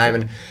upp. Nej,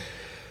 men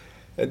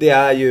det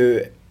är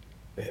ju...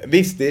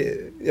 Visst,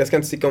 jag ska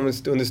inte sticka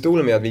under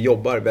stolen med att vi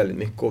jobbar väldigt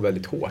mycket och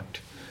väldigt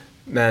hårt.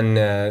 Men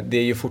det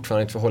är ju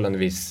fortfarande ett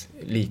förhållandevis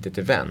litet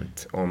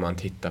event om man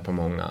tittar på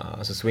många.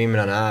 Alltså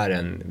swimrun är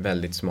en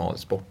väldigt smal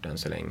sport än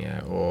så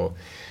länge. Och,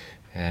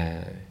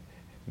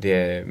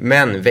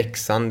 men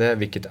växande,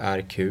 vilket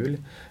är kul.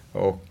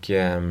 Och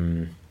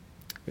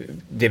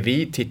det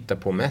vi tittar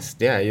på mest,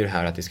 det är ju det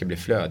här att det ska bli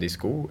flöde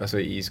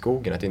i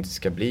skogen. Att det inte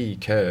ska bli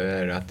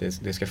köer, att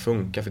det ska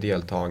funka för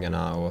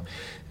deltagarna. Och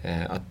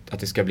att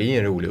det ska bli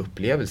en rolig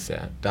upplevelse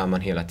där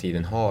man hela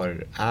tiden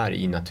är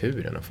i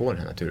naturen och får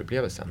den här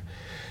naturupplevelsen.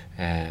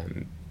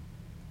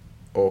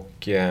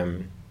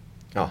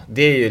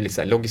 Det är ju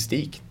liksom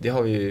logistik. Det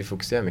har vi ju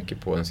fokuserat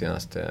mycket på den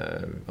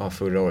senaste,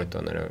 förra året då,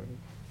 när det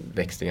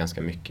växte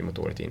ganska mycket mot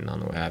året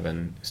innan, och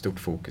även stort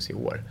fokus i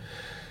år.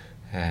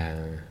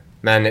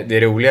 Men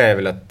det roliga är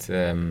väl att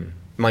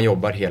man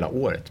jobbar hela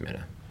året med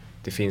det.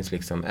 Det finns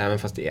liksom, även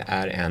fast det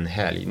är en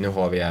helg. Nu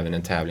har vi även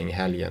en tävling i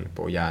helgen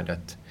på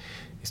Gärdet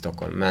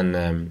Stockholm. Men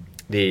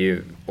det är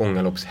ju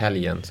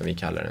Ångaloppshelgen som vi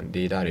kallar den.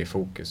 Det är där det är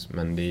fokus,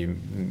 men det är ju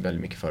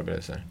väldigt mycket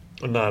förberedelser.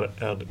 Och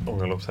när är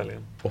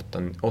Ångaloppshelgen?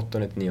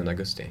 8-9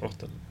 augusti.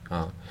 8.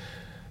 Ja.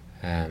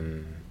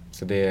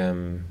 Så det...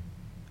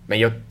 Men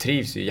jag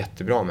trivs ju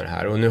jättebra med det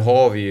här. Och nu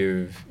har vi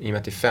ju, i och med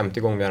att det är 50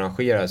 gånger vi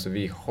arrangerar, så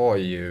vi har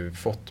ju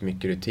fått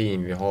mycket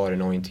rutin. Vi har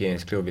en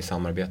orienteringsklubb, vi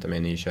samarbetar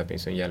med Nyköping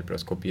som hjälper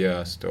oss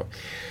kopiöst. Och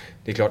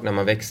det är klart, när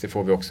man växer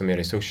får vi också mer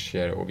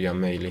resurser och vi har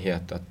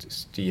möjlighet att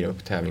styra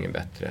upp tävlingen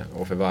bättre.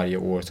 Och för varje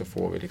år så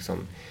får vi liksom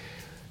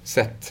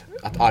sätt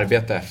att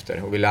arbeta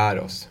efter och vi lär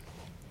oss.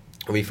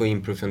 Och vi får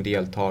input från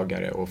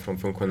deltagare och från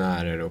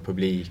funktionärer och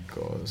publik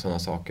och sådana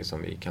saker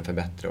som vi kan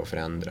förbättra och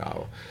förändra.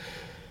 Och,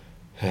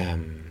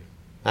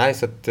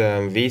 så att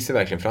vi ser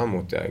verkligen fram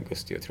emot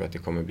augusti och tror att det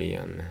kommer bli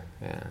en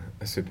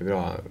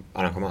superbra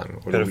arrangemang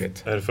och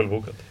roligt. Är det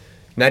fullbokat?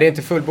 Nej, det är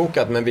inte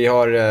fullbokat, men vi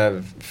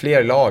har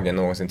fler lag än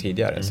någonsin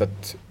tidigare. Så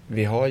att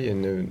vi har ju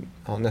nu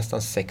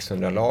nästan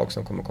 600 lag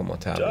som kommer komma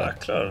och tävla.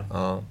 Jäklar.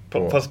 Ja,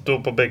 fast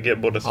då på bägge,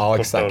 både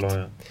exakt. Och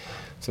lag.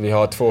 Så vi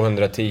har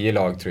 210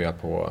 lag tror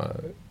jag på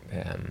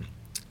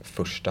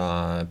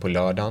första på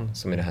lördagen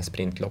som är det här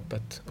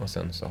sprintloppet. Och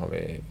sen så har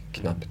vi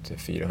knappt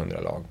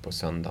 400 lag på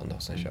söndagen då,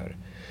 som kör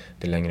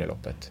det längre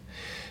loppet.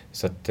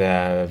 Så att,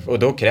 och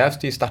då krävs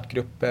det ju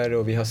startgrupper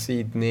och vi har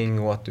sidning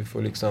och att du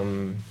får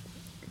liksom,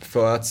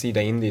 för att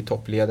sida in det i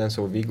toppleden,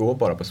 så vi går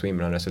bara på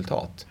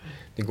swimrun-resultat.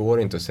 Det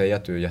går inte att säga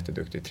att du är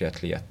jätteduktig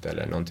triatlet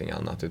eller någonting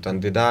annat,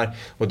 utan det där,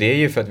 och det är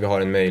ju för att vi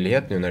har en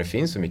möjlighet nu när det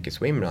finns så mycket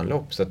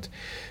swimrun-lopp, så att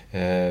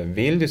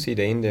vill du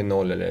sida in det i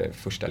 0 eller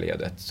första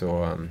ledet,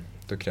 så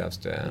då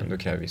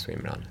kräver vi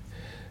swimrun.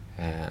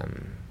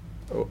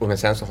 Men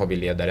sen så har vi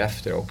led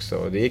därefter också.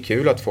 Och det är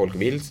kul att folk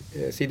vill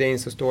sida in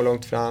så stå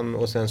långt fram.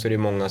 Och sen så är det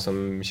många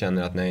som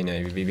känner att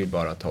nej, vi vill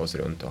bara ta oss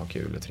runt och ha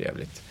kul och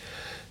trevligt.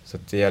 Så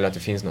det gäller att det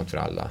finns något för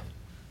alla.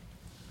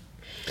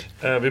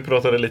 Vi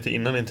pratade lite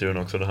innan intervjun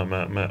också det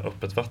här med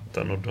öppet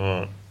vatten. Och du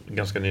har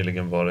ganska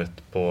nyligen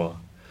varit på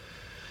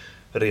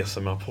resa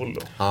med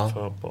Apollo.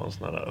 Ja. På en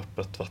sån här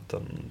öppet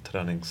vatten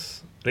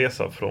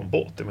träningsresa från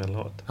båt i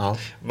Medelhavet. Ja.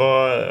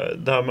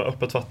 Det här med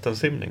öppet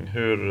vattensimning,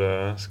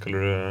 hur skulle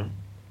du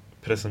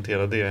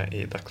presentera det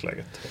i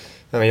dagsläget?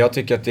 Men jag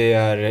tycker att det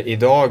är,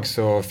 idag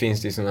så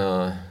finns det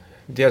såna,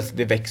 dels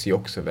det växer ju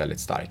också väldigt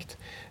starkt.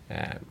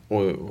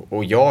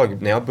 Och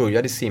när jag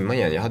började simma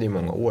igen, jag hade ju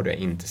många år där jag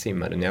inte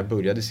simmade. När jag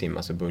började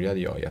simma så började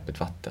jag i öppet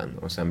vatten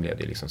och sen blev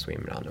det liksom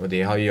swimrun. Och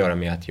det har ju att göra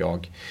med att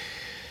jag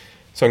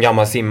som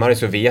gammal simmare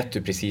så vet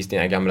du precis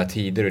dina gamla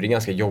tider och det är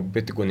ganska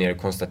jobbigt att gå ner och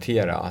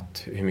konstatera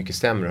att hur mycket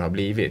sämre det har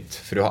blivit.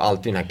 För du har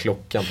alltid den här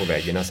klockan på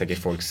väggen, har säkert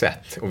folk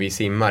sett. Och vi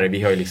simmare,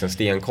 vi har ju liksom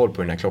stenkoll på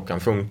hur den här klockan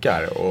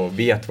funkar och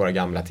vet våra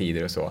gamla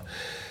tider och så.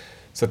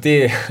 Så att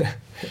det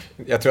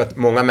jag tror att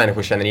många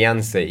människor känner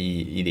igen sig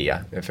i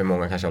det. För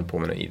många kanske håller på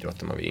med någon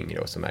idrott när man var yngre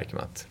och så märker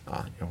man att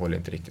jag håller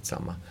inte riktigt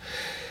samma.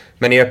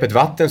 Men i öppet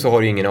vatten så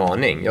har du ingen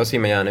aning. Jag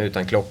simmar gärna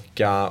utan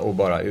klocka och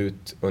bara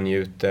ut och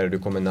njuter. Du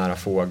kommer nära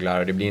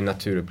fåglar, det blir en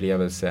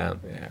naturupplevelse.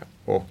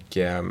 Och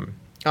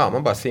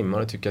man bara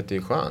simmar och tycker att det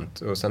är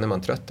skönt. Och sen är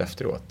man trött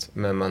efteråt.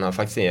 Men man har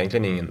faktiskt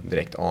egentligen ingen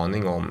direkt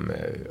aning om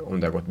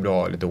det har gått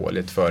bra eller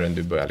dåligt förrän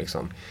du börjar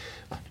liksom...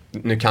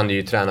 Nu kan du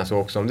ju träna så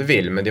också om du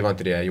vill, men det var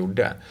inte det jag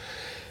gjorde.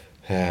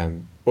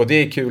 Och det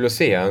är kul att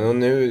se. Och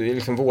nu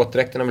liksom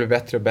våtdräkterna blir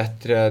bättre och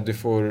bättre.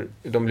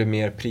 De blir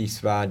mer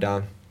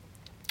prisvärda.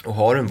 Och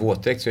har en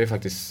våtdräkt så är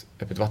faktiskt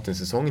öppet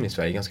vattensäsongen i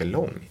Sverige ganska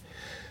lång.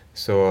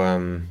 Så,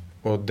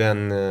 och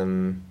den,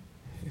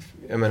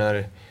 jag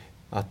menar,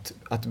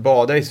 att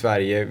bada i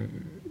Sverige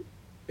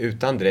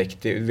utan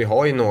dräkt, vi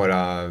har ju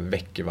några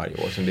veckor varje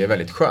år som det är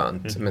väldigt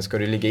skönt. Men ska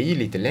du ligga i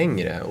lite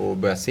längre och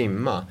börja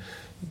simma,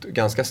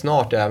 ganska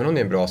snart, även om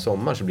det är en bra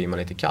sommar, så blir man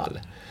lite kall.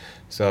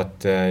 Så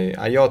att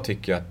jag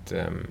tycker att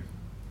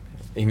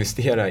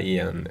investera i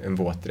en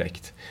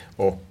våtdräkt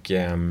och...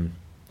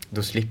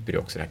 då slipper du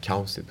också det här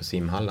kaoset på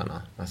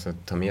simhallarna. Alltså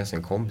ta med sig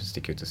en kompis och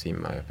sticka ut och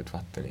simma i öppet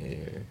vatten är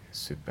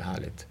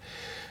superhärligt.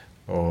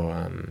 Och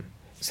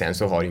sen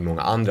så har du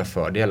många andra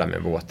fördelar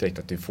med våtdräkt.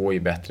 Att du får ju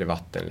bättre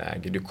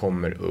vattenläge, du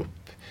kommer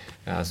upp.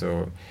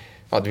 Alltså,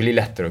 det blir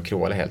lättare att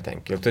kråla helt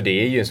enkelt. Och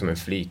det är ju som en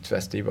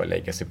flytväst, det är ju bara att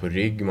lägga sig på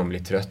rygg, man blir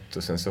trött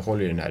och sen så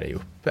håller den där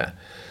uppe.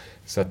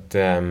 Så att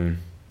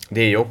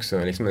det är ju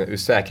också, liksom, ur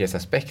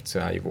säkerhetsaspekt så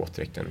är ju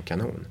våtdräkten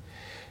kanon.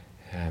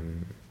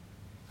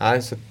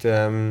 Så att...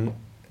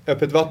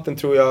 öppet vatten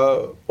tror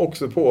jag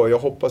också på. Jag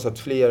hoppas att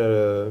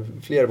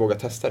fler vågar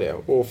testa det.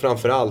 Och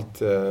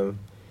framförallt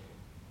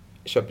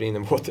köper in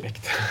en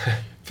våtdräkt.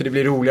 För det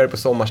blir roligare på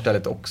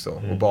sommarstället också.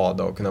 Och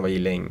bada och kunna vara i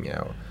länge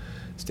och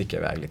sticka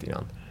iväg lite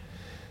grann.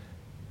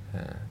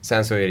 Sen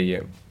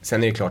är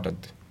det klart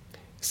att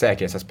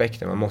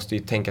säkerhetsaspekten, man måste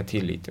ju tänka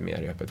till lite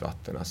mer i öppet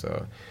vatten.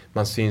 Alltså,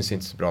 man syns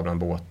inte så bra bland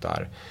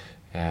båtar.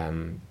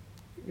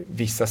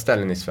 Vissa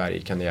ställen i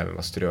Sverige kan det även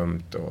vara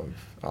strömt och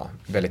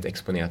väldigt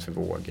exponerat för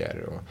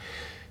vågor.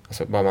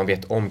 Alltså bara man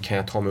vet om, kan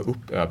jag ta mig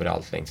upp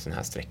överallt längs den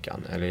här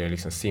sträckan? Eller är det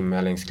liksom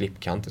simma längs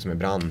klippkanter som är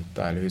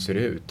branta? Eller hur ser det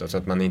ut? Alltså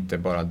att man inte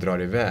bara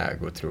drar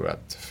iväg och tror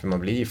att, för man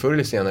blir, förr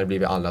eller senare blir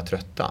vi alla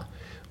trötta.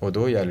 Och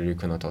då gäller det ju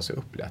att kunna ta sig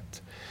upp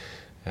lätt.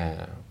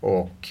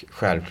 Och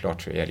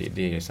självklart så är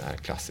det är så här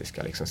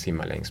klassiska, liksom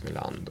simma längs med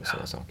land och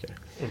sådana saker.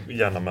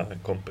 Gärna med en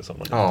kompis om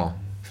man Ja,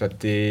 för att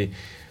det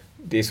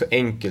är så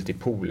enkelt i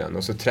poolen.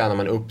 Och så tränar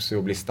man upp sig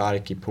och blir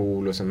stark i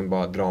pool och sen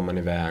bara drar man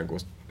iväg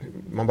och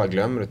man bara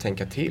glömmer att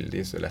tänka till. Det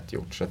är så lätt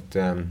gjort. Så att,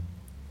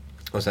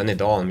 och sen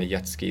idag med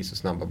jetskis och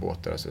snabba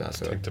båtar och sådär.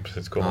 Så, jag tänkte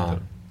precis komma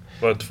till.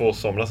 Var det 2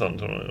 somrar sedan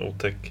som en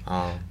otäck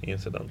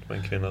incident med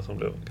en kvinna som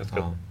blev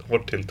ganska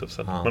hårt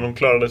tilltufsad. Men hon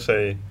klarade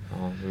sig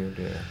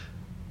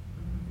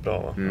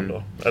bra, va?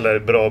 Ändå. Eller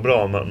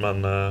bra,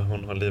 men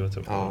hon har livet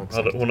upp.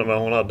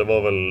 Hon hade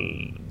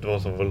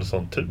var väl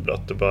sån tur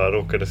att det bara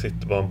råkade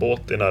vara en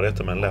båt i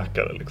närheten med en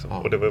läkare liksom.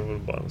 Och det var väl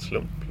bara en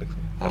slump liksom.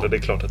 Eller det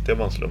är klart att det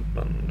var en slump,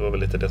 men det var väl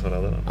lite det som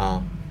räddade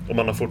den. Och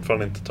man har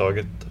fortfarande inte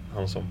tagit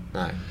han som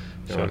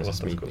körde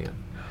vattenskoter.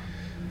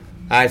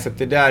 Nej, så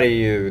det där är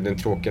ju den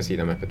tråkiga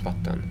sidan med öppet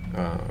vatten.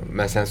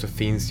 Men sen så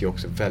finns ju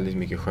också väldigt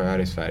mycket sjöar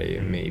i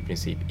Sverige med i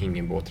princip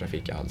ingen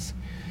båttrafik alls.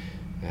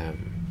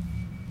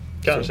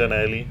 Kanske en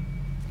älg.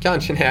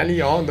 Kanske en älg,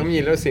 ja. De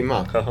gillar att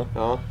simma.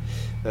 Ja.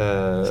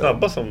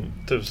 Snabba som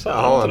tusan.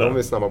 Ja, de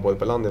är snabba både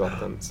på land och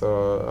vatten. Så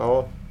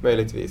ja,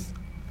 möjligtvis.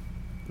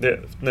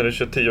 När du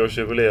kör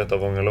 10-årsjubileet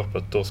av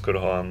Ångaloppet, då ska du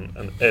ha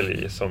en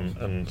älg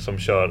som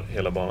kör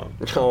hela banan.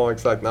 Ja,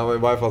 exakt. Nej, i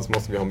varje fall så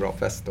måste vi ha en bra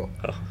fest då.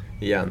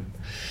 Igen.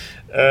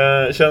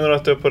 Känner du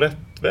att du är på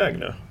rätt väg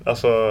nu?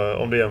 Alltså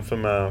om du jämför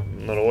med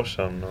några år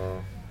sedan?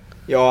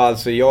 Ja,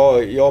 alltså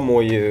jag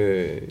mår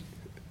ju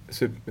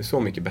så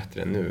mycket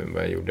bättre nu än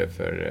vad jag gjorde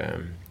för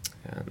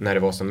när det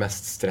var som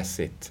mest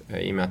stressigt.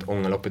 I och med att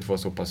Ångaloppet var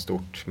så pass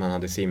stort. Man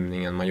hade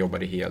simningen, man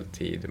jobbade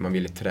heltid, man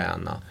ville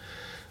träna.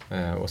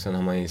 Och sen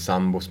har man ju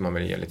sambo som man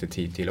vill ge lite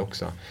tid till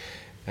också.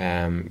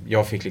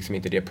 Jag fick liksom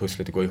inte det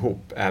pusslet att gå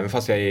ihop. Även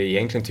fast jag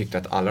egentligen tyckte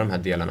att alla de här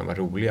delarna var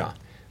roliga.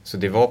 Så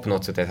det var på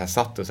något sätt att jag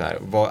satt och så här,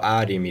 vad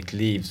är det i mitt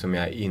liv som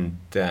jag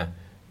inte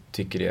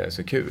tycker är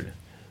så kul?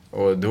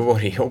 Och då var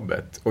det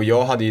jobbet. Och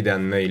jag hade ju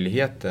den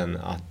möjligheten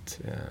att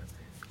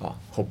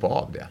hoppa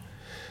av det.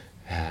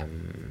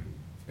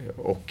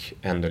 Och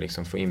ändå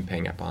liksom få in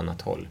pengar på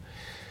annat håll.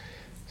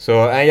 Så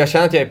jag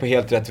känner att jag är på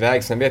helt rätt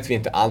väg. Sen vet vi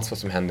inte alls vad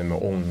som händer med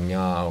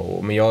ånga.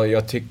 Men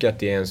jag tycker att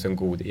det är en så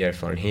god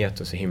erfarenhet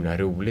och så himla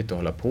roligt att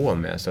hålla på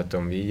med. Så att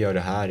om vi gör det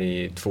här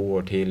i 2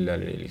 år till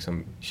eller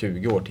liksom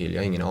 20 år till,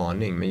 jag har ingen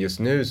aning. Men just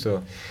nu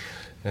så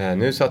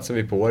nu satsar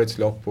vi på årets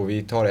lopp och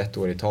vi tar 1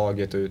 år i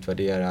taget och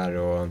utvärderar.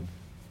 Och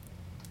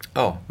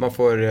man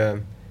får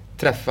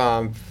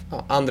träffa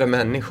andra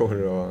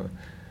människor och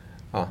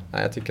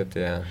jag tycker att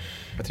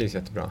jag trivs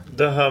jättebra.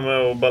 Det här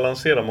med att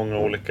balansera många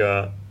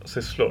olika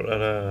sysslor, är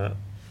det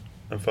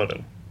en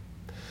fördel?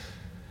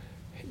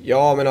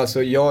 Ja, men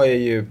alltså jag är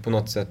ju på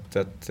något sätt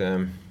att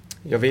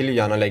jag vill ju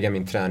gärna lägga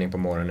min träning på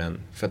morgonen.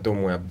 För att då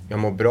mår jag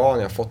mår bra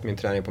när jag har fått min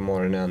träning på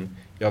morgonen.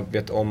 Jag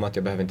vet om att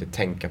jag behöver inte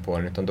tänka på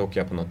den, utan då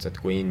kan jag på något sätt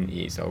gå in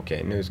i så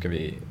okej,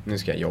 nu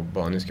ska jag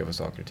jobba och nu ska jag få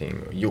saker och ting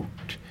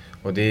gjort.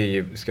 Och det är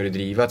ju, ska du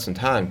driva ett sånt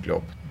här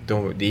lopp,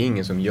 det är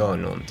ingen som gör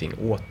någonting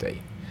åt dig.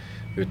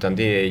 Utan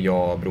det är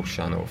jag,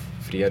 brorsan och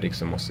Fredrik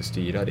som måste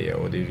styra det,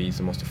 och det är vi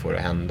som måste få det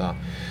att hända.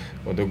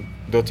 Och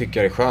då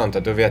tycker jag det är skönt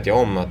att då vet jag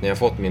om att när jag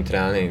fått min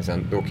träning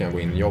sen, då kan jag gå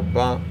in och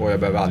jobba, och jag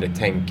behöver aldrig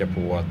tänka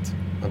på att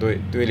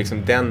då är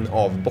liksom den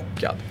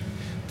avbockad.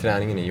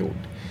 Träningen är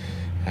gjord.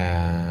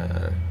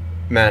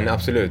 Men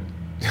absolut,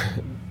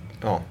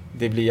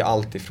 det blir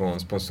allt ifrån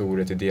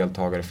sponsorer till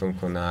deltagare,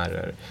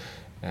 funktionärer,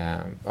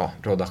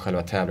 råda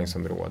själva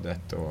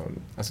tävlingsområdet. Och,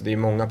 alltså det är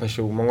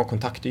många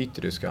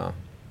kontaktytor du ska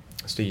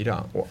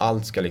styra, och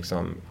allt ska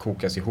liksom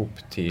kokas ihop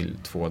till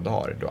 2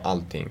 dagar då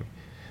allting.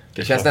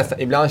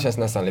 Ibland känns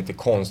det nästan lite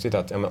konstigt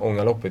att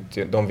Ångaloppet,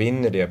 de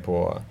vinner det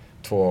på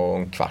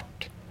 2,25.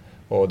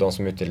 Och de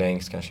som är ute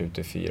längst kanske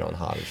ute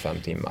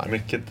 4,5-5 timmar.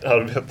 Mycket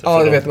arbete.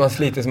 Ja, du vet, man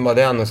sliter som bara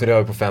den och så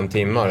rör vi på 5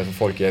 timmar. Och så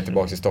folk är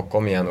tillbaka i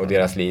Stockholm igen och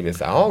deras liv är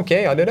så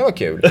här, det där var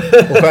kul.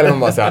 Och själv man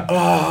bara så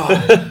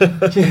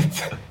här,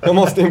 shit, jag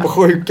måste in på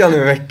sjukan nu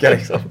en vecka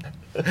liksom.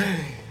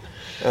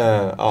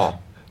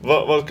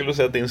 Vad skulle du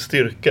säga att din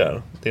styrka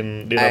är?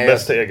 Dina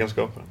bästa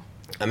egenskaper?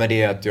 Nej, men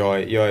det är att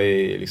jag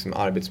är liksom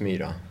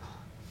arbetsmyra.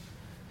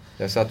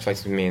 Jag satt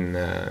faktiskt med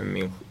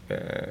min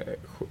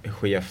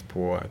chef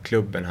på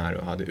klubben här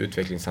och hade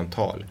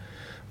utvecklingssamtal.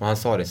 Och han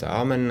sa det så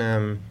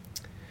här,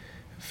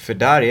 för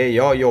där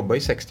jag jobbar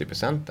ju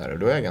 60% där, och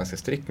då är jag ganska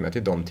strikt med att det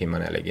är de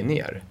timmarna jag lägger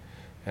ner.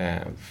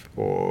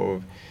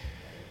 Och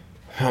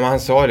han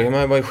sa det,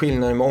 vad är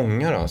skillnaden med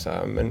ånga då? Så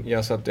här, men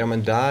jag sa att,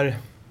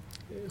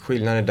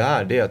 skillnaden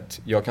där, det är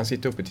att jag kan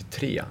sitta uppe till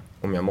 3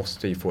 om jag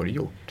måste få det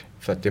gjort.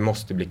 För att det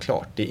måste bli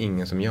klart. Det är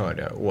ingen som gör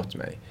det åt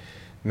mig.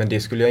 Men det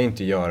skulle jag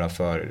inte göra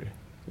för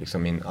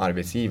liksom min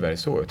arbetsgivare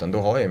så, utan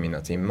då har jag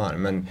mina timmar.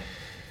 Men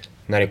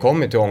när det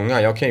kommer till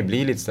ånga, jag kan ju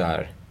bli lite så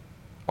här,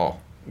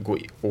 gå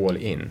all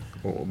in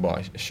och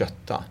bara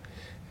kötta.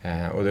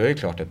 Och då är det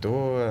klart att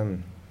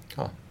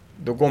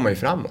då går man ju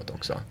framåt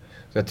också.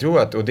 Så jag tror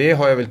att, och det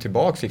har jag väl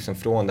tillbaks liksom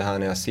från det här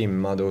när jag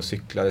simmade och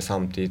cyklade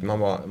samtidigt. Man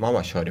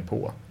bara körde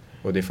på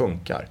och det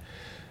funkar.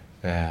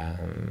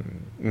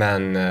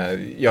 Men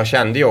jag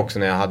kände ju också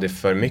när jag hade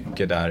för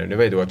mycket där, det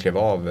var ju då jag klev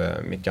av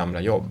mitt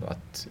gamla jobb,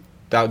 att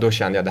då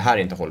kände jag att det här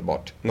är inte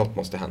hållbart, något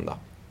måste hända.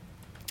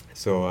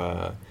 Så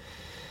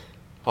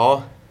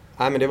ja,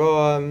 men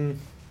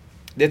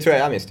det tror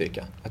jag är min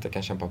styrka, att jag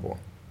kan kämpa på.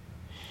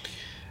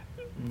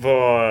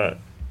 Var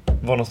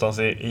någonstans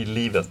i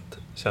livet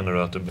känner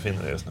du att du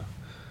befinner dig just nu?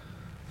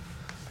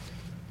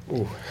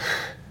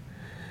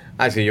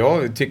 Alltså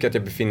jag tycker att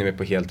jag befinner mig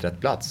på helt rätt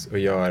plats och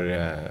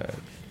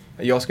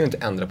jag skulle inte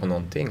ändra på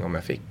någonting om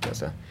jag fick.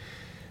 Alltså.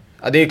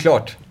 Ja, det är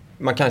klart,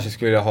 man kanske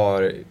skulle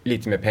ha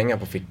lite mer pengar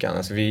på fickan.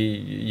 Alltså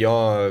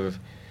jag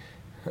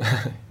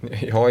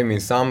har ju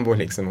min sambo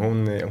liksom,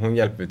 hon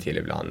hjälper till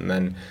ibland,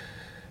 men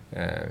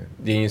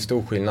det är ju en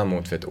stor skillnad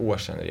mot för ett år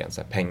sedan rent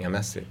så här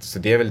pengamässigt. Så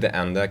det är väl det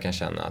enda jag kan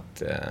känna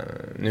att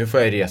nu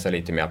får jag resa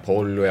lite med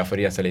Apollo, jag får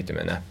resa lite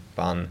med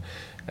Näppan.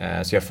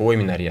 Så jag får ju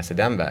mina resor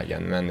den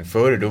vägen. Men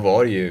förr då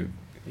var det ju,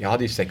 jag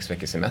hade ju 6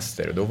 veckors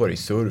semester och då var det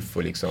surf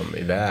och liksom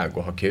iväg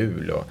och ha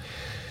kul. Och,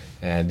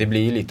 det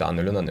blir lite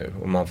annorlunda nu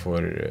och man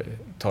får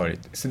ta det.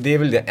 Så det är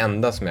väl det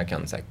enda som jag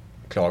kan så här,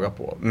 klaga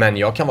på. Men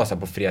jag kan vara så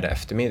här, på fredag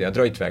eftermiddag, jag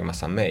drar ut iväg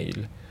massa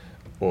mejl.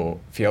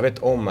 För jag vet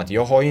om att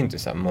jag har ju inte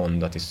så här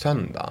måndag till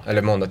söndag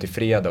eller måndag till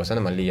fredag och sen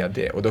är man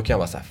ledig och då kan jag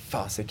vara så här,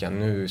 fasiken,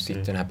 nu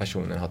sitter den här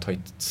personen och har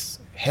tagit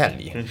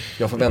helg.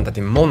 Jag får vänta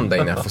till måndag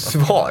innan jag får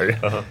svar.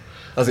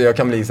 Alltså jag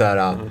kan bli så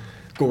här,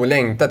 gå och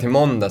längta till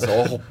måndag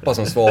och hoppas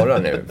som svarar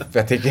nu, för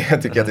jag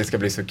tycker att det ska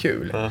bli så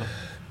kul.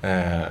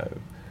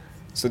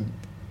 Så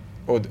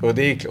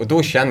och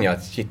då känner jag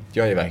att shit,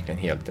 jag är verkligen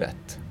helt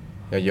rätt.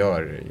 Jag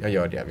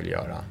gör det jag vill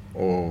göra.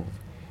 Och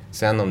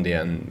sen om det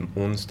är en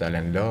onsdag eller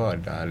en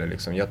lördag eller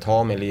liksom, jag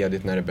tar mig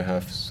ledigt när det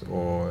behövs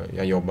och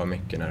jag jobbar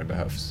mycket när det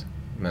behövs.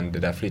 Men det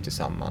där flyter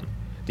samman.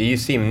 Det är ju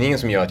simningen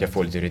som gör att jag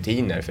får lite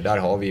rutiner, för där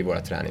har vi våra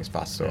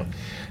träningspass och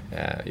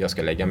jag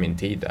ska lägga min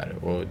tid där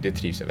och det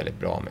trivs jag väldigt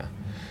bra med.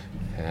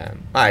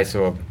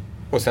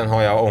 Och sen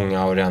har jag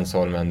Ånga och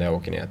Rensholmen där jag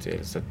åker ner till,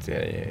 så att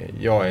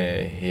jag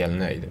är helt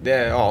nöjd.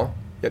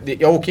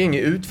 Jag åker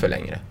inget ut för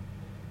längre.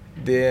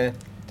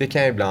 Det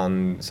kan jag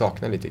ibland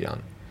sakna lite grann.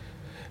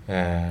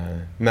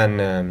 Men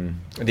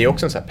det är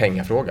också en sån här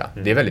pengafråga.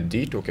 Det är väldigt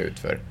dyrt att åka ut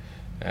för.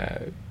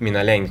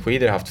 Mina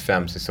längdskidor har haft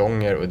 5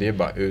 säsonger och det är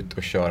bara ut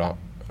och köra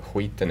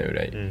skiten ur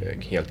dig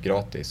helt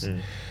gratis.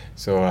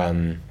 Så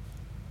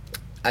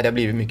det har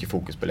blivit mycket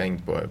fokus på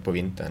längd på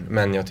vintern.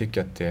 Men jag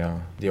tycker att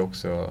det är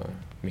också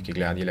mycket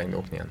glädje i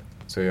längdåkningen.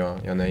 Så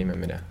jag nöjer mig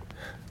med det.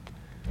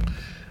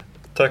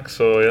 Tack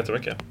så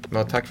jättemycket.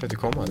 Ja, tack för att du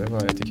kom. Det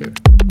var jättekul.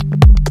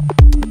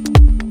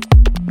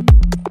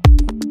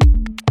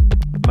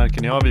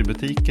 Märker ni av i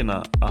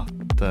butikerna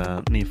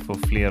att ni får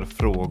fler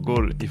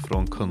frågor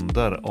ifrån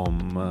kunder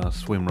om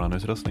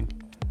swimrun-utrustning?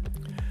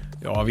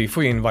 Ja, vi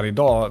får in varje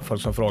dag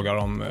folk som frågar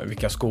om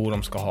vilka skor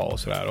de ska ha och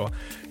sådär. Och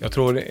jag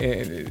tror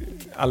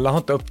alla har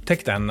inte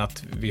upptäckt än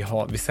att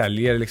vi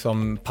säljer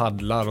liksom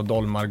paddlar och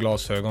dolmar,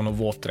 glasögon och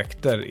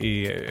våtdräkter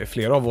i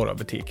flera av våra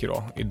butiker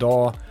då.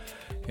 Idag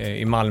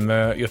i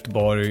Malmö,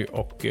 Göteborg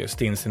och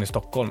Stinsen i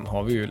Stockholm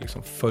har vi ju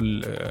liksom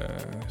full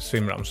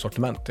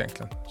swimrun-sortiment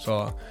egentligen.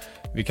 Så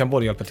vi kan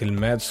både hjälpa till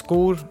med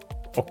skor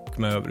och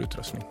med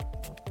överutrustning.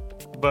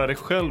 Vad är det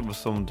själv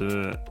som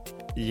du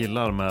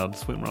gillar med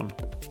swimrun?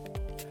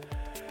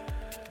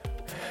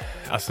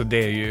 Alltså det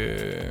är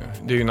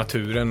ju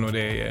naturen och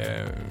det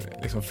är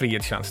liksom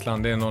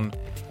frihetskänslan. Det är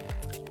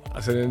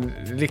en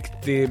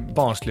riktig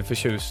barnslig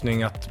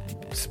förtjusning att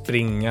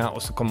springa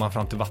och så kommer man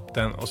fram till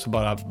vatten och så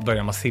bara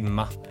börjar man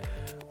simma.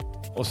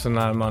 Och så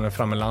när man är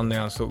framme i land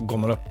igen så går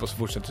man upp och så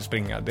fortsätter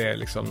springa. Det är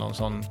liksom någon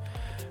sån...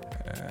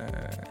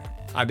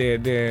 det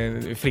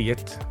är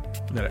frihet.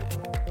 Det är det.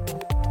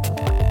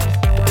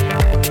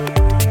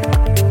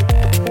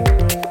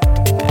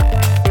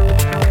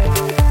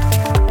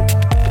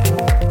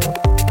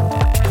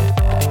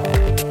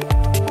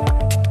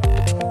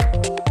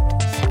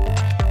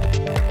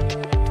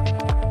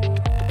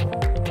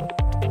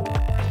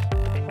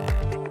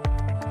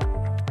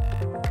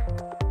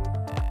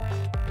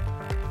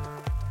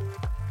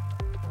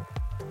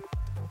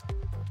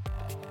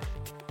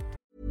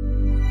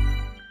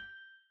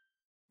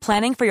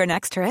 Planning for your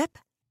next trip?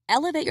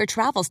 Elevate your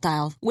travel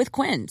style with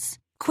Quince.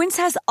 Quince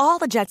has all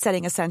the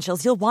jet-setting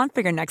essentials you'll want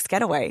for your next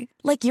getaway,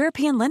 like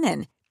European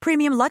linen,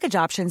 premium luggage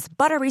options,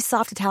 buttery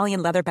soft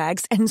Italian leather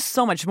bags, and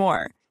so much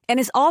more. And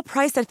is all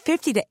priced at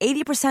 50 to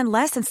 80%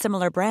 less than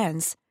similar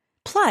brands.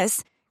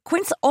 Plus,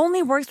 Quince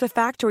only works with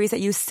factories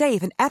that use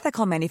safe and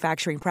ethical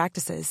manufacturing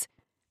practices.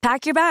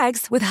 Pack your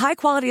bags with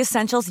high-quality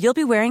essentials you'll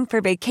be wearing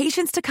for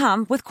vacations to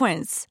come with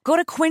Quince. Go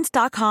to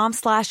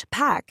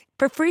quince.com/pack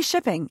for free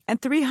shipping and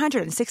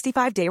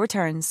 365-day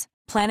returns.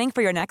 Planning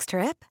for your next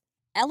trip?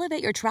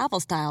 Elevate your travel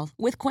style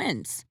with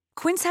Quince.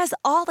 Quince has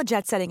all the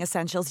jet-setting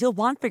essentials you'll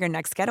want for your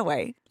next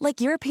getaway,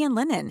 like European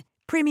linen,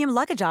 premium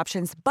luggage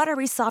options,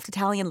 buttery soft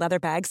Italian leather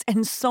bags,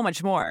 and so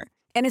much more.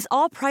 And is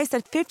all priced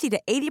at 50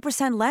 to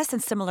 80% less than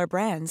similar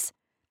brands.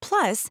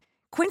 Plus,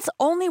 Quince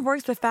only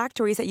works with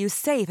factories that use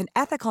safe and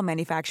ethical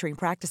manufacturing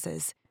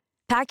practices.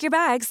 Pack your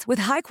bags with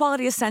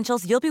high-quality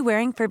essentials you'll be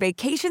wearing for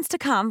vacations to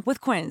come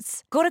with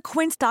Quince. Go to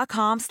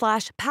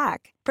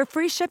quince.com/pack for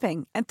free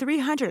shipping and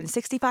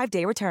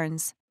 365-day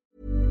returns.